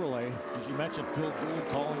Chevrolet. As you mentioned, Phil Gould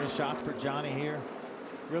calling the shots for Johnny here.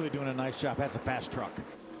 Really doing a nice job. Has a fast truck.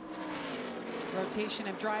 Rotation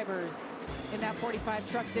of drivers in that 45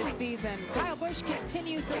 truck this season. Kyle Busch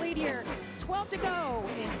continues to lead here. 12 to go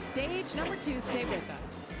in stage number 2. Stay with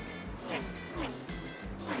us.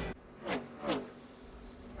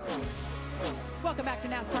 Welcome back to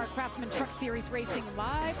NASCAR Craftsman Truck Series Racing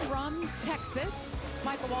live from Texas.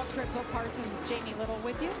 Michael Waltrip, Phil Parsons, Jamie Little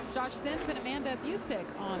with you. Josh Sims and Amanda Busick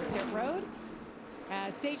on pit road.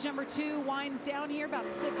 As stage number 2 winds down here, about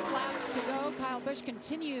 6 laps to go. Kyle Busch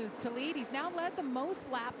continues to lead. He's now led the most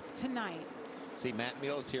laps tonight. See Matt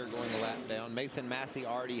Mills here going a lap down. Mason Massey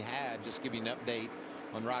already had. Just give you an update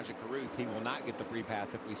on Raja Caruth. He will not get the free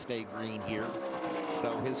pass if we stay green here.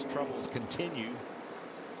 So his troubles continue.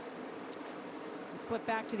 We slip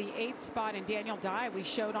back to the 8th spot, and Daniel Dye, we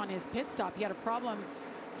showed on his pit stop, he had a problem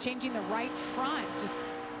changing the right front. Just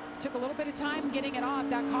took a little bit of time getting it off.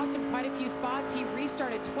 That cost him quite a few spots. He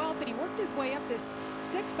restarted 12th, and he worked his way up to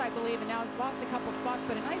 6th, I believe, and now has lost a couple spots.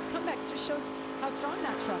 But a nice comeback, just shows how strong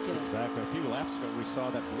that truck is. Exactly. A few laps ago, we saw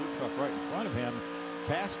that blue truck right in front of him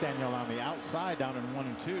pass Daniel on the outside down in 1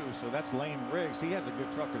 and 2. So that's Lane Riggs. He has a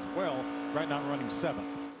good truck as well. Right now running 7th.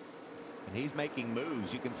 And he's making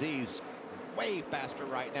moves. You can see he's way faster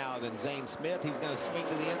right now than Zane Smith. He's going to swing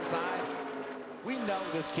to the inside. We know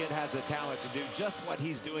this kid has the talent to do just what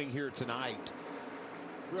he's doing here tonight.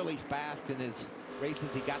 Really fast in his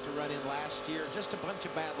races he got to run in last year. Just a bunch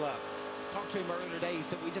of bad luck. Talked to him earlier today. He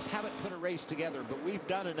said, we just haven't put a race together, but we've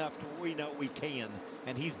done enough to where we know we can,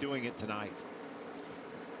 and he's doing it tonight.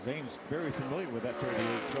 Zane's very familiar with that 38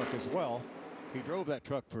 truck as well. He drove that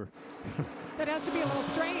truck for... That has to be a little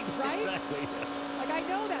strange, right? Exactly, yes. Like, I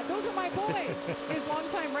know that. Those are my boys. His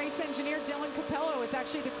longtime race engineer, Dylan Capello, is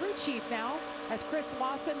actually the crew chief now. As Chris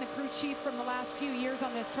Lawson, the crew chief from the last few years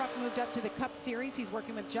on this truck, moved up to the Cup Series. He's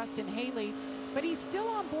working with Justin Haley. But he's still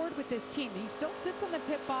on board with this team. He still sits on the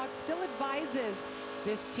pit box, still advises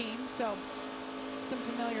this team. So, some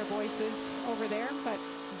familiar voices over there. But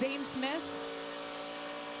Zane Smith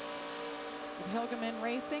with Hilgeman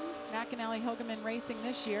Racing, McAnally Hilgeman Racing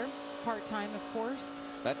this year. Part-time, of course.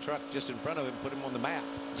 That truck just in front of him put him on the map.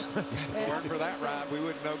 If it weren't for that ride, we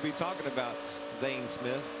wouldn't be talking about Zane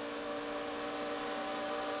Smith.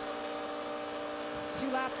 2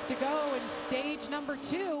 laps to go in stage number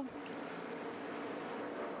 2.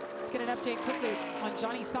 Let's get an update quickly on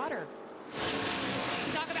Johnny Sauter.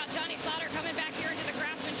 Talk about Johnny Sauter coming back here into the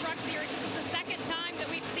Craftsman Truck Series. This is the second time that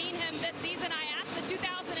we've seen him this season. I asked the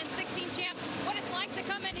 2016 champ what it's like to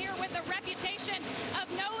come in here with a reputation of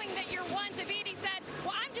knowing that you're one to beat. He said,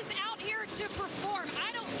 well, I'm just out here to perform.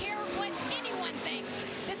 I don't care what anyone thinks.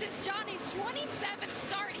 This is Johnny's 27th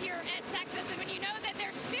start here at Texas. And when you know that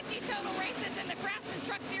there's 50 total races in the Craftsman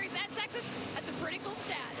Truck Series at Texas, that's a pretty cool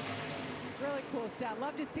stat. Really cool stat.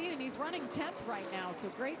 Love to see it, and he's running 10th right now. So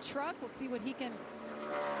great truck. We'll see what he can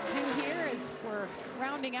do here as we're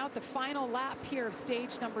rounding out the final lap here of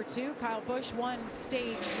stage number 2. Kyle Busch won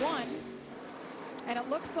stage 1. And it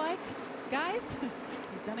looks like, guys,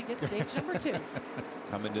 he's going to get stage number 2.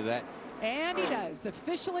 Coming to that. And he does.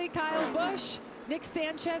 Officially, Kyle Busch, Nick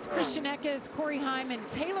Sanchez, Christian Eckes, Corey Heim, and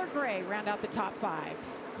Taylor Gray round out the top 5.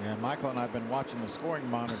 Yeah, Michael and I have been watching the scoring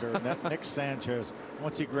monitor, and that Nick Sanchez,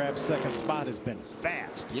 once he grabs 2nd spot, has been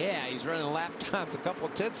fast. Yeah, he's running lap times a couple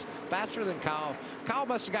of tenths faster than Kyle. Kyle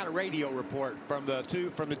must have got a radio report from the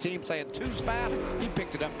team saying 2's fast. He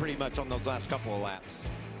picked it up pretty much on those last couple of laps.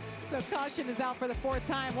 So caution is out for the 4th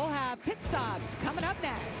time. We'll have pit stops coming up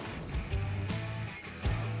next.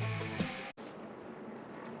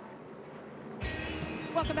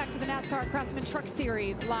 Welcome back to the NASCAR Craftsman Truck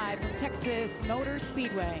Series, live from Texas Motor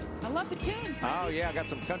Speedway. I love the tunes. Oh, yeah, I got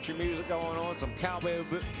some country music going on, some cowboy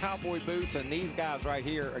boots, and these guys right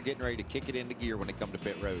here are getting ready to kick it into gear when they come to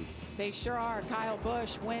pit road. They sure are. Kyle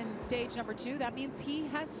Busch wins stage number 2. That means he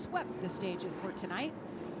has swept the stages for tonight.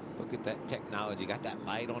 Look at that technology. Got that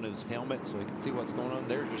light on his helmet so he can see what's going on.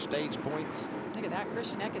 There's your stage points. Look at that.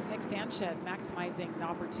 Christian Eckes, Nick Sanchez maximizing the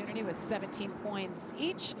opportunity with 17 points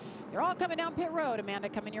each. They're all coming down pit road. Amanda,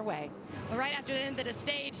 coming your way. Well, right after the end of the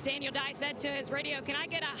stage, Daniel Dye said to his radio, can I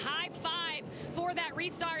get a high 5 for that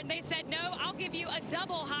restart? And they said, no, I'll give you a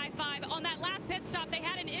double high 5. On that last pit stop, they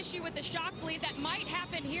had an issue with the shock bleed that might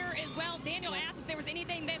happen here as well. Daniel asked if there was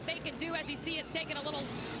anything that they could do. As you see, it's taken a little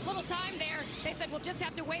time there. They said, we'll just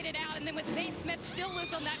have to wait it out. And then with Zane Smith still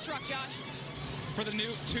loose on that truck, Josh. For the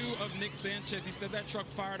new 2 of Nick Sanchez, he said that truck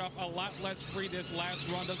fired off a lot less free this last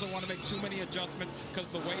run. Doesn't want to make too many adjustments because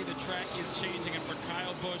the way the track is changing. And for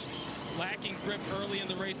Kyle Busch, lacking grip early in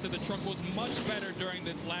the race, so the truck was much better during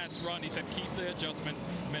this last run. He said keep the adjustments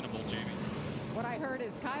minimal, Jamie. What I heard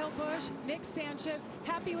is Kyle Busch, Nick Sanchez,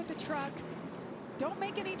 happy with the truck. Don't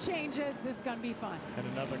make any changes. This is going to be fun. And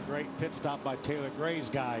another great pit stop by Taylor Gray's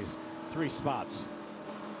guys. 3 spots.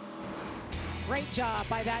 Great job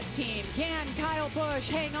by that team. Can Kyle Busch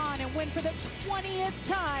hang on and win for the 20th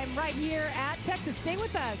time right here at Texas? Stay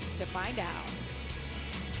with us to find out.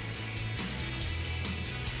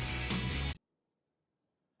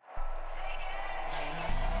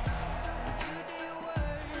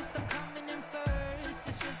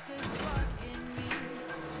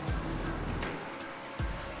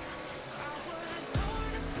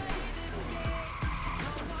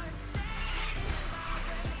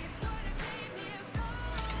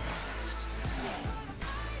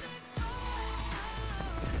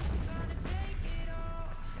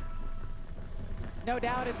 No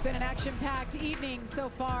doubt it's been an action-packed evening so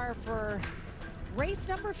far for race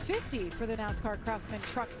number 50 for the NASCAR Craftsman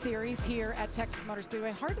Truck Series here at Texas Motor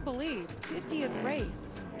Speedway. Hard to believe, 50th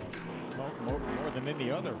race. More than any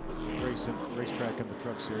other racetrack in the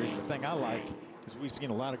Truck Series. The thing I like is we've seen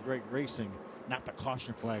a lot of great racing, not the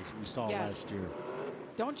caution flags we saw last year.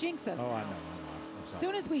 Don't jinx us. Oh, now. I know. As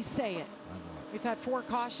soon as we say it. I know. We've had 4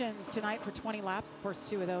 cautions tonight for 20 laps. Of course,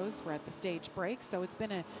 2 of those were at the stage break. So it's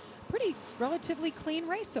been a pretty relatively clean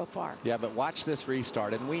race so far. Yeah, but watch this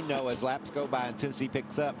restart. And we know as laps go by, intensity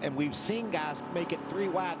picks up. And we've seen guys make it 3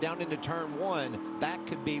 wide down into turn 1. That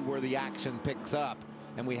could be where the action picks up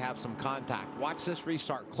and we have some contact. Watch this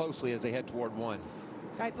restart closely as they head toward 1.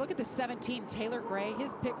 Guys, look at the 17, Taylor Gray.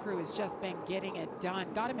 His pit crew has just been getting it done.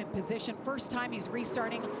 Got him in position. First time he's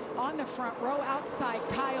restarting on the front row outside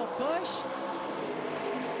Kyle Busch.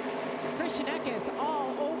 Christian Eckes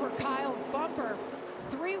all over Kyle's bumper.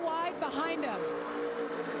 3 wide behind him.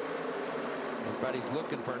 Everybody's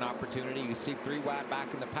looking for an opportunity. You see 3 wide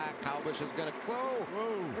back in the pack. Kyle Busch is going to go.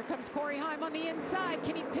 Whoa. Here comes Corey Heim on the inside.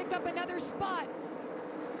 Can he pick up another spot?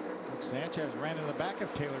 Sanchez ran in the back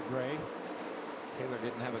of Taylor Gray. Taylor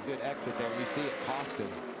didn't have a good exit there. You see it cost him.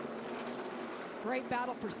 Great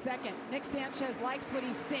battle for second. Nick Sanchez likes what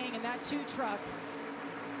he's seeing in that 2 truck.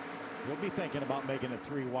 He'll be thinking about making it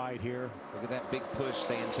 3 wide here. Look at that big push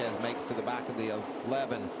Sanchez makes to the back of the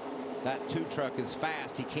 11. That 2 truck is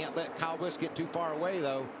fast. He can't let Kyle Busch get too far away,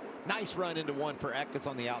 though. Nice run into 1 for Eckes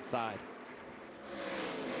on the outside.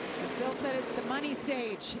 As Phil said, it's the money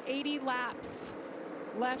stage. 80 laps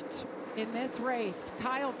left in this race.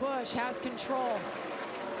 Kyle Busch has control.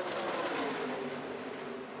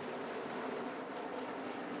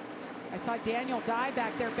 I saw Daniel Dye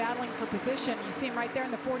back there battling for position. You see him right there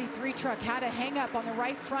in the 43 truck. Had a hang up on the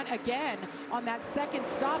right front again on that second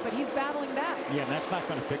stop, but he's battling that. Yeah, and that's not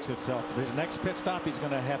going to fix itself. His next pit stop, he's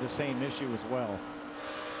going to have the same issue as well.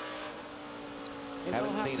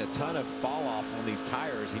 Haven't seen a ton of fall off on these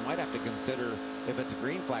tires. He might have to consider, if it's a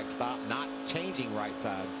green flag stop, not changing right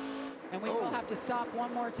sides. And we will have to stop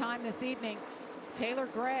one more time this evening. Taylor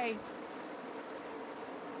Gray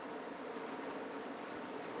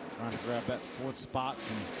trying to grab that 4th spot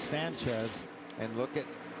from Sanchez. And look at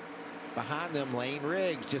behind them, Lane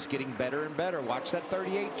Riggs just getting better and better. Watch that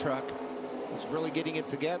 38 truck. It's really getting it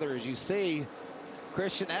together. As you see,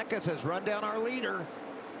 Christian Eckes has run down our leader.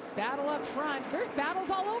 Battle up front. There's battles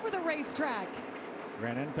all over the racetrack.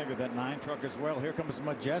 Grant Enfinger, that 9 truck as well. Here comes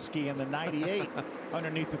Majeski in the 98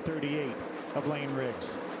 underneath the 38 of Lane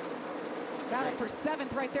Riggs. Battle for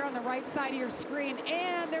 7th right there on the right side of your screen.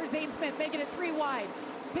 And there's Zane Smith making it 3 wide.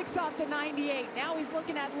 Picks off the 98. Now he's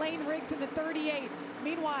looking at Lane Riggs in the 38.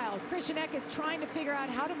 Meanwhile, Christian Eckes trying to figure out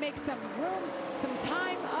how to make some room, some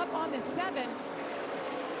time up on the 7.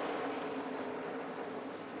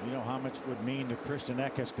 You know how much it would mean to Christian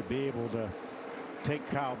Eckes to be able to take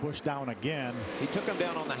Kyle Busch down again. He took him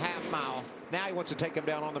down on the half mile. Now he wants to take him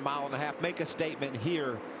down on the 1.5 miles. Make a statement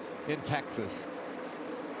here in Texas.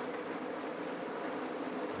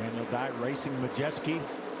 Daniel Dye racing Majeski.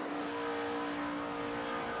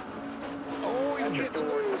 Oh, he's getting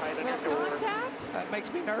loose. Contact? That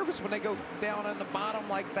makes me nervous when they go down on the bottom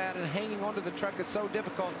like that, and hanging onto the truck is so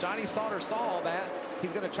difficult. Johnny Sauter saw all that.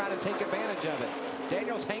 He's going to try to take advantage of it.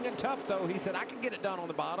 Daniel's hanging tough, though. He said, I can get it done on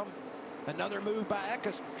the bottom. Another move by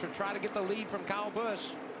Eckes to try to get the lead from Kyle Busch.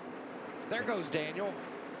 There goes Daniel.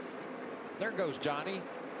 There goes Johnny.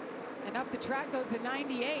 And up the track goes the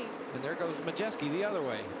 98. And there goes Majeski the other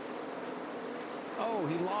way. Oh,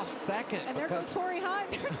 he lost second. And there goes Corey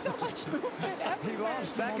Hunt. There's so much movement everywhere. He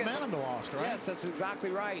lost second. Momentum lost, right? Yes, that's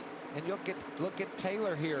exactly right. And look at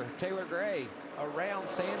Taylor here, Taylor Gray around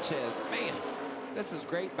Sanchez. Man, this is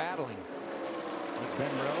great battling.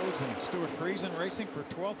 Ben Rhodes and Stuart Friesen racing for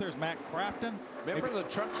 12th. There's Matt Crafton. Remember the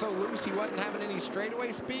truck so loose he wasn't having any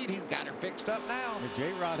straightaway speed. He's got her fixed up now.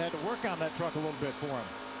 J-Rod had to work on that truck a little bit for him.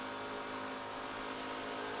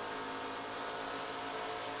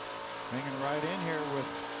 Hanging right in here with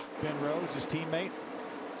Ben Rhodes, his teammate.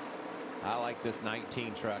 I like this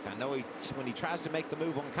 19 truck. I know when he tries to make the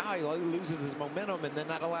move on Kyle, he loses his momentum, and then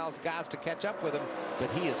that allows guys to catch up with him,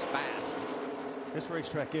 but he is fast. This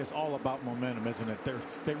racetrack is all about momentum, isn't it?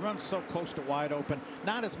 They run so close to wide open.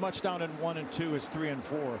 Not as much down in 1 and 2 as 3 and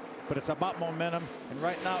 4, but it's about momentum. And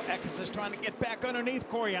right now, Eckes is trying to get back underneath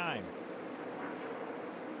Corey Heim.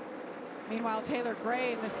 Meanwhile, Taylor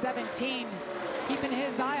Gray in the 17, keeping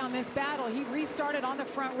his eye on this battle. He restarted on the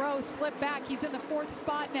front row, slipped back. He's in the 4th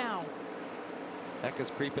spot now.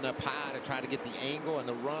 Eckes creeping up high to try to get the angle and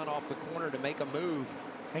the run off the corner to make a move.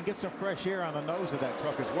 And get some fresh air on the nose of that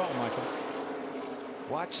truck as well, Michael.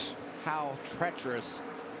 Watch how treacherous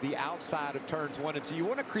the outside of turns 1 and 2. You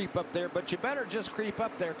want to creep up there, but you better just creep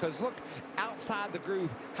up there, because look outside the groove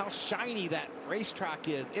how shiny that racetrack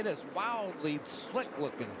is. It is wildly slick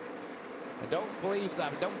looking. I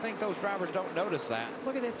don't think those drivers don't notice that.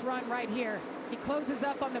 Look at this run right here. He closes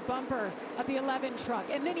up on the bumper of the 11 truck,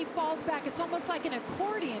 and then he falls back. It's almost like an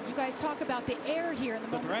accordion. You guys talk about the air here and the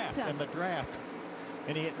momentum. And the draft.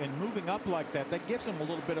 And moving up like that, that gives him a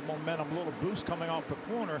little bit of momentum, a little boost coming off the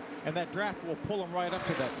corner, and that draft will pull him right up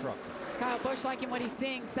to that truck. Kyle Busch liking what he's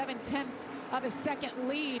seeing, 7/10 of a second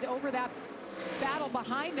lead over that battle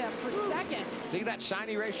behind him for second. See that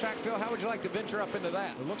shiny racetrack, Phil? How would you like to venture up into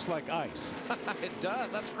that? It looks like ice. It does.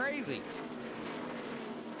 That's crazy.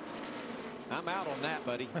 I'm out on that,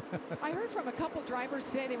 buddy. I heard from a couple drivers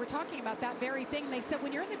today, they were talking about that very thing. They said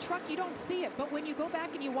when you're in the truck, you don't see it. But when you go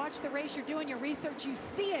back and you watch the race, you're doing your research, you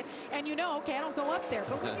see it, and you know, okay, I don't go up there.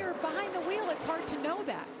 But when you're behind the wheel, it's hard to know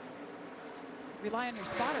that. Rely on your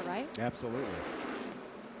spotter, right? Absolutely.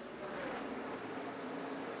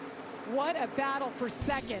 What a battle for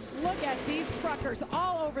second. Look at these truckers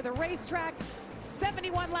all over the racetrack.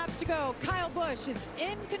 71 laps to go. Kyle Busch is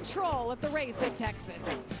in control of the race at Texas.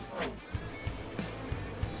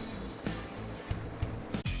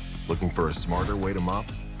 Looking for a smarter way to mop?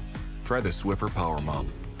 Try the Swiffer Power Mop.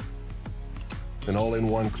 An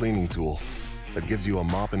all-in-one cleaning tool that gives you a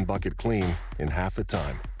mop and bucket clean in half the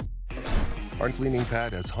time. Our cleaning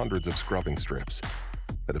pad has hundreds of scrubbing strips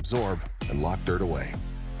that absorb and lock dirt away.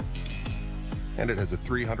 And it has a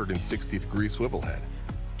 360-degree swivel head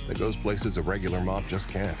that goes places a regular mop just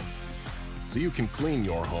can't. So you can clean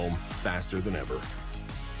your home faster than ever.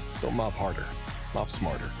 Don't mop harder, mop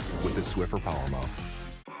smarter with this Swiffer Power Mop.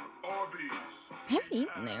 Haven't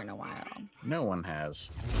eaten there in a while. No one has.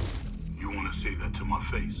 You want to say that to my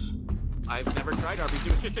face? I've never tried Arby's.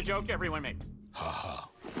 It was just a joke everyone makes. Ha ha.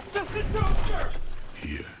 Just a joke, sir!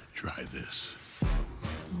 Here, try this.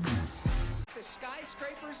 The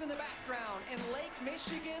skyscrapers in the background and Lake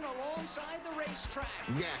Michigan alongside the racetrack.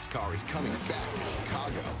 NASCAR is coming back to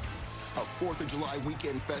Chicago. A 4th of July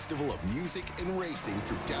weekend festival of music and racing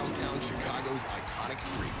through downtown Chicago's iconic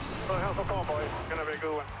streets. How's the call, boys? It's gonna be a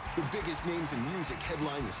good one. The biggest names in music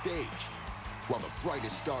headline the stage, while the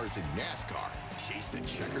brightest stars in NASCAR chase the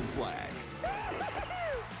checkered flag.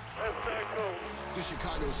 That's so cool. The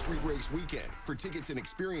Chicago Street Race Weekend. For tickets and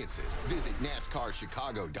experiences, visit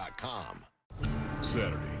NASCARChicago.com.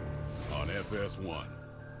 Saturday on FS1,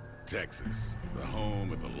 Texas, the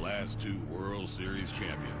home of the last 2 World Series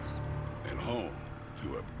champions and home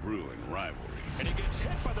to a brewing rivalry. And he gets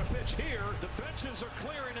hit by the pitch here. The benches are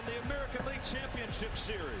clearing in the American League Championship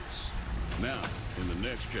Series. Now, in the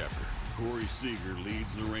next chapter, Corey Seager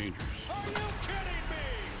leads the Rangers. Are you kidding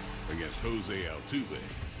me? Against Jose Altuve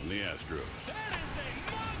and the Astros. That is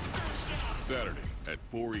a monster shot. Saturday at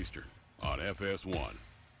 4 Eastern on FS1.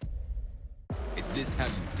 Is this how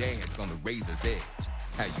you dance on the razor's edge?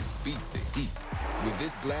 How you beat the heat? Will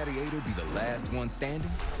this gladiator be the last one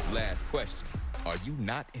standing? Last question. Are you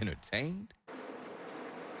not entertained?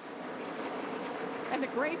 And the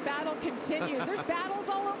great battle continues. There's battles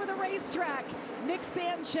all over the racetrack. Nick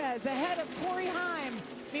Sanchez ahead of Corey Heim.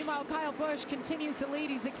 Meanwhile, Kyle Busch continues to lead.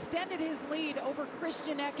 He's extended his lead over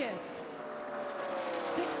Christian Eckes.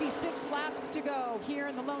 66 laps to go here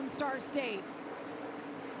in the Lone Star State.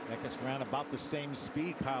 Eckes ran about the same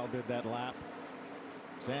speed Kyle did that lap.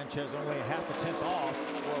 Sanchez only a half a tenth off.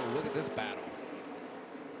 Whoa, look at this battle.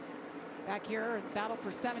 Back here, battle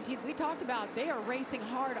for 17th. We talked about they are racing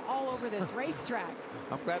hard all over this racetrack.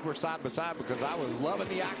 I'm glad we're side by side, because I was loving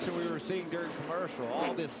the action we were seeing during commercial.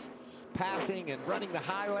 All this passing and running the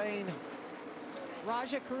high lane.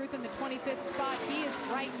 Rajah Caruth in the 25th spot. He is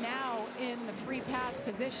right now in the free pass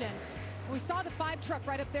position. We saw the 5 truck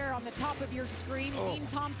right up there on the top of your screen. Dean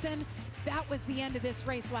Thompson, that was the end of this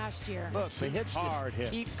race last year. Look, the hits hard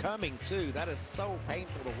just hits. keep coming too. That is so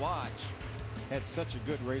painful to watch. Had such a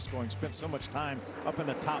good race going, spent so much time up in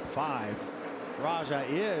the top 5. Rajah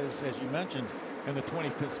is, as you mentioned, in the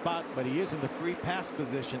 25th spot, but he is in the free pass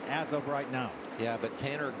position as of right now. Yeah, but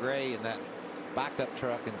Tanner Gray in that backup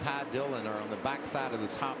truck and Ty Dillon are on the backside of the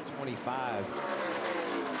top 25.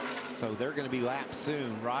 So they're going to be lapped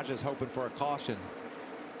soon. Rajah's hoping for a caution.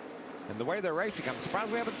 And the way they're racing, I'm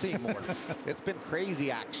surprised we haven't seen more. It's been crazy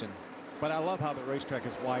action. But I love how the racetrack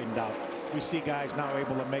is widened out. We see guys now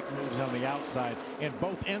able to make moves on the outside in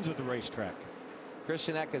both ends of the racetrack.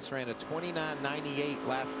 Christian Eckes ran a 29.98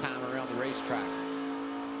 last time around the racetrack.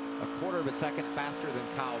 A quarter of a second faster than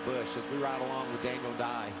Kyle Busch as we ride along with Daniel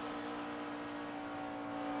Dye.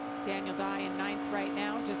 Daniel Dye in 9th right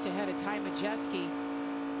now, just ahead of Ty Majeski.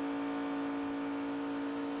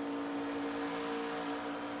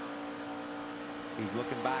 He's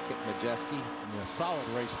looking back at Majeski. Yeah, solid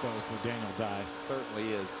race, though, for Daniel Dye.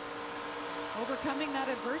 Certainly is. Overcoming that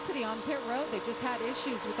adversity on pit road. They just had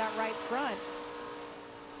issues with that right front.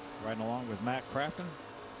 Riding along with Matt Craftsman.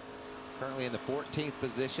 Currently in the 14th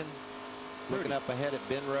position. Looking up ahead at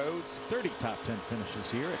Ben Rhodes. 30 top 10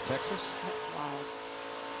 finishes here at Texas. That's wild.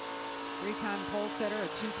 3-time pole sitter, a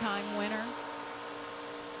 2-time winner.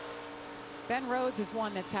 Ben Rhodes is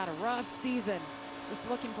one that's had a rough season. Just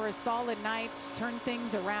looking for a solid night to turn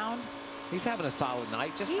things around. He's having a solid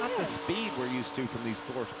night, just not the speed we're used to from these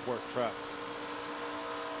Thor Sport trucks.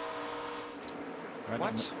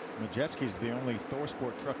 Right, Majeski's the only Thor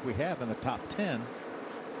Sport truck we have in the top 10.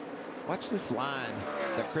 Watch this line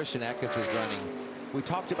that Christian Eckes is running. We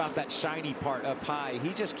talked about that shiny part up high.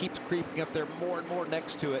 He just keeps creeping up there more and more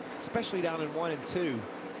next to it, especially down in 1 and 2.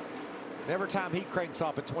 And every time he cranks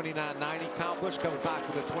off a 29.90, Kyle Busch comes back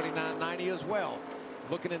with a 29.90 as well.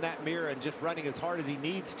 Looking in that mirror and just running as hard as he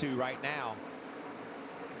needs to right now.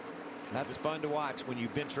 That's fun to watch when you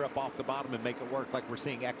venture up off the bottom and make it work like we're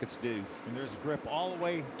seeing Eckes do. And there's grip all the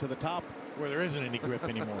way to the top where there isn't any grip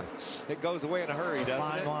anymore. It goes away in a hurry,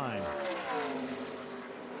 doesn't it? Fine line.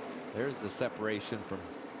 There's the separation from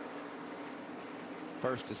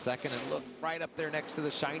first to second, and look right up there next to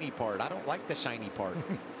the shiny part. I don't like the shiny part.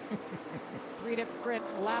 3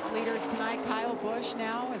 different lap leaders tonight. Kyle Busch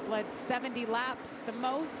now has led 70 laps, the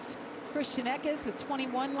most. Christian Eckes with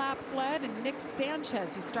 21 laps led, and Nick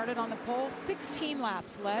Sanchez, who started on the pole, 16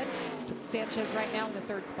 laps led. Sanchez right now in the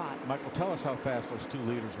 3rd spot. Michael, tell us how fast those 2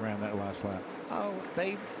 leaders ran that last lap. Oh,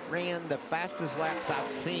 they ran the fastest laps I've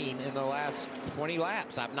seen in the last 20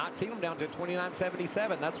 laps. I've not seen them down to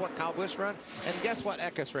 29.77. That's what Kyle Busch ran. And guess what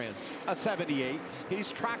Eckes ran? A 78.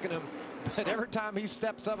 He's tracking him, but every time he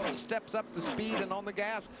steps up the speed and on the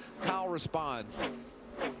gas, Kyle responds.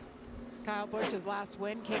 Kyle Busch's last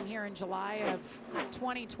win came here in July of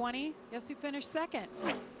 2020. Guess who finished 2nd?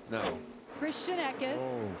 No. Christian Eckes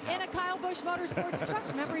in a Kyle Busch Motorsports truck.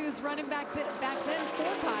 Remember, he was running back then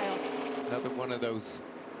for Kyle. Another one of those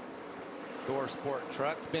Thor Sport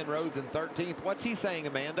trucks. Ben Rhodes in 13th. What's he saying,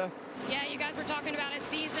 Amanda? Yeah, you guys were talking about his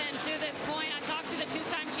season to this point. I talked to the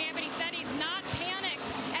 2-time champion. He said he's not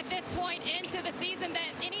panicked at this point into the season,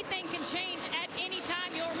 that anything can change at any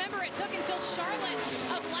time. You'll remember it took until Charlotte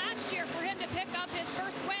of last year for him to pick up his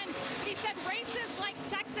first win. But he said races like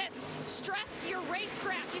Texas stress your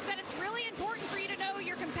racecraft. He said it's really important for you to know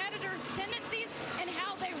your competitors' tendencies and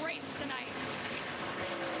how they race tonight.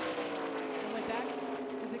 And with that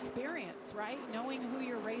is experience, right? Knowing who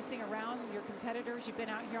you're racing around, your competitors you've been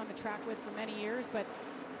out here on the track with for many years. But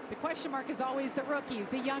the question mark is always the rookies,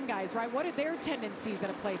 the young guys, right? What are their tendencies at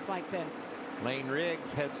a place like this? Lane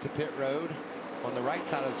Riggs heads to pit road. On the right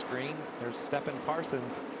side of the screen, there's Stephen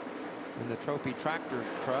Parsons in the trophy tractor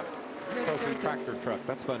truck.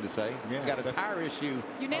 That's fun to say. Yeah, got a tire issue.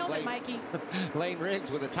 You nailed it, Mikey. Lane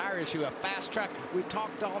Riggs with a tire issue, a fast track. We've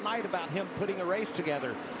talked all night about him putting a race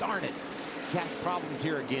together. Darn it. He has problems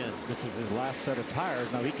here again. This is his last set of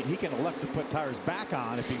tires. Now, he can elect to put tires back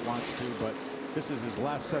on if he wants to, but this is his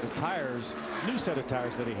last set of tires, new set of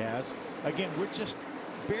tires that he has. Again, we're just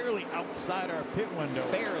barely outside our pit window.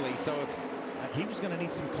 Barely. So if he was going to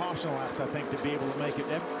need some caution laps, I think, to be able to make it.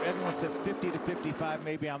 Everyone said 50 to 55,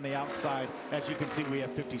 maybe on the outside. As you can see, we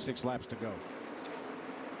have 56 laps to go.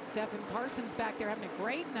 Stephen Parsons back there having a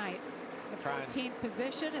great night. The 14th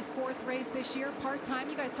position, his 4th race this year, part-time.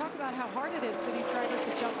 You guys talk about how hard it is for these drivers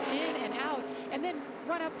to jump in and out and then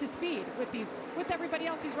run up to speed with everybody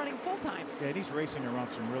else who's running full-time. Yeah, and he's racing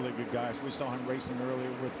around some really good guys. We saw him racing earlier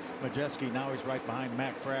with Majeski. Now he's right behind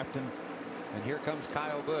Matt Craftsman. And here comes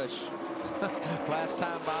Kyle Busch. Last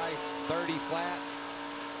time by 30 flat.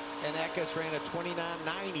 And Eckes ran a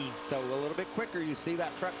 29.90. So a little bit quicker. You see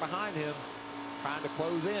that truck behind him trying to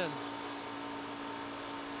close in.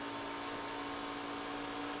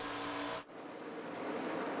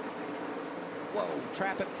 Whoa,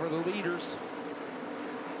 traffic for the leaders.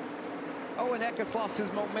 Oh, and Eckes lost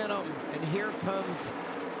his momentum. And here comes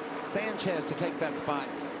Sanchez to take that spot.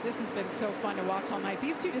 This has been so fun to watch all night.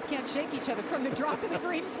 These two just can't shake each other from the drop of the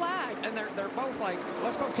green flag. And they're both like,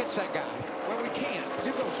 let's go catch that guy. Well, we can't.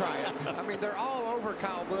 You go try it. I mean, they're all over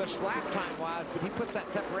Kyle Busch lap time-wise, but he puts that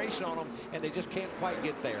separation on them, and they just can't quite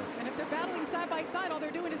get there. And if they're battling side by side, all they're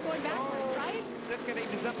doing is going backwards, right? Look at him.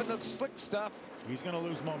 He's up in the slick stuff. He's going to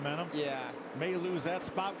lose momentum. Yeah. May lose that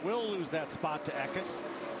spot. Will lose that spot to Eckes.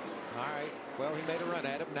 All right. Well, he made a run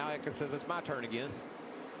at him. Now Eckes says it's my turn again.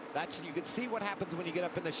 You can see what happens when you get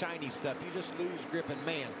up in the shiny stuff. You just lose grip, and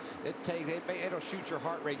man, it'll shoot your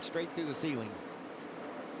heart rate straight through the ceiling.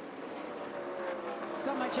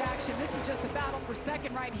 So much action. This is just the battle for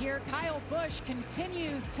second right here. Kyle Busch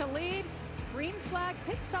continues to lead. Green flag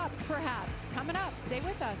pit stops perhaps coming up. Stay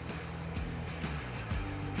with us.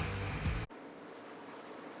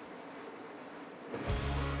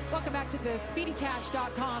 Welcome back to the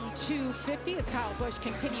SpeedyCash.com 250 as Kyle Busch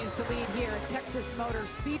continues to lead here at Texas Motor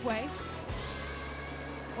Speedway.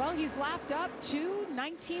 Well, he's lapped up to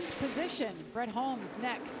 19th position. Brett Holmes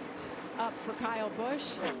next up for Kyle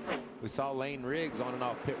Busch. We saw Lane Riggs on and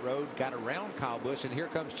off pit road, got around Kyle Busch, and here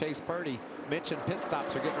comes Chase Purdy. Mentioned pit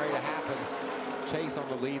stops are getting ready to happen. Chase on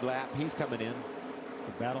the lead lap, he's coming in.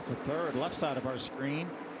 The battle for third, left side of our screen.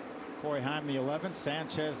 Corey Heim, the 11,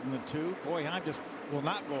 Sanchez in the 2. Corey Heim just will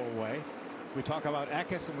not go away. We talk about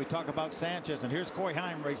Eckes and we talk about Sanchez, and here's Corey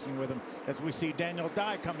Heim racing with him as we see Daniel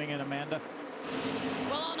Dye coming in, Amanda.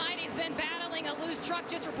 Well, all night he's been battling a loose truck.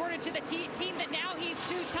 Just reported to the team that now he's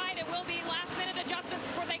too tight. It will be last-minute adjustments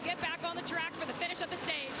before they get back on the track for the finish of the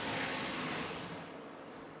stage.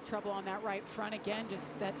 Trouble on that right front again.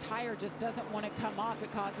 Just that tire just doesn't want to come off.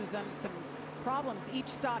 It causes them some problems each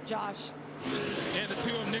stop, Josh. And the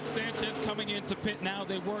two of Nick Sanchez coming into pit now.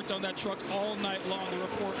 They worked on that truck all night long. The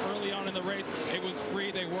report early on in the race, it was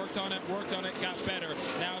free. They worked on it, got better.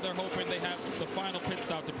 Now they're hoping they have the final pit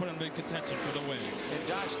stop to put them in contention for the win. And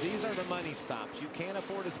Josh, these are the money stops. You can't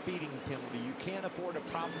afford a speeding penalty. You can't afford a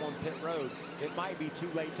problem on pit road. It might be too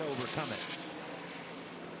late to overcome it.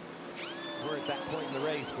 We're at that point in the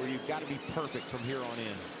race where you've got to be perfect from here on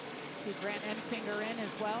in. See Grant Enfinger in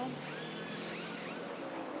as well.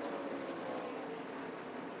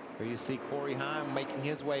 Here you see Corey Heim making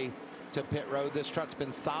his way to pit road. This truck's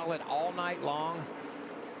been solid all night long,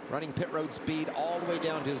 running pit road speed all the way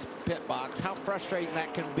down to his pit box. How frustrating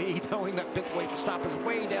that can be, knowing that pit stop is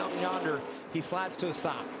way down yonder. He slides to a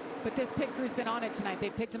stop. But this pit crew's been on it tonight.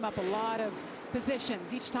 They picked him up a lot of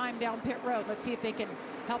positions each time down pit road. Let's see if they can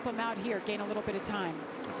help him out here, gain a little bit of time.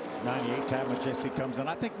 98 time Jesse comes in.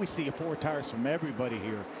 I think we see 4 tires from everybody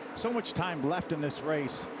here. So much time left in this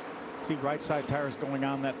race. See right side tires going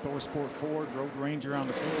on that Thor Sport Ford Road Ranger on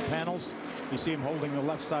the quarter panels. You see him holding the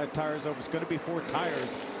left side tires over. It's going to be 4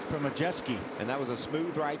 tires from Majeski. And that was a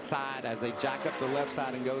smooth right side as they jack up the left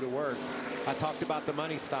side and go to work. I talked about the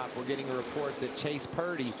money stop. We're getting a report that Chase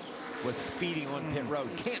Purdy was speeding on pit road.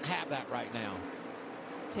 Can't have that right now.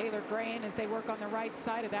 Taylor Grain as they work on the right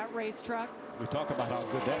side of that race truck. We talk about how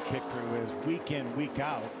good that pit crew is week in, week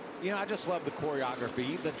out. You know, I just love the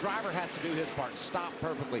choreography. The driver has to do his part, stop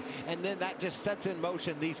perfectly, and then that just sets in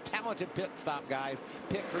motion these talented pit stop guys,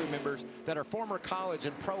 pit crew members that are former college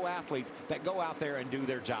and pro athletes that go out there and do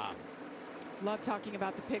their job. Love talking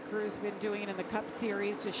about the pit crews. Been doing it in the Cup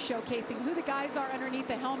Series, just showcasing who the guys are underneath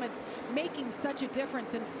the helmets, making such a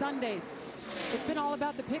difference in Sundays. It's been all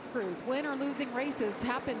about the pit crews. Win or losing races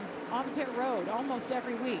happens on pit road almost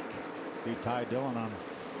every week. See Ty Dillon on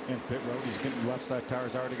in pit road. He's getting left side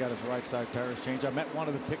tires. Already got his right side tires changed. I met one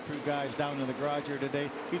of the pit crew guys down in the garage here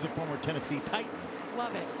today. He's a former Tennessee Titan.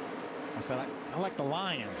 Love it. I said, I like the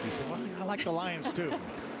Lions. He said, well, I like the Lions too.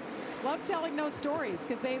 Love telling those stories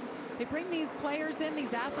because they bring these players in,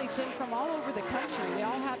 these athletes in from all over the country. They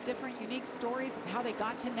all have different unique stories of how they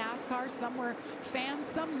got to NASCAR. Some were fans,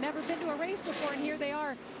 some never been to a race before, and here they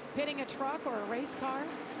are pitting a truck or a race car.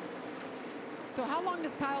 So how long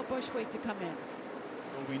does Kyle Busch wait to come in?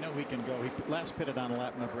 Well, we know he can go. He last pitted on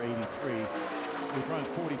lap number 83. We've run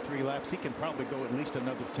 43 laps. He can probably go at least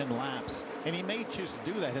another 10 laps. And he may choose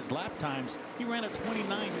to do that. His lap times, he ran a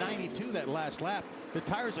 29.92 that last lap. The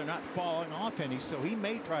tires are not falling off any, so he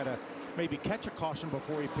may try to maybe catch a caution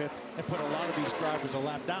before he pits and put a lot of these drivers a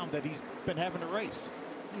lap down that he's been having to race.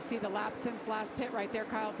 You see the lap since last pit right there.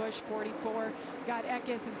 Kyle Busch 44. Got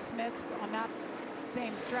Eckes and Smith on that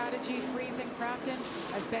same strategy. Friesen, Craftsman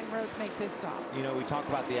as Ben Rhodes makes his stop. You know, we talk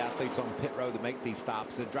about the athletes on pit road that make these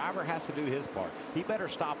stops. The driver has to do his part. He better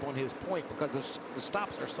stop on his point because the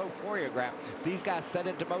stops are so choreographed. These guys set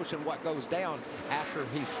into motion what goes down after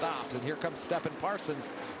he stops. And here comes Stephen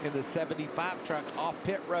Parsons in the 75 truck off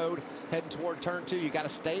pit road heading toward turn 2. You got to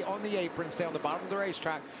stay on the apron, stay on the bottom of the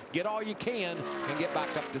racetrack, get all you can, and get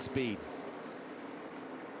back up to speed.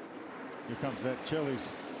 Here comes that Chili's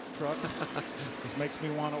truck. This makes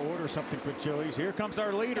me want to order something for Chili's. Here comes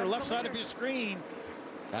our leader, left side of your screen.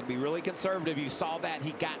 Got to be really conservative. You saw that.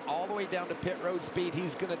 He got all the way down to pit road speed.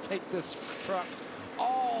 He's going to take this truck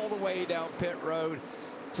all the way down pit road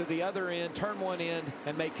to the other end, turn 1 end,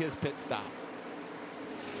 and make his pit stop.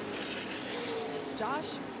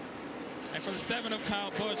 Josh? And for the 7 of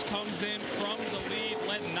Kyle Busch, comes in from the lead,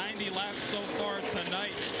 led 90 laps so far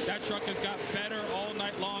tonight. That truck has got better all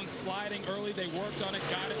night long, sliding early. They worked on it,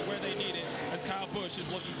 got it where they need it, as Kyle Busch is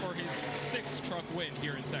looking for his 6th truck win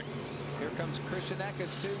here in Texas. Here comes Christian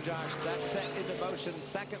Eckes too, Josh. That set into motion.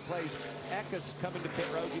 Second place, Eckes coming to pit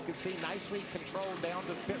road. You can see nicely controlled down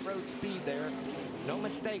to pit road speed there. No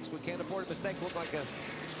mistakes. We can't afford a mistake. Looked like a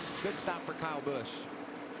good stop for Kyle Busch.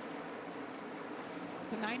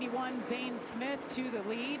 So 91, Zane Smith to the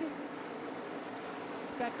lead.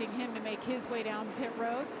 Expecting him to make his way down pit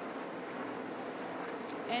road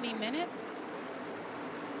any minute.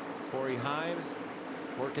 Corey Heim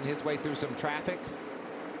working his way through some traffic.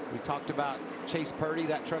 We talked about Chase Purdy,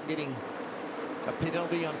 that truck getting a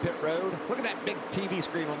penalty on pit road. Look at that big TV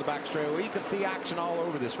screen on the back straightaway. You can see action all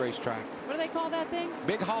over this racetrack. What do they call that thing?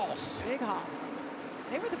 Big Hoss. Big Hoss.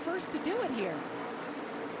 They were the first to do it here.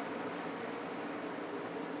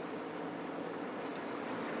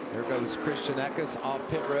 There goes Christian Eckes off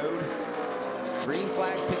pit road. Green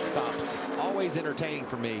flag pit stops, always entertaining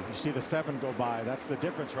for me. You see the 7 go by. That's the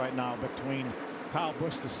difference right now between Kyle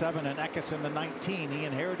Busch, the 7, and Eckes in the 19. He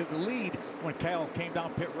inherited the lead when Kyle came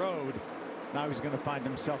down pit road. Now he's going to find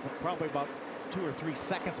himself probably about 2 or 3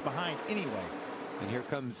 seconds behind anyway. And here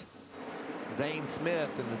comes Zane Smith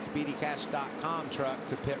in the SpeedyCash.com truck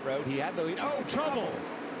to pit road. He had the lead. Oh, trouble!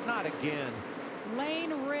 Not again.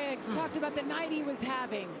 Lane Riggs talked about the night he was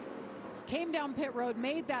having. Came down pit road,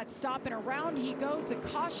 made that stop, and around he goes. The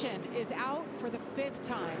caution is out for the 5th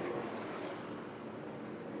time.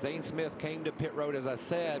 Zane Smith came to pit road, as I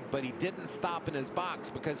said, but he didn't stop in his box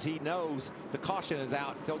because he knows the caution is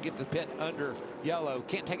out. He'll get to pit under yellow.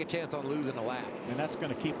 Can't take a chance on losing a lap. And that's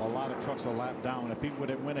going to keep a lot of trucks a lap down. If he would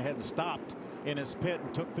have went ahead and stopped in his pit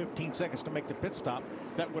and took 15 seconds to make the pit stop,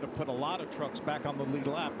 that would have put a lot of trucks back on the lead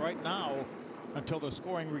lap. Right now, until the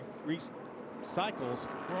scoring cycles,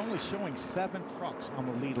 we're only showing 7 trucks on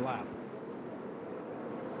the lead lap.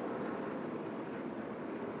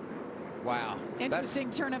 Wow.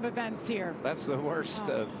 Interesting turn of events here. That's the worst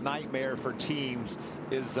nightmare for teams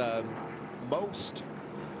is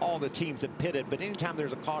all the teams have pitted, but anytime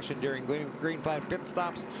there's a caution during green flag pit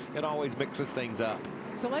stops, it always mixes things up.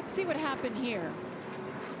 So let's see what happened here.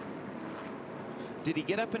 Did he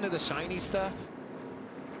get up into the shiny stuff?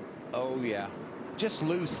 Oh, yeah. Just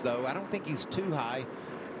loose, though. I don't think he's too high,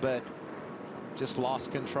 but just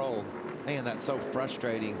lost control. Man, that's so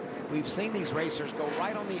frustrating. We've seen these racers go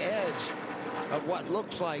right on the edge of what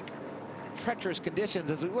looks like treacherous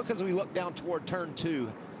conditions as we look down toward turn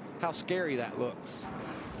 2. How scary that looks.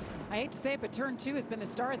 I hate to say it, but turn 2 has been the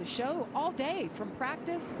star of the show all day, from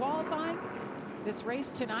practice, qualifying. This race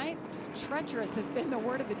tonight, just treacherous has been the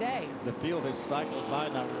word of the day. The field is cycled by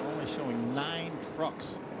now. We're only showing 9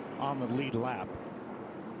 trucks on the lead lap.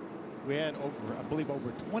 We had I believe over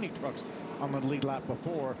 20 trucks on the lead lap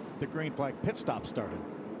before the green flag pit stop started.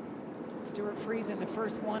 Stuart Friesen, the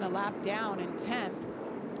first one, a lap down in 10th.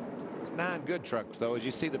 It's 9 good trucks, though. As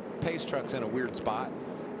you see, the pace truck's in a weird spot.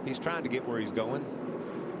 He's trying to get where he's going.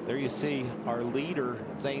 There you see our leader,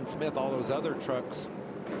 Zane Smith. All those other trucks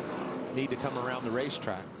need to come around the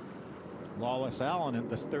racetrack. Wallace Allen in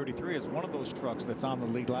this 33 is one of those trucks that's on the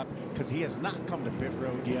lead lap because he has not come to pit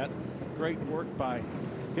road yet. Great work by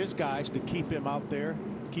his guys to keep him out there,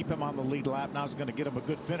 keep him on the lead lap. Now he's going to get him a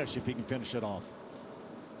good finish if he can finish it off.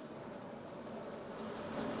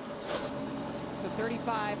 So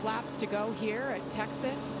 35 laps to go here at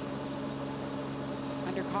Texas.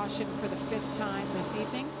 Under caution for the 5th time this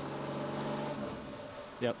evening.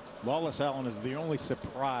 Yep, Wallace Allen is the only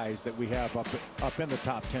surprise that we have up in the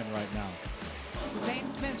top 10 right now. So Zane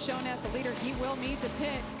Smith shown as the leader. He will need to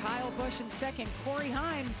pit. Kyle Busch in 2nd. Corey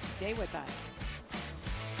Heim, stay with us.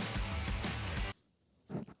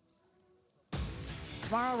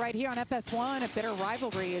 Tomorrow right here on FS1, a bitter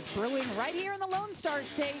rivalry is brewing right here in the Lone Star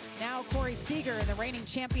State. Now Corey Seager and the reigning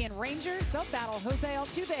champion Rangers, they'll battle Jose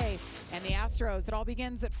Altuve and the Astros. It all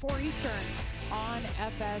begins at 4 Eastern on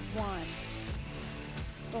FS1.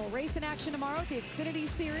 Well, race in action tomorrow at the Xfinity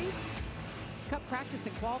Series. Cup practice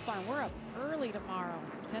and qualifying. We're up early tomorrow,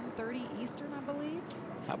 10:30 Eastern, I believe.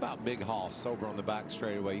 How about Big Hoss over on the back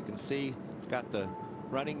straightaway? You can see it's got the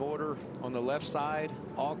running order on the left side,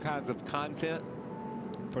 all kinds of content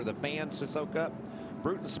for the fans to soak up.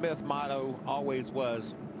 Bruton Smith motto always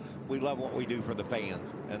was, we love what we do for the fans.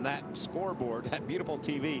 And that scoreboard, that beautiful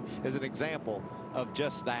TV, is an example of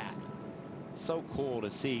just that. So cool to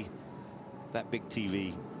see that big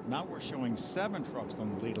TV. Now we're showing 7 trucks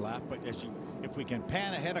on the lead lap, but if we can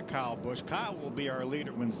pan ahead of Kyle Busch, Kyle will be our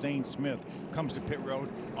leader when Zane Smith comes to pit road.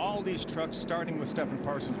 All these trucks, starting with Stephen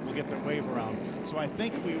Parsons, will get the wave around. So I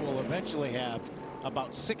think we will eventually have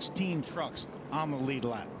about 16 trucks on the lead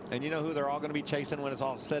lap. And you know who they're all going to be chasing when it's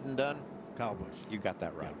all said and done? Kyle Busch. You got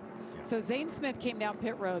that right. Yeah. So Zane Smith came down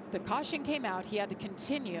pit road. The caution came out. He had to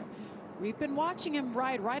continue. We've been watching him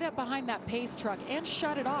ride right up behind that pace truck and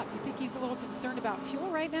shut it off. You think he's a little concerned about fuel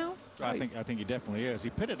right now? I think he definitely is. He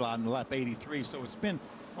pitted on lap 83, so it's been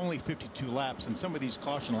only 52 laps, and some of these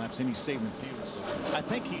caution laps, and he's saving fuel. So I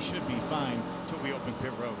think he should be fine till we open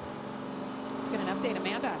pit road. Let's get an update,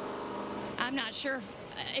 Amanda. I'm not sure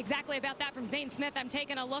exactly about that from Zane Smith. I'm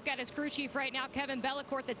taking a look at his crew chief right now, Kevin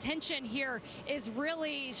Bellicourt. The tension here is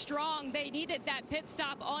really strong. They needed that pit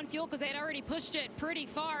stop on fuel because they had already pushed it pretty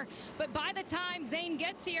far. But by the time Zane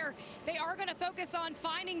gets here, they are going to focus on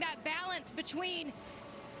finding that balance between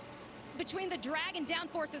the drag and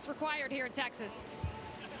downforce that's required here in Texas.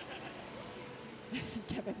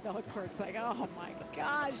 Kevin Bellicourt's like, oh my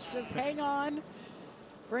gosh, just hang on.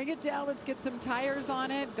 Bring it down. Let's get some tires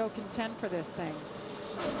on it. Go contend for this thing.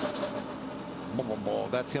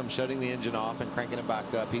 That's him shutting the engine off and cranking it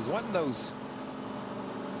back up. He's wanting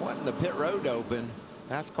the pit road open.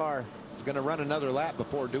 NASCAR is going to run another lap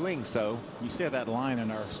before doing so. You see that line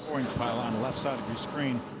in our scoring pile on the left side of your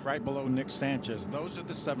screen, right below Nick Sanchez. Those are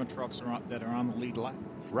the 7 trucks that are on the lead lap.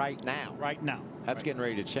 Right now. Right now. That's getting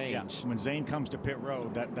ready to change. Yeah. When Zane comes to pit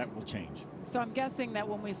road, that will change. So I'm guessing that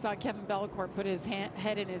when we saw Kevin Bellicourt put his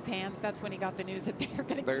head in his hands, that's when he got the news that they're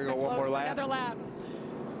going to go one more lap. Another lap.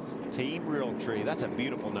 Team Realtree. That's a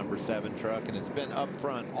beautiful number 7 truck, and it's been up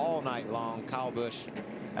front all night long. Kyle Busch,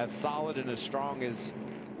 as solid and as strong as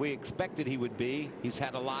we expected he would be. He's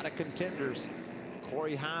had a lot of contenders.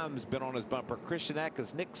 Corey Heim's been on his bumper. Christian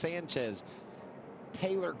Eckes, Nick Sanchez,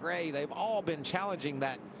 Taylor Gray. They've all been challenging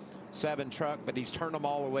that 7 truck, but he's turned them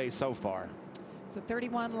all away so far. So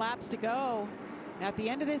 31 laps to go. At the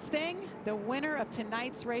end of this thing, the winner of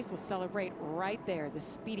tonight's race will celebrate right there, the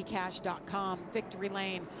SpeedyCash.com victory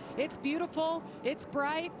lane. It's beautiful. It's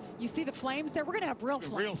bright. You see the flames there. We're going to have real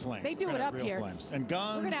flames. Real flames. They do it up here. Flames. And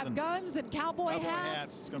guns. We're going to have guns and cowboy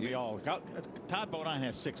hats. It's going to be all. Todd Bodine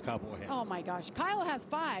has 6 cowboy hats. Oh my gosh. Kyle has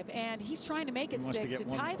 5, and he's trying to make it 6 to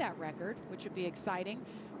tie that record, which would be exciting.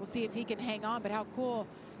 We'll see if he can hang on, but how cool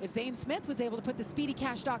if Zane Smith was able to put the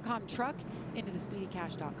SpeedyCash.com truck into the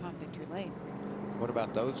SpeedyCash.com victory lane. What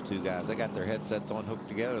about those 2 guys? They got their headsets on hooked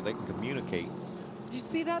together. They can communicate. Did you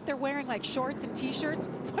see that? They're wearing like shorts and t-shirts.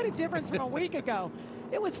 What a difference from a week ago.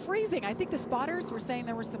 It was freezing. I think the spotters were saying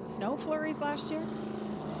there were some snow flurries last year.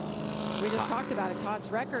 We just talked about it.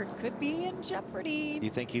 Todd's record could be in jeopardy.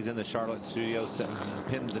 You think he's in the Charlotte studio setting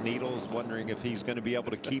pins and needles, wondering if he's going to be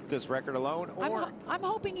able to keep this record alone? Or I'm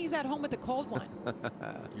hoping he's at home with the cold one.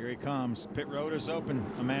 Here he comes. Pit road is open.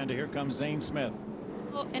 Amanda, here comes Zane Smith.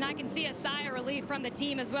 And I can see a sigh of relief from the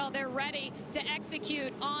team as well. They're ready to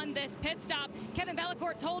execute on this pit stop. Kevin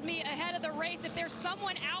Bellicourt told me ahead of the race, if there's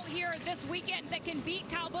someone out here this weekend that can beat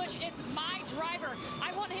Kyle Busch, it's my driver.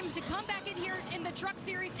 I want him to come back in here in the truck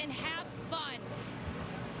series and have fun.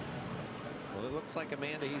 Well, it looks like,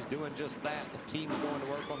 Amanda, he's doing just that. The team's going to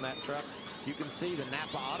work on that truck. You can see the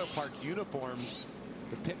Napa Auto Parts uniforms,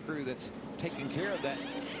 the pit crew that's taking care of that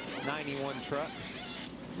 91 truck.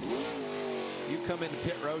 You come into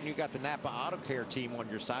pit road and you got the Napa Auto Care team on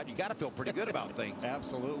your side. You got to feel pretty good about things.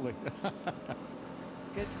 Absolutely.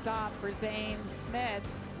 Good stop for Zane Smith.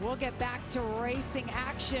 We'll get back to racing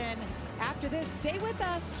action after this. Stay with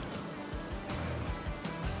us.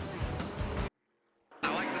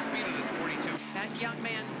 I like the speed of this 42. That young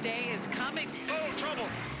man's day is coming. Oh, trouble.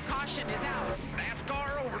 Caution is out.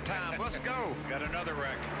 NASCAR overtime. Let's go. Got another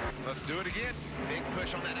wreck. Let's do it again. Big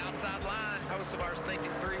push on that outside line. Hocevar's thinking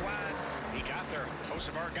 3 wide. He got there.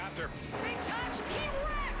 Hocevar got there. They touch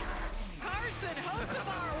T-Rex. Carson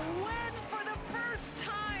Hocevar wins for the first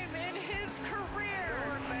time in his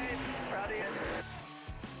career. Proud of you.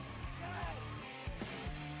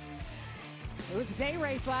 It was a day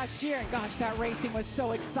race last year, and gosh, that racing was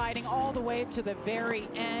so exciting all the way to the very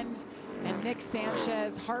end. And Nick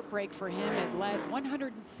Sanchez, heartbreak for him. It led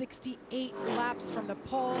 168 laps from the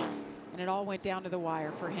pole, and it all went down to the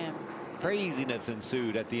wire for him. Craziness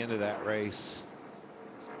ensued at the end of that race.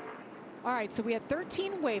 All right, so we had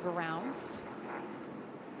 13 waiver rounds.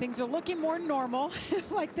 Things are looking more normal,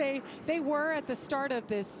 like they were at the start of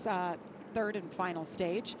this third and final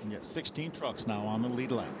stage. Yeah, 16 trucks now on the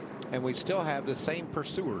lead lap. And we still have the same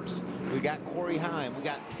pursuers. We got Corey Heim, we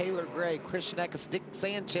got Taylor Gray, Christian Eckes, Nick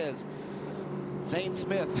Sanchez, Zane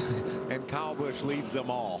Smith, and Kyle Busch leads them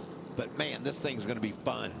all. But man, this thing's going to be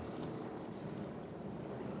fun.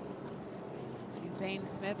 See Zane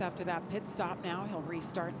Smith after that pit stop now. He'll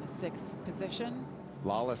restart in the 6th position.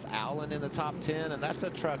 Lawless Allen in the top 10, and that's a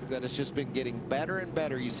truck that has just been getting better and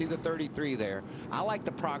better. You see the 33 there. I like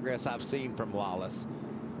the progress I've seen from Lawless.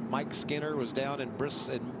 Mike Skinner was down in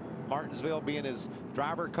Martinsville, being his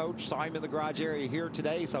driver coach. Saw him in the garage area here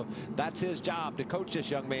today, so that's his job, to coach this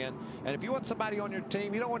young man. And if you want somebody on your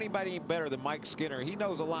team, you don't want anybody any better than Mike Skinner. He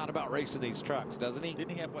knows a lot about racing these trucks, doesn't he?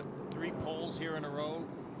 Didn't he have, what, 3 poles here in a row?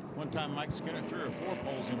 One time Mike Skinner, 3 or 4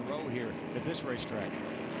 poles in a row here at this racetrack.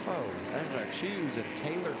 Oh, there's our shoes, and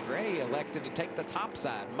Taylor Gray elected to take the top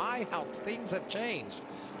side. My, how things have changed.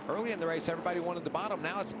 Early in the race, everybody wanted the bottom.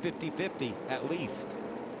 Now it's 50-50 at least.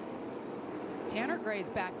 Tanner Gray's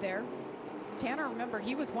back there. Tanner, remember,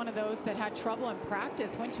 he was one of those that had trouble in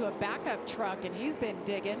practice, went to a backup truck, and he's been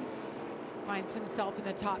digging. Finds himself in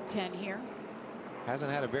the top 10 here.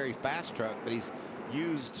 Hasn't had a very fast truck, but he's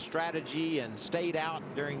used strategy and stayed out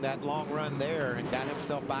during that long run there and got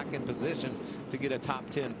himself back in position to get a top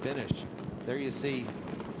 10 finish. There you see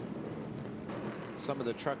some of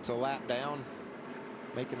the trucks a lap down,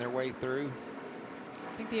 making their way through.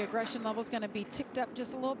 I think the aggression level is going to be ticked up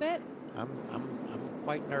just a little bit. I'm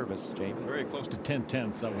quite nervous, Jamie. Very close to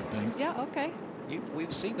 10/10ths, I would think. Yeah, okay.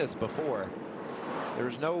 We've seen this before.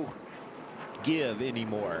 There's no give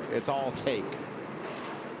anymore. It's all take.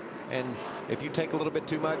 And if you take a little bit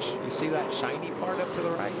too much, you see that shiny part up to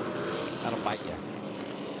the right? That'll bite you.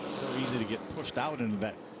 So easy to get pushed out into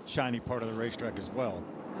that shiny part of the racetrack as well.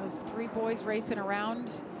 Those 3 boys racing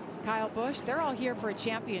around Kyle Busch, they're all here for a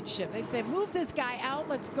championship. They say, move this guy out.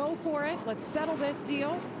 Let's go for it. Let's settle this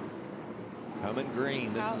deal. Coming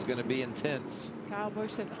green. This is going to be intense. Kyle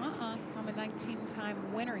Busch says, I'm a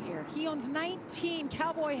 19-time winner here. He owns 19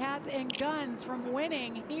 cowboy hats and guns from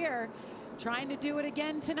winning here. Trying to do it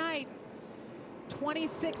again tonight.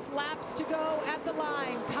 26 laps to go at the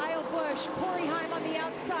line. Kyle Busch, Corey Heim on the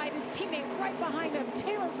outside. His teammate right behind him.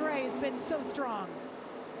 Taylor Gray has been so strong.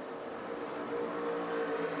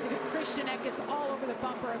 Look at Christian Eckes all over the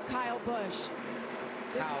bumper of Kyle Busch.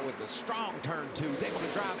 Kyle with the strong turn 2 is able to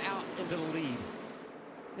drive out into the lead.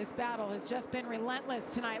 This battle has just been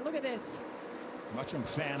relentless tonight. Look at this. Watch him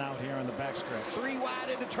fan out here on the backstretch. 3 wide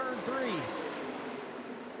into turn 3.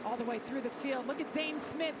 All the way through the field. Look at Zane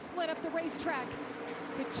Smith slid up the racetrack.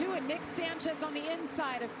 The 2 and Nick Sanchez on the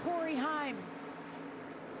inside of Corey Heim.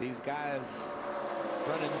 These guys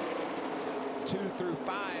running 2 through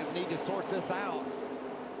 5 need to sort this out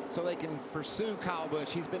so they can pursue Kyle Busch.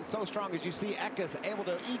 He's been so strong, as you see Eckes able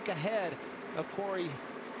to eke ahead of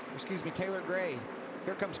Taylor Gray.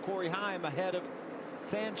 Here comes Corey Heim ahead of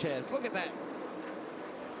Sanchez. Look at that.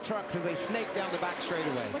 Trucks as they snake down the back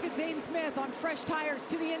straightaway. Look at Zane Smith on fresh tires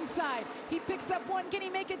to the inside. He picks up one. Can he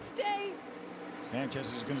make it stay?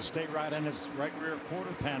 Sanchez is going to stay right on his right rear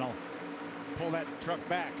quarter panel. Pull that truck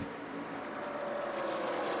back.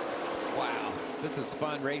 Wow, this is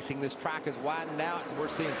fun racing. This track is widened out, and we're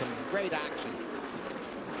seeing some great action.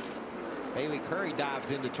 Bailey Curry dives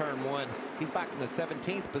into turn 1. He's back in the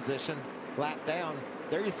 17th position, lap down.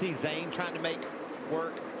 There you see Zane trying to make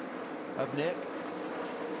work of Nick.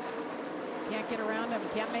 Can't get around him,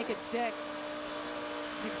 can't make it stick.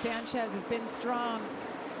 Nick Sanchez has been strong.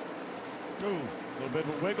 Ooh, a little bit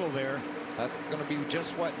of a wiggle there. That's going to be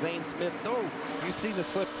just what Zane Smith. Oh, you see the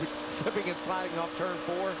slipping and sliding off turn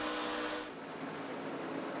 4.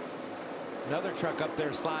 Another truck up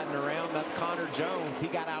there sliding around. That's Connor Jones. He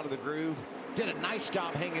got out of the groove. Did a nice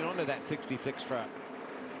job hanging onto that 66 truck.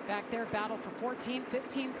 Back there, battle for 14th,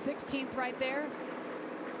 15th, 16th right there.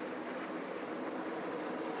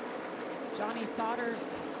 Johnny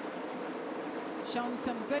Sauter's shown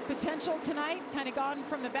some good potential tonight. Kind of gone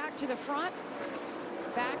from the back to the front.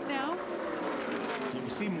 Back now. You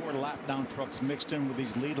see more lap down trucks mixed in with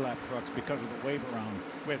these lead lap trucks because of the wave around.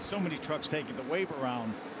 We had so many trucks taking the wave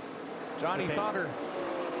around. Johnny Sauter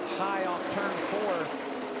high off turn 4.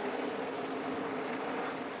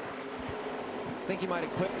 I think he might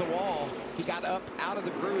have clipped the wall. He got up out of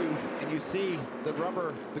the groove, and you see the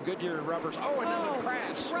rubber, the Goodyear rubbers. Oh, another crash.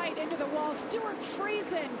 That's right into the wall. Stuart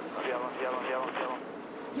Friesen.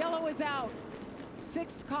 Yellow is out.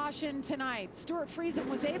 6th caution tonight. Stuart Friesen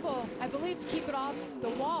was able, I believe, to keep it off the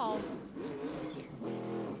wall.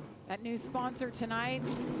 That new sponsor tonight,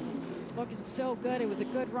 looking so good. It was a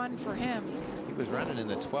good run for him. He was running in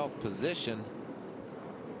the 12th position.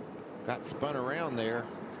 Got spun around there.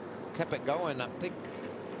 Kept it going. I think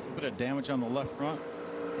a bit of damage on the left front.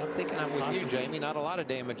 I'm thinking I'm with you, Jamie. Not a lot of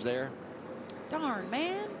damage there. Darn,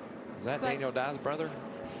 man. Is that Daniel Dye's brother?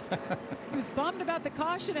 He was bummed about the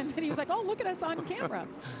caution, and then he was like, oh, look at us on camera.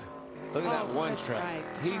 Look at that one truck. Right.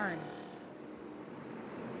 Darn.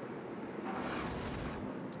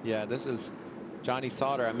 Yeah, this is Johnny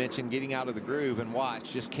Sauter. I mentioned getting out of the groove, and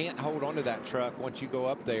watch. Just can't hold onto that truck once you go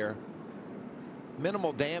up there.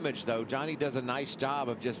 Minimal damage, though. Johnny does a nice job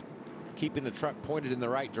of just keeping the truck pointed in the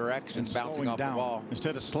right direction, and bouncing off down. the wall.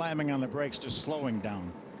 Instead of slamming on the brakes, just slowing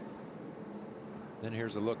down. Then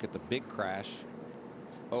here's a look at the big crash.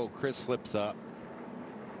 Oh, Chris slips up.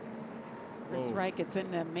 Chris Wright gets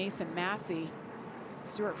into Mason Massey.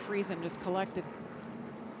 Stuart Friesen just collected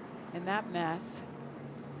in that mess.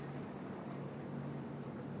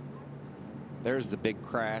 There's the big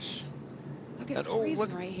crash. Look at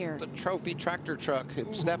Friesen right here. The trophy tractor truck.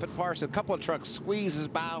 It's Stephen Parsons. A couple of trucks squeezes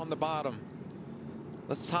by on the bottom.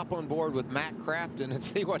 Let's hop on board with Matt Crafton and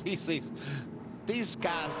see what he sees. These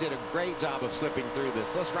guys did a great job of slipping through this.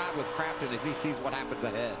 Let's ride with Crafton as he sees what happens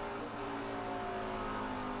ahead.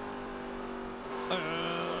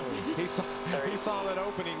 He saw that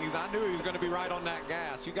opening. I knew he was going to be right on that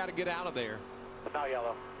gas. You got to get out of there. Now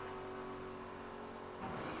yellow.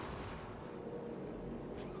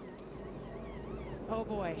 Oh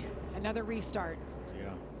boy, another restart.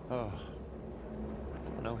 Yeah. Oh. I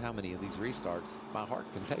don't know how many of these restarts my heart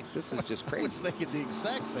can take. This is just crazy. I was thinking the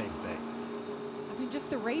exact same thing. I mean, just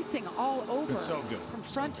the racing all over. It's so good. From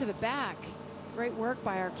front to the back. Great work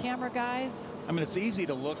by our camera guys. I mean, it's easy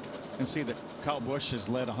to look and see that Kyle Busch has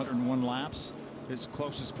led 101 laps. His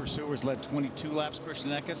closest pursuer has led 22 laps,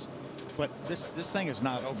 Christian Eckes. But this thing is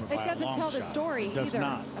not over by a long shot. It doesn't tell the story either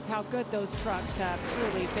of how good those trucks have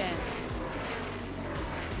truly been.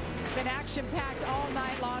 Been action-packed all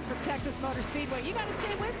night long from Texas Motor Speedway. You got to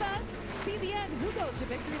stay with us. See the end. Who goes to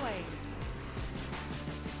victory lane?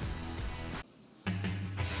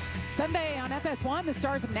 Sunday on FS1, the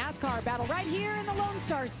stars of NASCAR battle right here in the Lone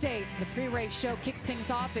Star State. The pre-race show kicks things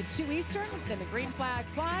off at 2 Eastern, then the green flag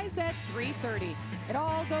flies at 3:30. It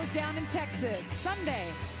all goes down in Texas, Sunday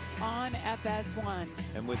on FS1.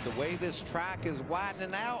 And with the way this track is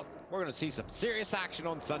widening out, we're going to see some serious action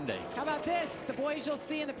on Sunday. How about this? The boys you'll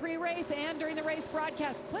see in the pre-race and during the race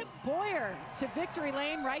broadcast. Clip Boyer to victory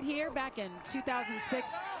lane right here back in 2006.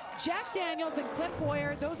 Jack Daniels and Clint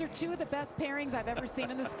Boyer, those are two of the best pairings I've ever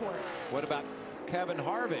seen in the sport. What about Kevin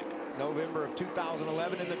Harvick? November of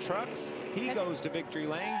 2011 in the trucks. He goes to victory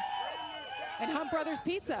lane. And Hunt Brothers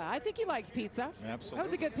Pizza. I think he likes pizza. Absolutely. That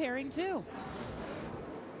was a good pairing, too.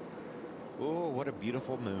 Oh, what a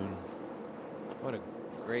beautiful moon. What a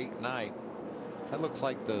great night. That looks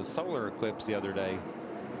like the solar eclipse the other day.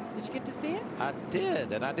 Did you get to see it? I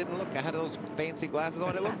did, and I didn't look. I had those fancy glasses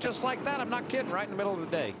on. It looked just like that. I'm not kidding. Right in the middle of the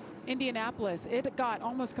day. Indianapolis, it got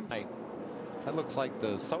almost complete. That looks like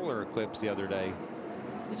the solar eclipse the other day.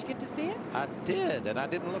 Did you get to see it? I did, and I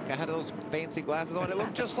didn't look. I had those fancy glasses on. It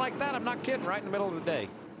looked just like that. I'm not kidding. Right in the middle of the day.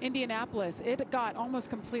 Indianapolis, it got almost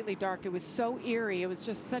completely dark. It was so eerie. It was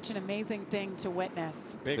just such an amazing thing to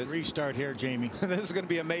witness. Big restart here, Jamie. This is going to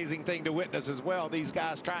be an amazing thing to witness as well. These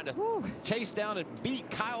guys trying to chase down and beat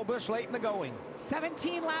Kyle Busch late in the going.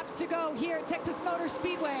 17 laps to go here at Texas Motor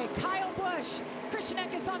Speedway. Kyle Busch, Christian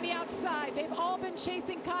Eckes on the outside. They've all been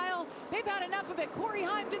chasing Kyle. They've had enough of it. Corey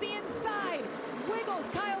Heim to the inside. Wiggles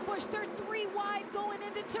Kyle Busch. They're 3 wide going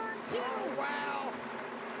into turn 2. Oh, wow.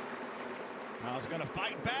 Kyle's going to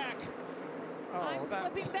fight back. I'm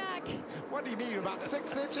slipping back. What do you need, about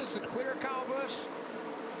 6 inches to clear Kyle Busch?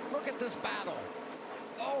 Look at this battle.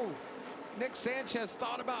 Oh, Nick Sanchez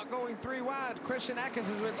thought about going 3 wide. Christian Eckes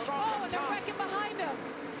has been strong Oh, and they're wrecking behind him.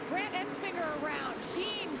 Grant Enfinger around.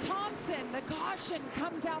 Dean Thompson, the caution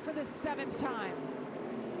comes out for the 7th time.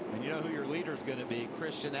 And you know who your leader is going to be,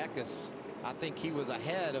 Christian Eckes. I think he was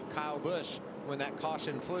ahead of Kyle Busch when that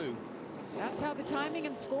caution flew. That's how the timing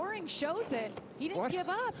and scoring shows it. He didn't give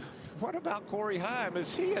up. What about Corey Heim?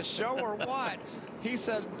 Is he a show or what? He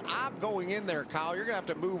said, I'm going in there, Kyle. You're going to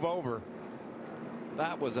have to move over.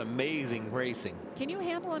 That was amazing racing. Can you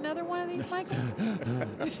handle another one of these, Michael?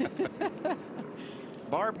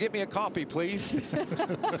 Barb, get me a coffee, please.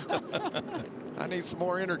 I need some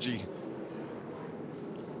more energy.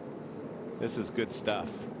 This is good stuff.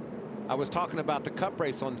 I was talking about the Cup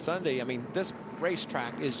race on Sunday. I mean, this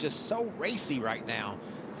racetrack is just so racy right now.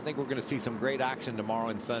 I think we're going to see some great action tomorrow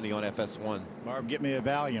and Sunday on FS1. Barb, get me a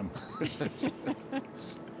Valium.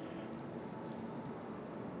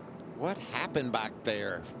 What happened back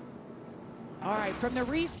there? All right, from the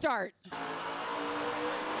restart. One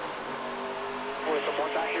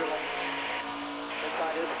back here.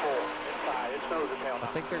 Inside is full. Inside, it's nose and tail. I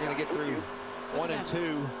think they're going to get through 1 and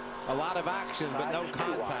 2. A lot of action, but no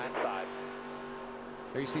contact.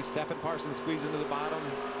 There you see Stephen Parsons squeeze into the bottom.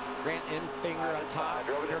 Grant Enfinger up top.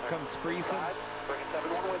 Here comes Friesen. Bring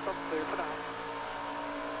 7-1 with them. Clear for now.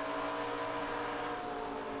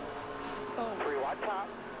 Oh. 3 wide top.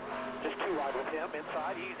 Just 2 wide with him.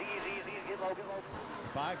 Inside. Easy, easy, easy. Get low, get low.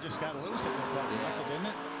 5 just got loose, it looked like, Michael, didn't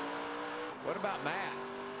it? What about Matt?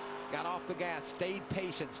 got off the gas, stayed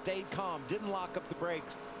patient, stayed calm, didn't lock up the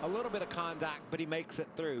brakes. A little bit of contact, but he makes it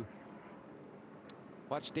through.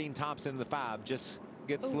 Watch Dean Thompson in the 5, just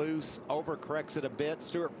gets loose, overcorrects it a bit.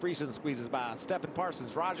 Stuart Friesen squeezes by. Stephen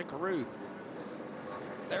Parsons, Raja Caruth.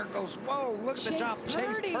 There goes, whoa, look at the job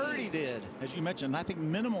Chase Purdy did. As you mentioned, I think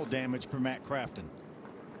minimal damage for Matt Crafton.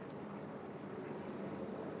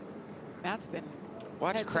 Matt's been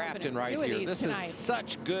Watch Crafton right here. This is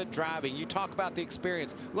such good driving. You talk about the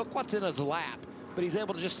experience. Look what's in his lap. But he's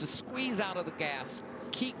able to just squeeze out of the gas,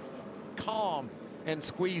 keep calm, and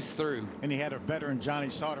squeeze through. And he had a veteran, Johnny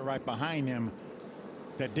Sauter, right behind him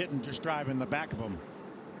that didn't just drive in the back of him.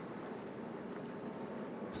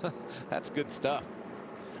 That's good stuff.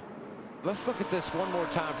 Let's look at this one more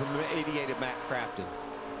time from 88 of Matt Crafton.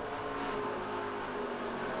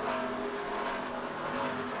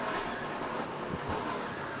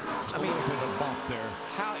 I mean, a little bit of a bump there.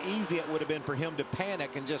 How easy it would have been for him to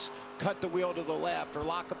panic and just cut the wheel to the left or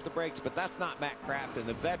lock up the brakes, but that's not Matt Crafton.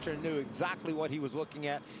 The veteran knew exactly what he was looking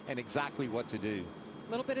at and exactly what to do.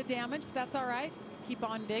 A little bit of damage, but that's all right. Keep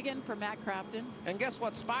on digging for Matt Crafton. And guess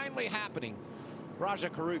what's finally happening? Raja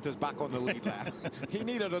Caruth is back on the lead lap. He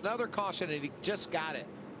needed another caution, and he just got it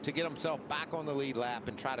to get himself back on the lead lap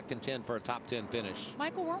and try to contend for a top 10 finish.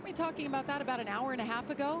 Michael, weren't we talking about that about an hour and a half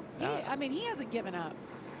ago? I mean, he hasn't given up.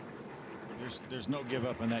 There's no give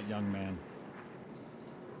up in that young man.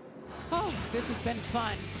 Oh, this has been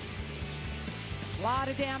fun. A lot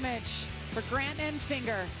of damage for Grant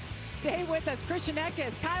Enfinger. Stay with us. Christian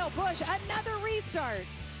Eckes, Kyle Busch, another restart.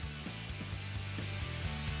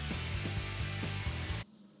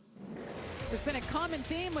 There's been a common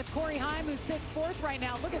theme with Corey Heim, who sits fourth right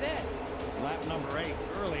now. Look at this. Lap number 8,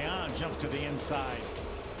 early on, jumps to the inside.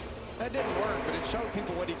 That didn't work, but it showed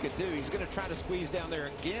people what he could do. He's going to try to squeeze down there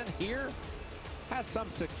again here. Has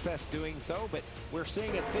some success doing so, but we're seeing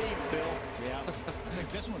a theme, Bill. Yeah, I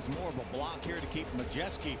think this one's more of a block here to keep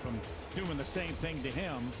Majeski from doing the same thing to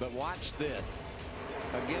him. But watch this.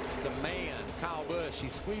 Against the man, Kyle Busch. He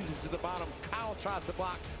squeezes to the bottom. Kyle tries to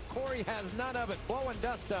block. Corey has none of it, blowing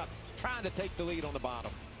dust up, trying to take the lead on the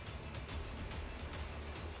bottom.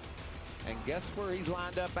 And guess where he's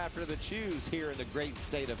lined up after the choose here in the great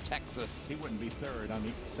state of Texas? He wouldn't be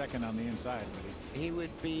second on the inside, would he? He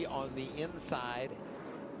would be on the inside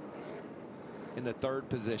in the 3rd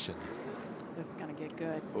position. This is going to get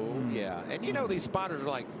good. Oh, yeah. And you know these spotters are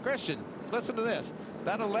like, Christian, listen to this.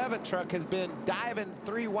 That 11 truck has been diving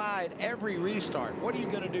 3 wide every restart. What are you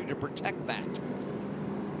going to do to protect that?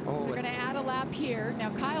 Oh, they're going to add a lap here.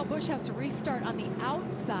 Now, Kyle Busch has to restart on the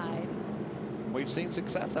outside. We've seen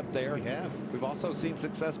success up there. We have. We've also seen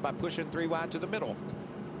success by pushing 3 wide to the middle.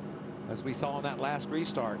 As we saw in that last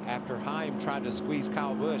restart, after Heim tried to squeeze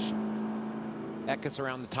Kyle Busch, Eckes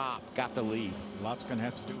around the top got the lead. A lot's going to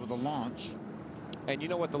have to do with the launch. And you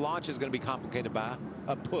know what the launch is going to be complicated by?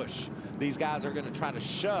 A push. These guys are going to try to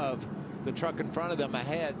shove the truck in front of them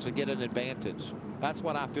ahead to get an advantage. That's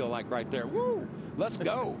what I feel like right there. Woo! Let's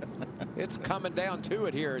go. It's coming down to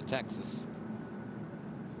it here in Texas.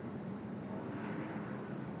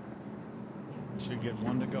 Should get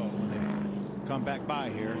 1 to go when they come back by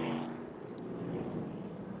here.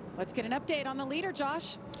 Let's get an update on the leader,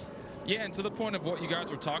 Josh. Yeah, and to the point of what you guys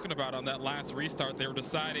were talking about on that last restart, they were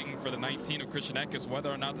deciding for the 19 of Christian Eckes whether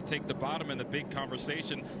or not to take the bottom. In the big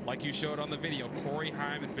conversation, like you showed on the video, Corey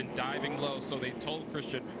Heim had been diving low, so they told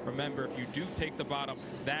Christian, remember, if you do take the bottom,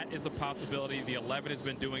 that is a possibility. The 11 has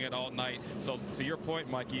been doing it all night. So to your point,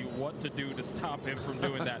 Mikey, what to do to stop him from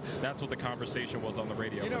doing that? That's what the conversation was on the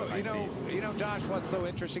radio. You know, Josh, what's so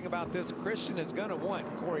interesting about this? Christian is going to want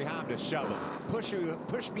Corey Heim to shove him.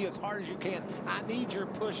 Push me as hard as you can. I need your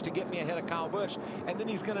push to get me ahead of Kyle Busch. And then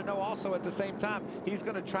he's going to know also at the same time, he's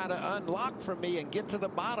going to try to unlock from me and get to the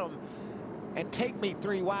bottom and take me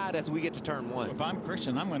 3 wide as we get to turn 1. If I'm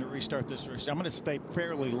Christian, I'm going to restart this race. I'm going to stay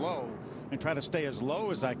fairly low and try to stay as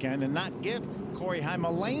low as I can and not give Corey Heim a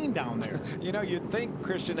lane down there. You know, you'd think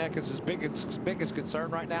Christian Eckes' biggest concern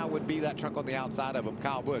right now would be that truck on the outside of him,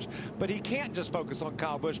 Kyle Busch. But he can't just focus on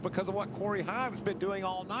Kyle Busch because of what Corey Heim's been doing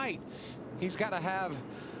all night. He's got to have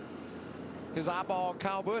his eyeball on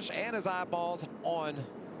Kyle Busch and his eyeballs on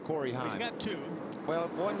Corey Heim. He's got 2. Well,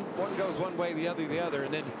 one goes one way, the other,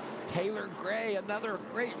 and then Taylor Gray, another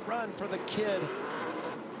great run for the kid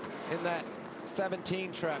in that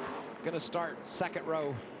 17 truck. Going to start 2nd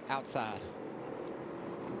row outside.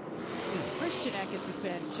 Christian Eckes has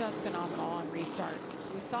been just phenomenal on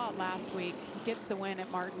restarts. We saw it last week. He gets the win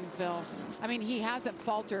at Martinsville. I mean, he hasn't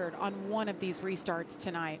faltered on one of these restarts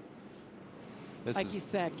tonight. Like you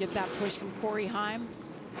said, get that push from Corey Heim.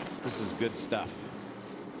 This is good stuff.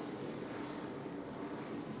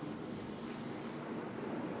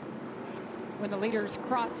 When the leaders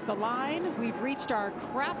cross the line, we've reached our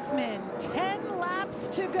Craftsman. 10 laps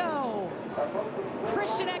to go.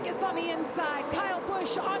 Christian Eckes on the inside, Kyle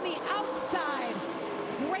Busch on the outside.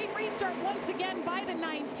 Great restart once again by the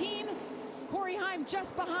 19. Corey Heim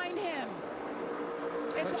just behind him.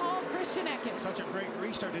 It's all Christian Eckes. Such a great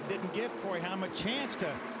restart. It didn't give Corey Heim a chance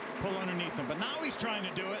to pull underneath him, but now he's trying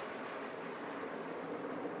to do it.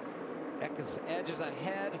 Eckes edges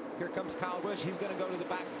ahead. Here comes Kyle Busch. He's going to go to the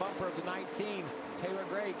back bumper of the 19. Taylor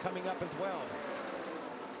Gray coming up as well.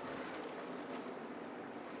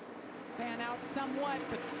 Fan out somewhat,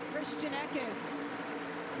 but Christian Eckes.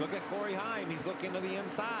 Look at Corey Heim. He's looking to the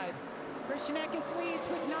inside. Christian Eckes leads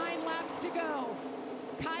with 9 laps to go.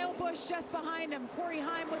 Kyle Busch just behind him. Corey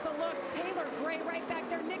Heim with a look. Taylor Gray right back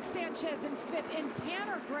there. Nick Sanchez in 5th. And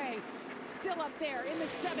Tanner Gray still up there in the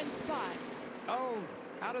 7th spot. Oh,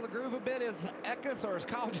 out of the groove a bit is Eckes, or is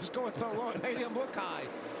Kyle just going so low it made him look high?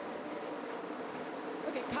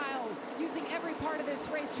 Look at Kyle using every part of this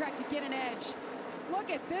racetrack to get an edge.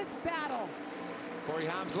 Look at this battle. Corey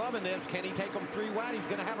Heim's loving this. Can he take him 3 wide? He's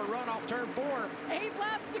going to have a run off turn 4. 8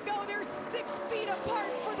 laps to go. They're 6 feet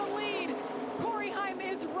apart for the lead. Corey Heim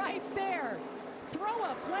is right there. Throw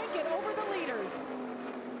a blanket over the leaders.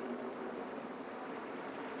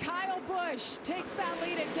 Kyle Busch takes that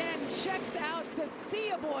lead again, checks out, says, see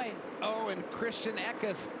ya, boys. Oh, and Christian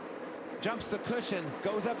Eckes jumps the cushion,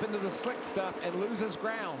 goes up into the slick stuff, and loses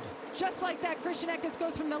ground. Just like that, Christian Eckes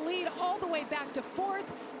goes from the lead all the way back to 4th.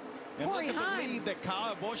 And Corey look at Heim. the lead that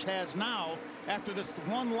Kyle Busch has now after this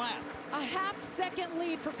 1 lap. A half-second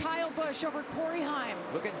lead for Kyle Busch over Corey Heim.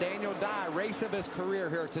 Look at Daniel Dye, race of his career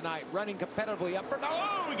here tonight, running competitively up for...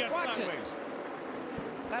 Oh, he got Watch sideways. It.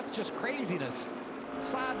 That's just craziness.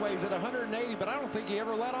 Sideways at 180, but I don't think he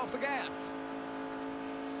ever let off the gas.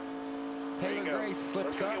 Taylor Gray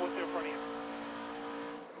slips up.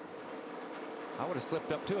 I would have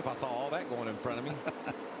slipped up too if I saw all that going in front of me.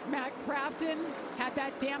 Matt Crafton had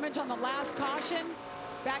that damage on the last caution.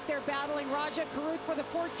 Back there battling Raja Karuth for the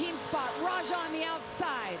 14th spot. Raja on the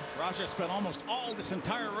outside. Raja spent almost all this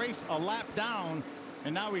entire race a lap down,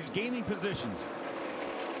 and now he's gaining positions.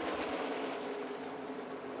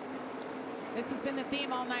 This has been the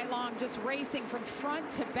theme all night long, just racing from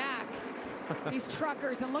front to back. These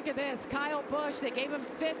truckers, and look at this, Kyle Busch, they gave him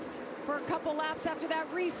fits for a couple laps after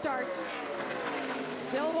that restart.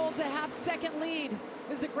 Still holds a half-second lead.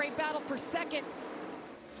 This is a great battle for second.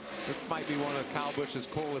 This might be one of Kyle Busch's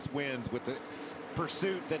coolest wins with the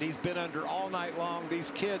pursuit that he's been under all night long.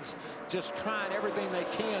 These kids just trying everything they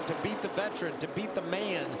can to beat the veteran, to beat the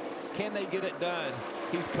man. Can they get it done?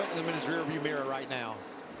 He's putting them in his rearview mirror right now.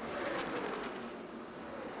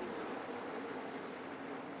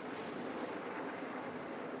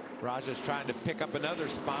 Raja's trying to pick up another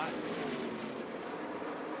spot.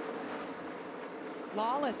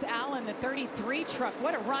 Lawless Allen, the 33 truck.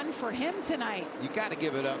 What a run for him tonight. You got to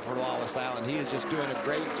give it up for Lawless Allen. He is just doing a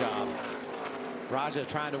great job. Raja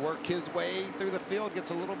trying to work his way through the field.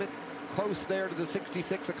 Gets a little bit close there to the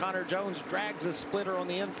 66 of Connor Jones. Drags a splitter on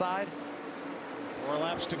the inside. 4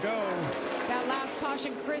 laps to go. That last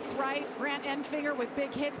caution, Chris Wright, Grant Enfinger with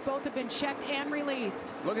big hits. Both have been checked and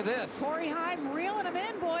released. Look at this. Corey Heim reeling them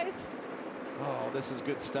in, boys. Oh, this is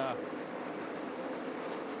good stuff.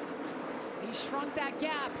 He shrunk that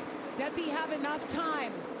gap. Does he have enough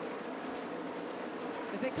time?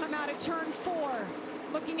 As they come out of turn 4,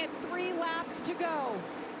 looking at 3 laps to go.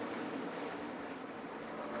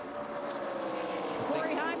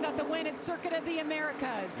 Corey Heim got the win at Circuit of the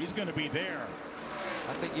Americas. He's going to be there.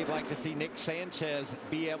 I think you'd like to see Nick Sanchez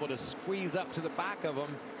be able to squeeze up to the back of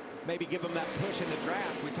him, maybe give him that push in the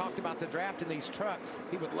draft. We talked about the draft in these trucks.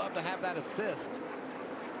 He would love to have that assist.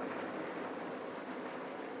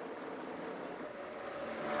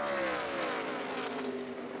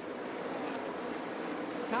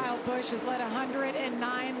 Kyle Busch has led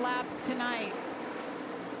 109 laps tonight.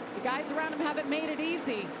 The guys around him haven't made it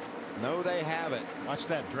easy. No, they haven't. Watch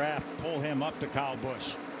that draft pull him up to Kyle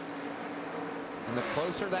Busch. And the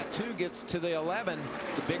closer that 2 gets to the 11,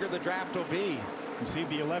 the bigger the draft will be. You see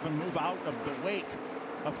the 11 move out of the wake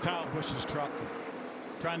of Kyle Busch's truck,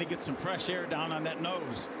 trying to get some fresh air down on that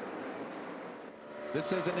nose.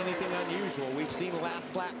 This isn't anything unusual. We've seen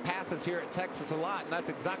last lap passes here at Texas a lot, and that's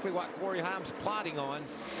exactly what Corey Heim's plotting on.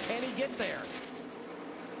 Can he get there?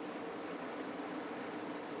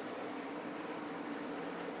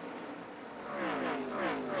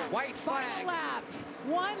 White flag. Final lap.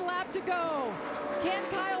 1 lap to go. Can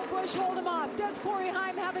Kyle Busch hold him off? Does Corey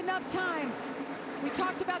Heim have enough time? We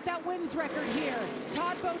talked about that wins record here.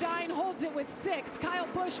 Todd Bodine holds it with 6. Kyle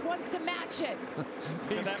Busch wants to match it.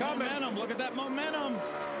 He's coming. Momentum. Look at that momentum.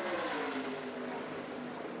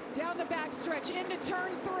 Down the backstretch into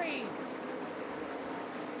turn 3.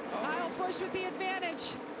 Kyle Busch with the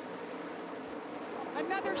advantage.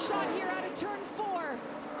 Another shot here out of turn 4.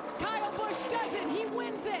 Kyle Busch does it. He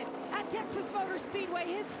wins it at Texas Motor Speedway.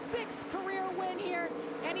 His 6th career win here,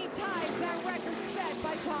 and he ties that record set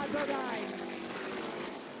by Todd Bodine.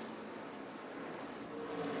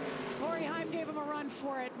 Corey Heim gave him a run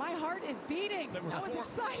for it. My heart is beating. That was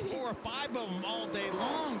exciting. 4 or 5 of them all day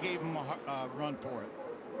long gave him a run for it.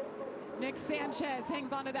 Nick Sanchez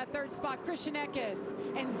hangs on to that 3rd spot. Christian Eckes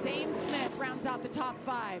and Zane Smith rounds out the top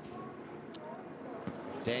 5.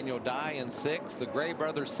 Daniel Dye in 6th, the Gray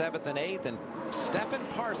brothers 7th and 8th, and Stephen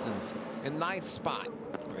Parsons in 9th spot.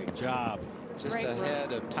 Great job. Just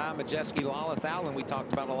ahead of Ty Majeski. Lawless Allen, we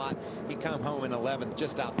talked about a lot. He come home in 11th,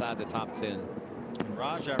 just outside the top 10. And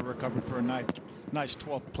Raja recovered for a nice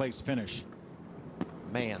 12th place finish.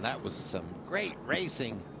 Man, that was some great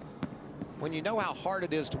racing. When you know how hard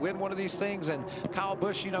it is to win one of these things, and Kyle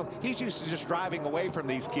Busch, you know, he's used to just driving away from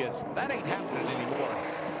these kids. That ain't happening anymore.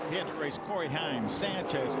 He had to race Corey Heim,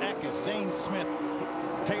 Sanchez, Eckes, Zane Smith,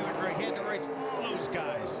 Taylor Gray. He had to race all those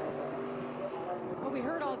guys. Well, we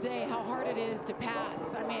heard all day how hard it is to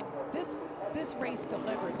pass. I mean, this race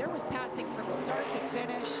delivered. There was passing from start to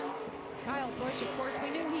finish. Kyle Busch, of course, we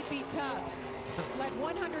knew he'd be tough. Led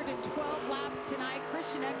 112 laps tonight.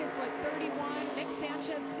 Christian Eckes led 31. Nick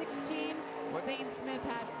Sanchez 16. Zane Smith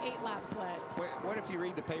had 8 laps led. What if you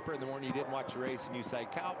read the paper in the morning, you didn't watch the race, and you say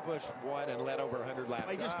Kyle Busch won and led over 100 laps?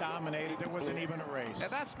 They just dominated. There wasn't even a race.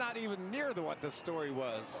 And that's not even near what the story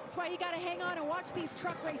was. That's why you got to hang on and watch these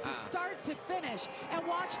truck races start to finish. And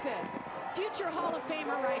watch this. Future Hall of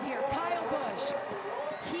Famer right here, Kyle Busch.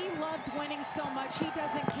 He loves winning so much, he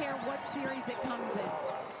doesn't care what series it comes in.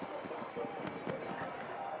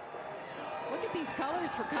 Look at these colors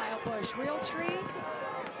for Kyle Busch. Real tree.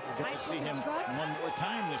 We'll get to see him one more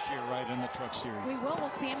time this year, right, in the Truck Series. We will.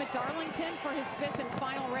 We'll see him at Darlington for his 5th and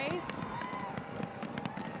final race.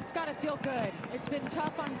 It's got to feel good. It's been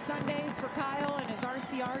tough on Sundays for Kyle and his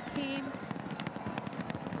RCR team.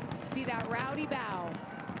 See that rowdy bow.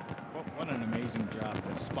 Well, what an amazing job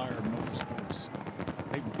that Spire Motorsports.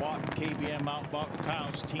 They bought KBM out, bought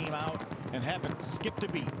Kyle's team out, and haven't skipped a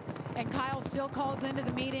beat. And Kyle still calls into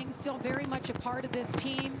the meeting, still very much a part of this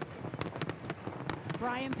team.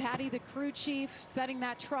 Brian Patty, the crew chief, setting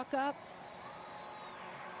that truck up.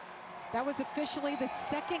 That was officially the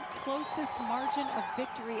 2nd closest margin of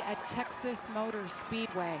victory at Texas Motor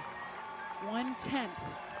Speedway. 1/10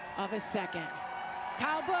 of a second.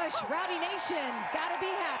 Kyle Busch, Rowdy Nation's got to be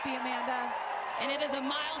happy, Amanda. And it is a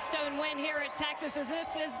milestone win here at Texas, as it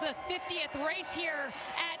is the 50th race here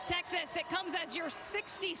at Texas. It comes as your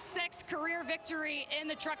 66th career victory in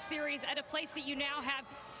the Truck Series at a place that you now have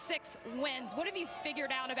 6 wins. What have you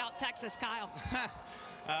figured out about Texas, Kyle?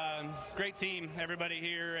 Great team, everybody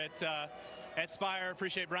here at Spire.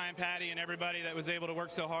 Appreciate Brian Patty and everybody that was able to work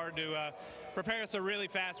so hard to prepare us a really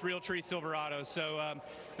fast Realtree Silverado. So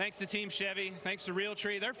thanks to Team Chevy, thanks to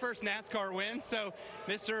Realtree, their first NASCAR win. So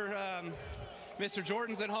Mr.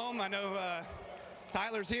 Jordan's at home. I know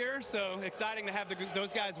Tyler's here, so exciting to have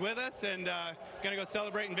those guys with us, and gonna go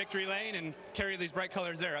celebrate in Victory Lane and carry these bright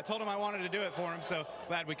colors there. I told him I wanted to do it for him, so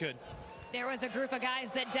glad we could. There was a group of guys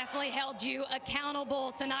that definitely held you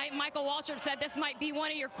accountable tonight. Michael Waltrip said this might be one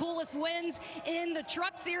of your coolest wins in the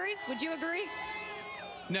Truck Series. Would you agree?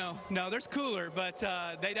 No, there's cooler, but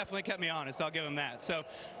they definitely kept me honest. I'll give them that. So,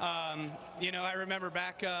 you know, I remember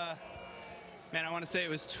back, man, I want to say it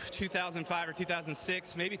was 2005 or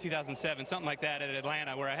 2006, maybe 2007, something like that at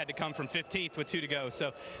Atlanta, where I had to come from 15th with 2 to go.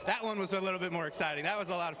 So that one was a little bit more exciting. That was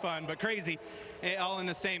a lot of fun, but crazy, all in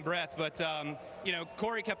the same breath. But, you know,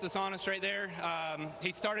 Corey kept us honest right there.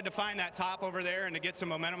 He started to find that top over there and to get some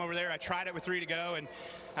momentum over there. I tried it with 3 to go, and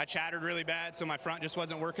I chattered really bad, so my front just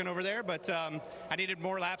wasn't working over there. But I needed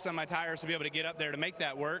more laps on my tires to be able to get up there to make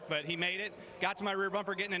that work. But he made it, got to my rear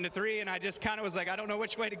bumper getting into 3, and I just kind of was like, I don't know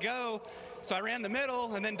which way to go. So I ran the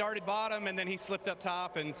middle and then darted bottom, and then he slipped up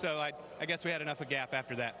top. And so I guess we had enough of a gap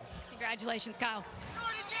after that. Congratulations, Kyle.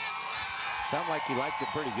 Sounded like he liked it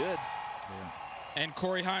pretty good. Yeah. And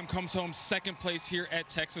Corey Heim comes home 2nd place here at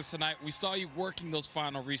Texas tonight. We saw you working those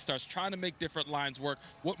final restarts, trying to make different lines work.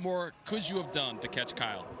 What more could you have done to catch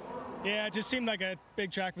Kyle? Yeah, it just seemed like a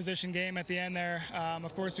big track position game at the end there.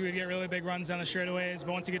 Of course, we would get really big runs down the straightaways,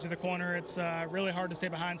 but once you get to the corner, it's really hard to stay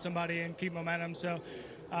behind somebody and keep momentum. So,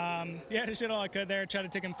 yeah, just did all I could there. Tried to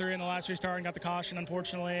take him 3 in the last restart and got the caution,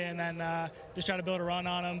 unfortunately, and then just tried to build a run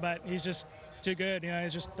on him, but he's just too good. You know, he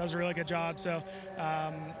just does a really good job. So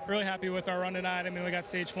really happy with our run tonight. I mean, we got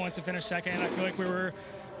stage points to finish 2nd. I feel like we were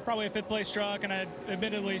probably a 5th place truck, and I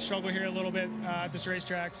admittedly struggle here a little bit at this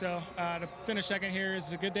racetrack. So to finish second here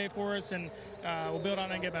is a good day for us, and we'll build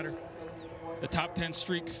on it and get better. The top 10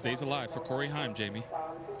 streak stays alive for Corey Heim, Jamie.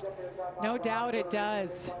 No doubt it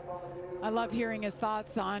does. I love hearing his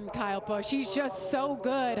thoughts on Kyle Busch. He's just so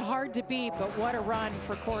good, hard to beat, but what a run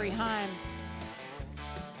for Corey Heim.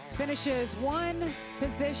 Finishes 1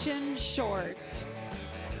 position short.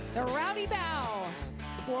 The Rowdy Bow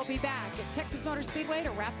will be back at Texas Motor Speedway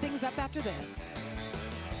to wrap things up after this.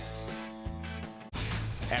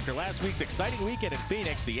 After last week's exciting weekend in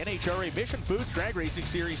Phoenix, the NHRA Mission Foods Drag Racing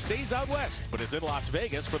Series stays out west, but is in Las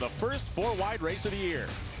Vegas for the first 4-wide race of the year.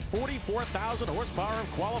 44,000 horsepower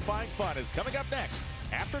of qualifying fun is coming up next,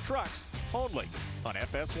 after trucks, only on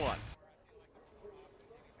FS1.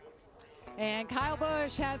 And Kyle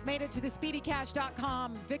Busch has made it to the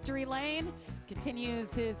SpeedyCash.com victory lane.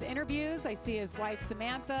 Continues his interviews. I see his wife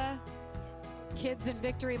Samantha, kids in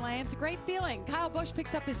victory lane. It's a great feeling. Kyle Busch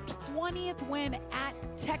picks up his 20th win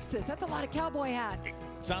at Texas. That's a lot of cowboy hats.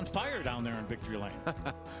 It's on fire down there in victory lane.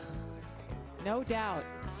 No doubt.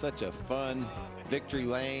 Such a fun victory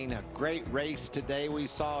lane. A great race today we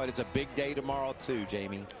saw it. It's a big day tomorrow too,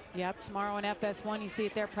 Jamie. Yep, tomorrow on FS1, you see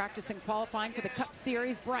it there practicing qualifying for the Cup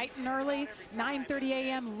Series bright and early, 9:30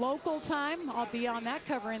 a.m. local time. I'll be on that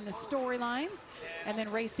covering the storylines. And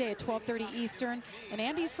then race day at 12:30 Eastern. And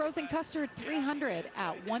Andy's Frozen Custard 300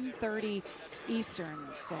 at 1:30 Eastern.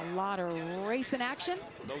 So a lot of race in action.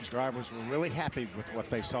 Those drivers were really happy with what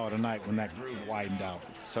they saw tonight when that groove widened out.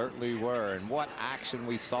 Certainly were. And what action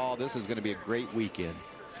we saw. This is going to be a great weekend.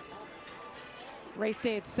 Race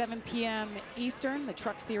day at 7 p.m. Eastern. The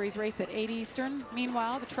Truck Series race at 8 Eastern.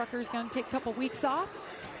 Meanwhile, the trucker's going to take a couple weeks off.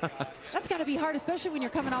 That's got to be hard, especially when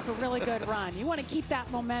you're coming off a really good run. You want to keep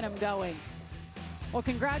that momentum going. Well,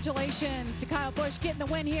 congratulations to Kyle Busch getting the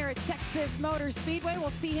win here at Texas Motor Speedway.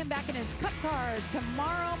 We'll see him back in his Cup car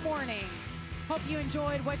tomorrow morning. Hope you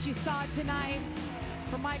enjoyed what you saw tonight.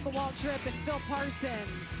 For Michael Waltrip and Phil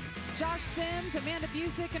Parsons, Josh Sims, Amanda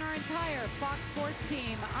Busick, and our entire Fox Sports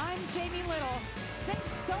team, I'm Jamie Little. Thanks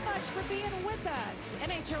so much for being with us.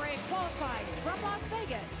 NHRA qualifying from Las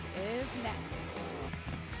Vegas is next.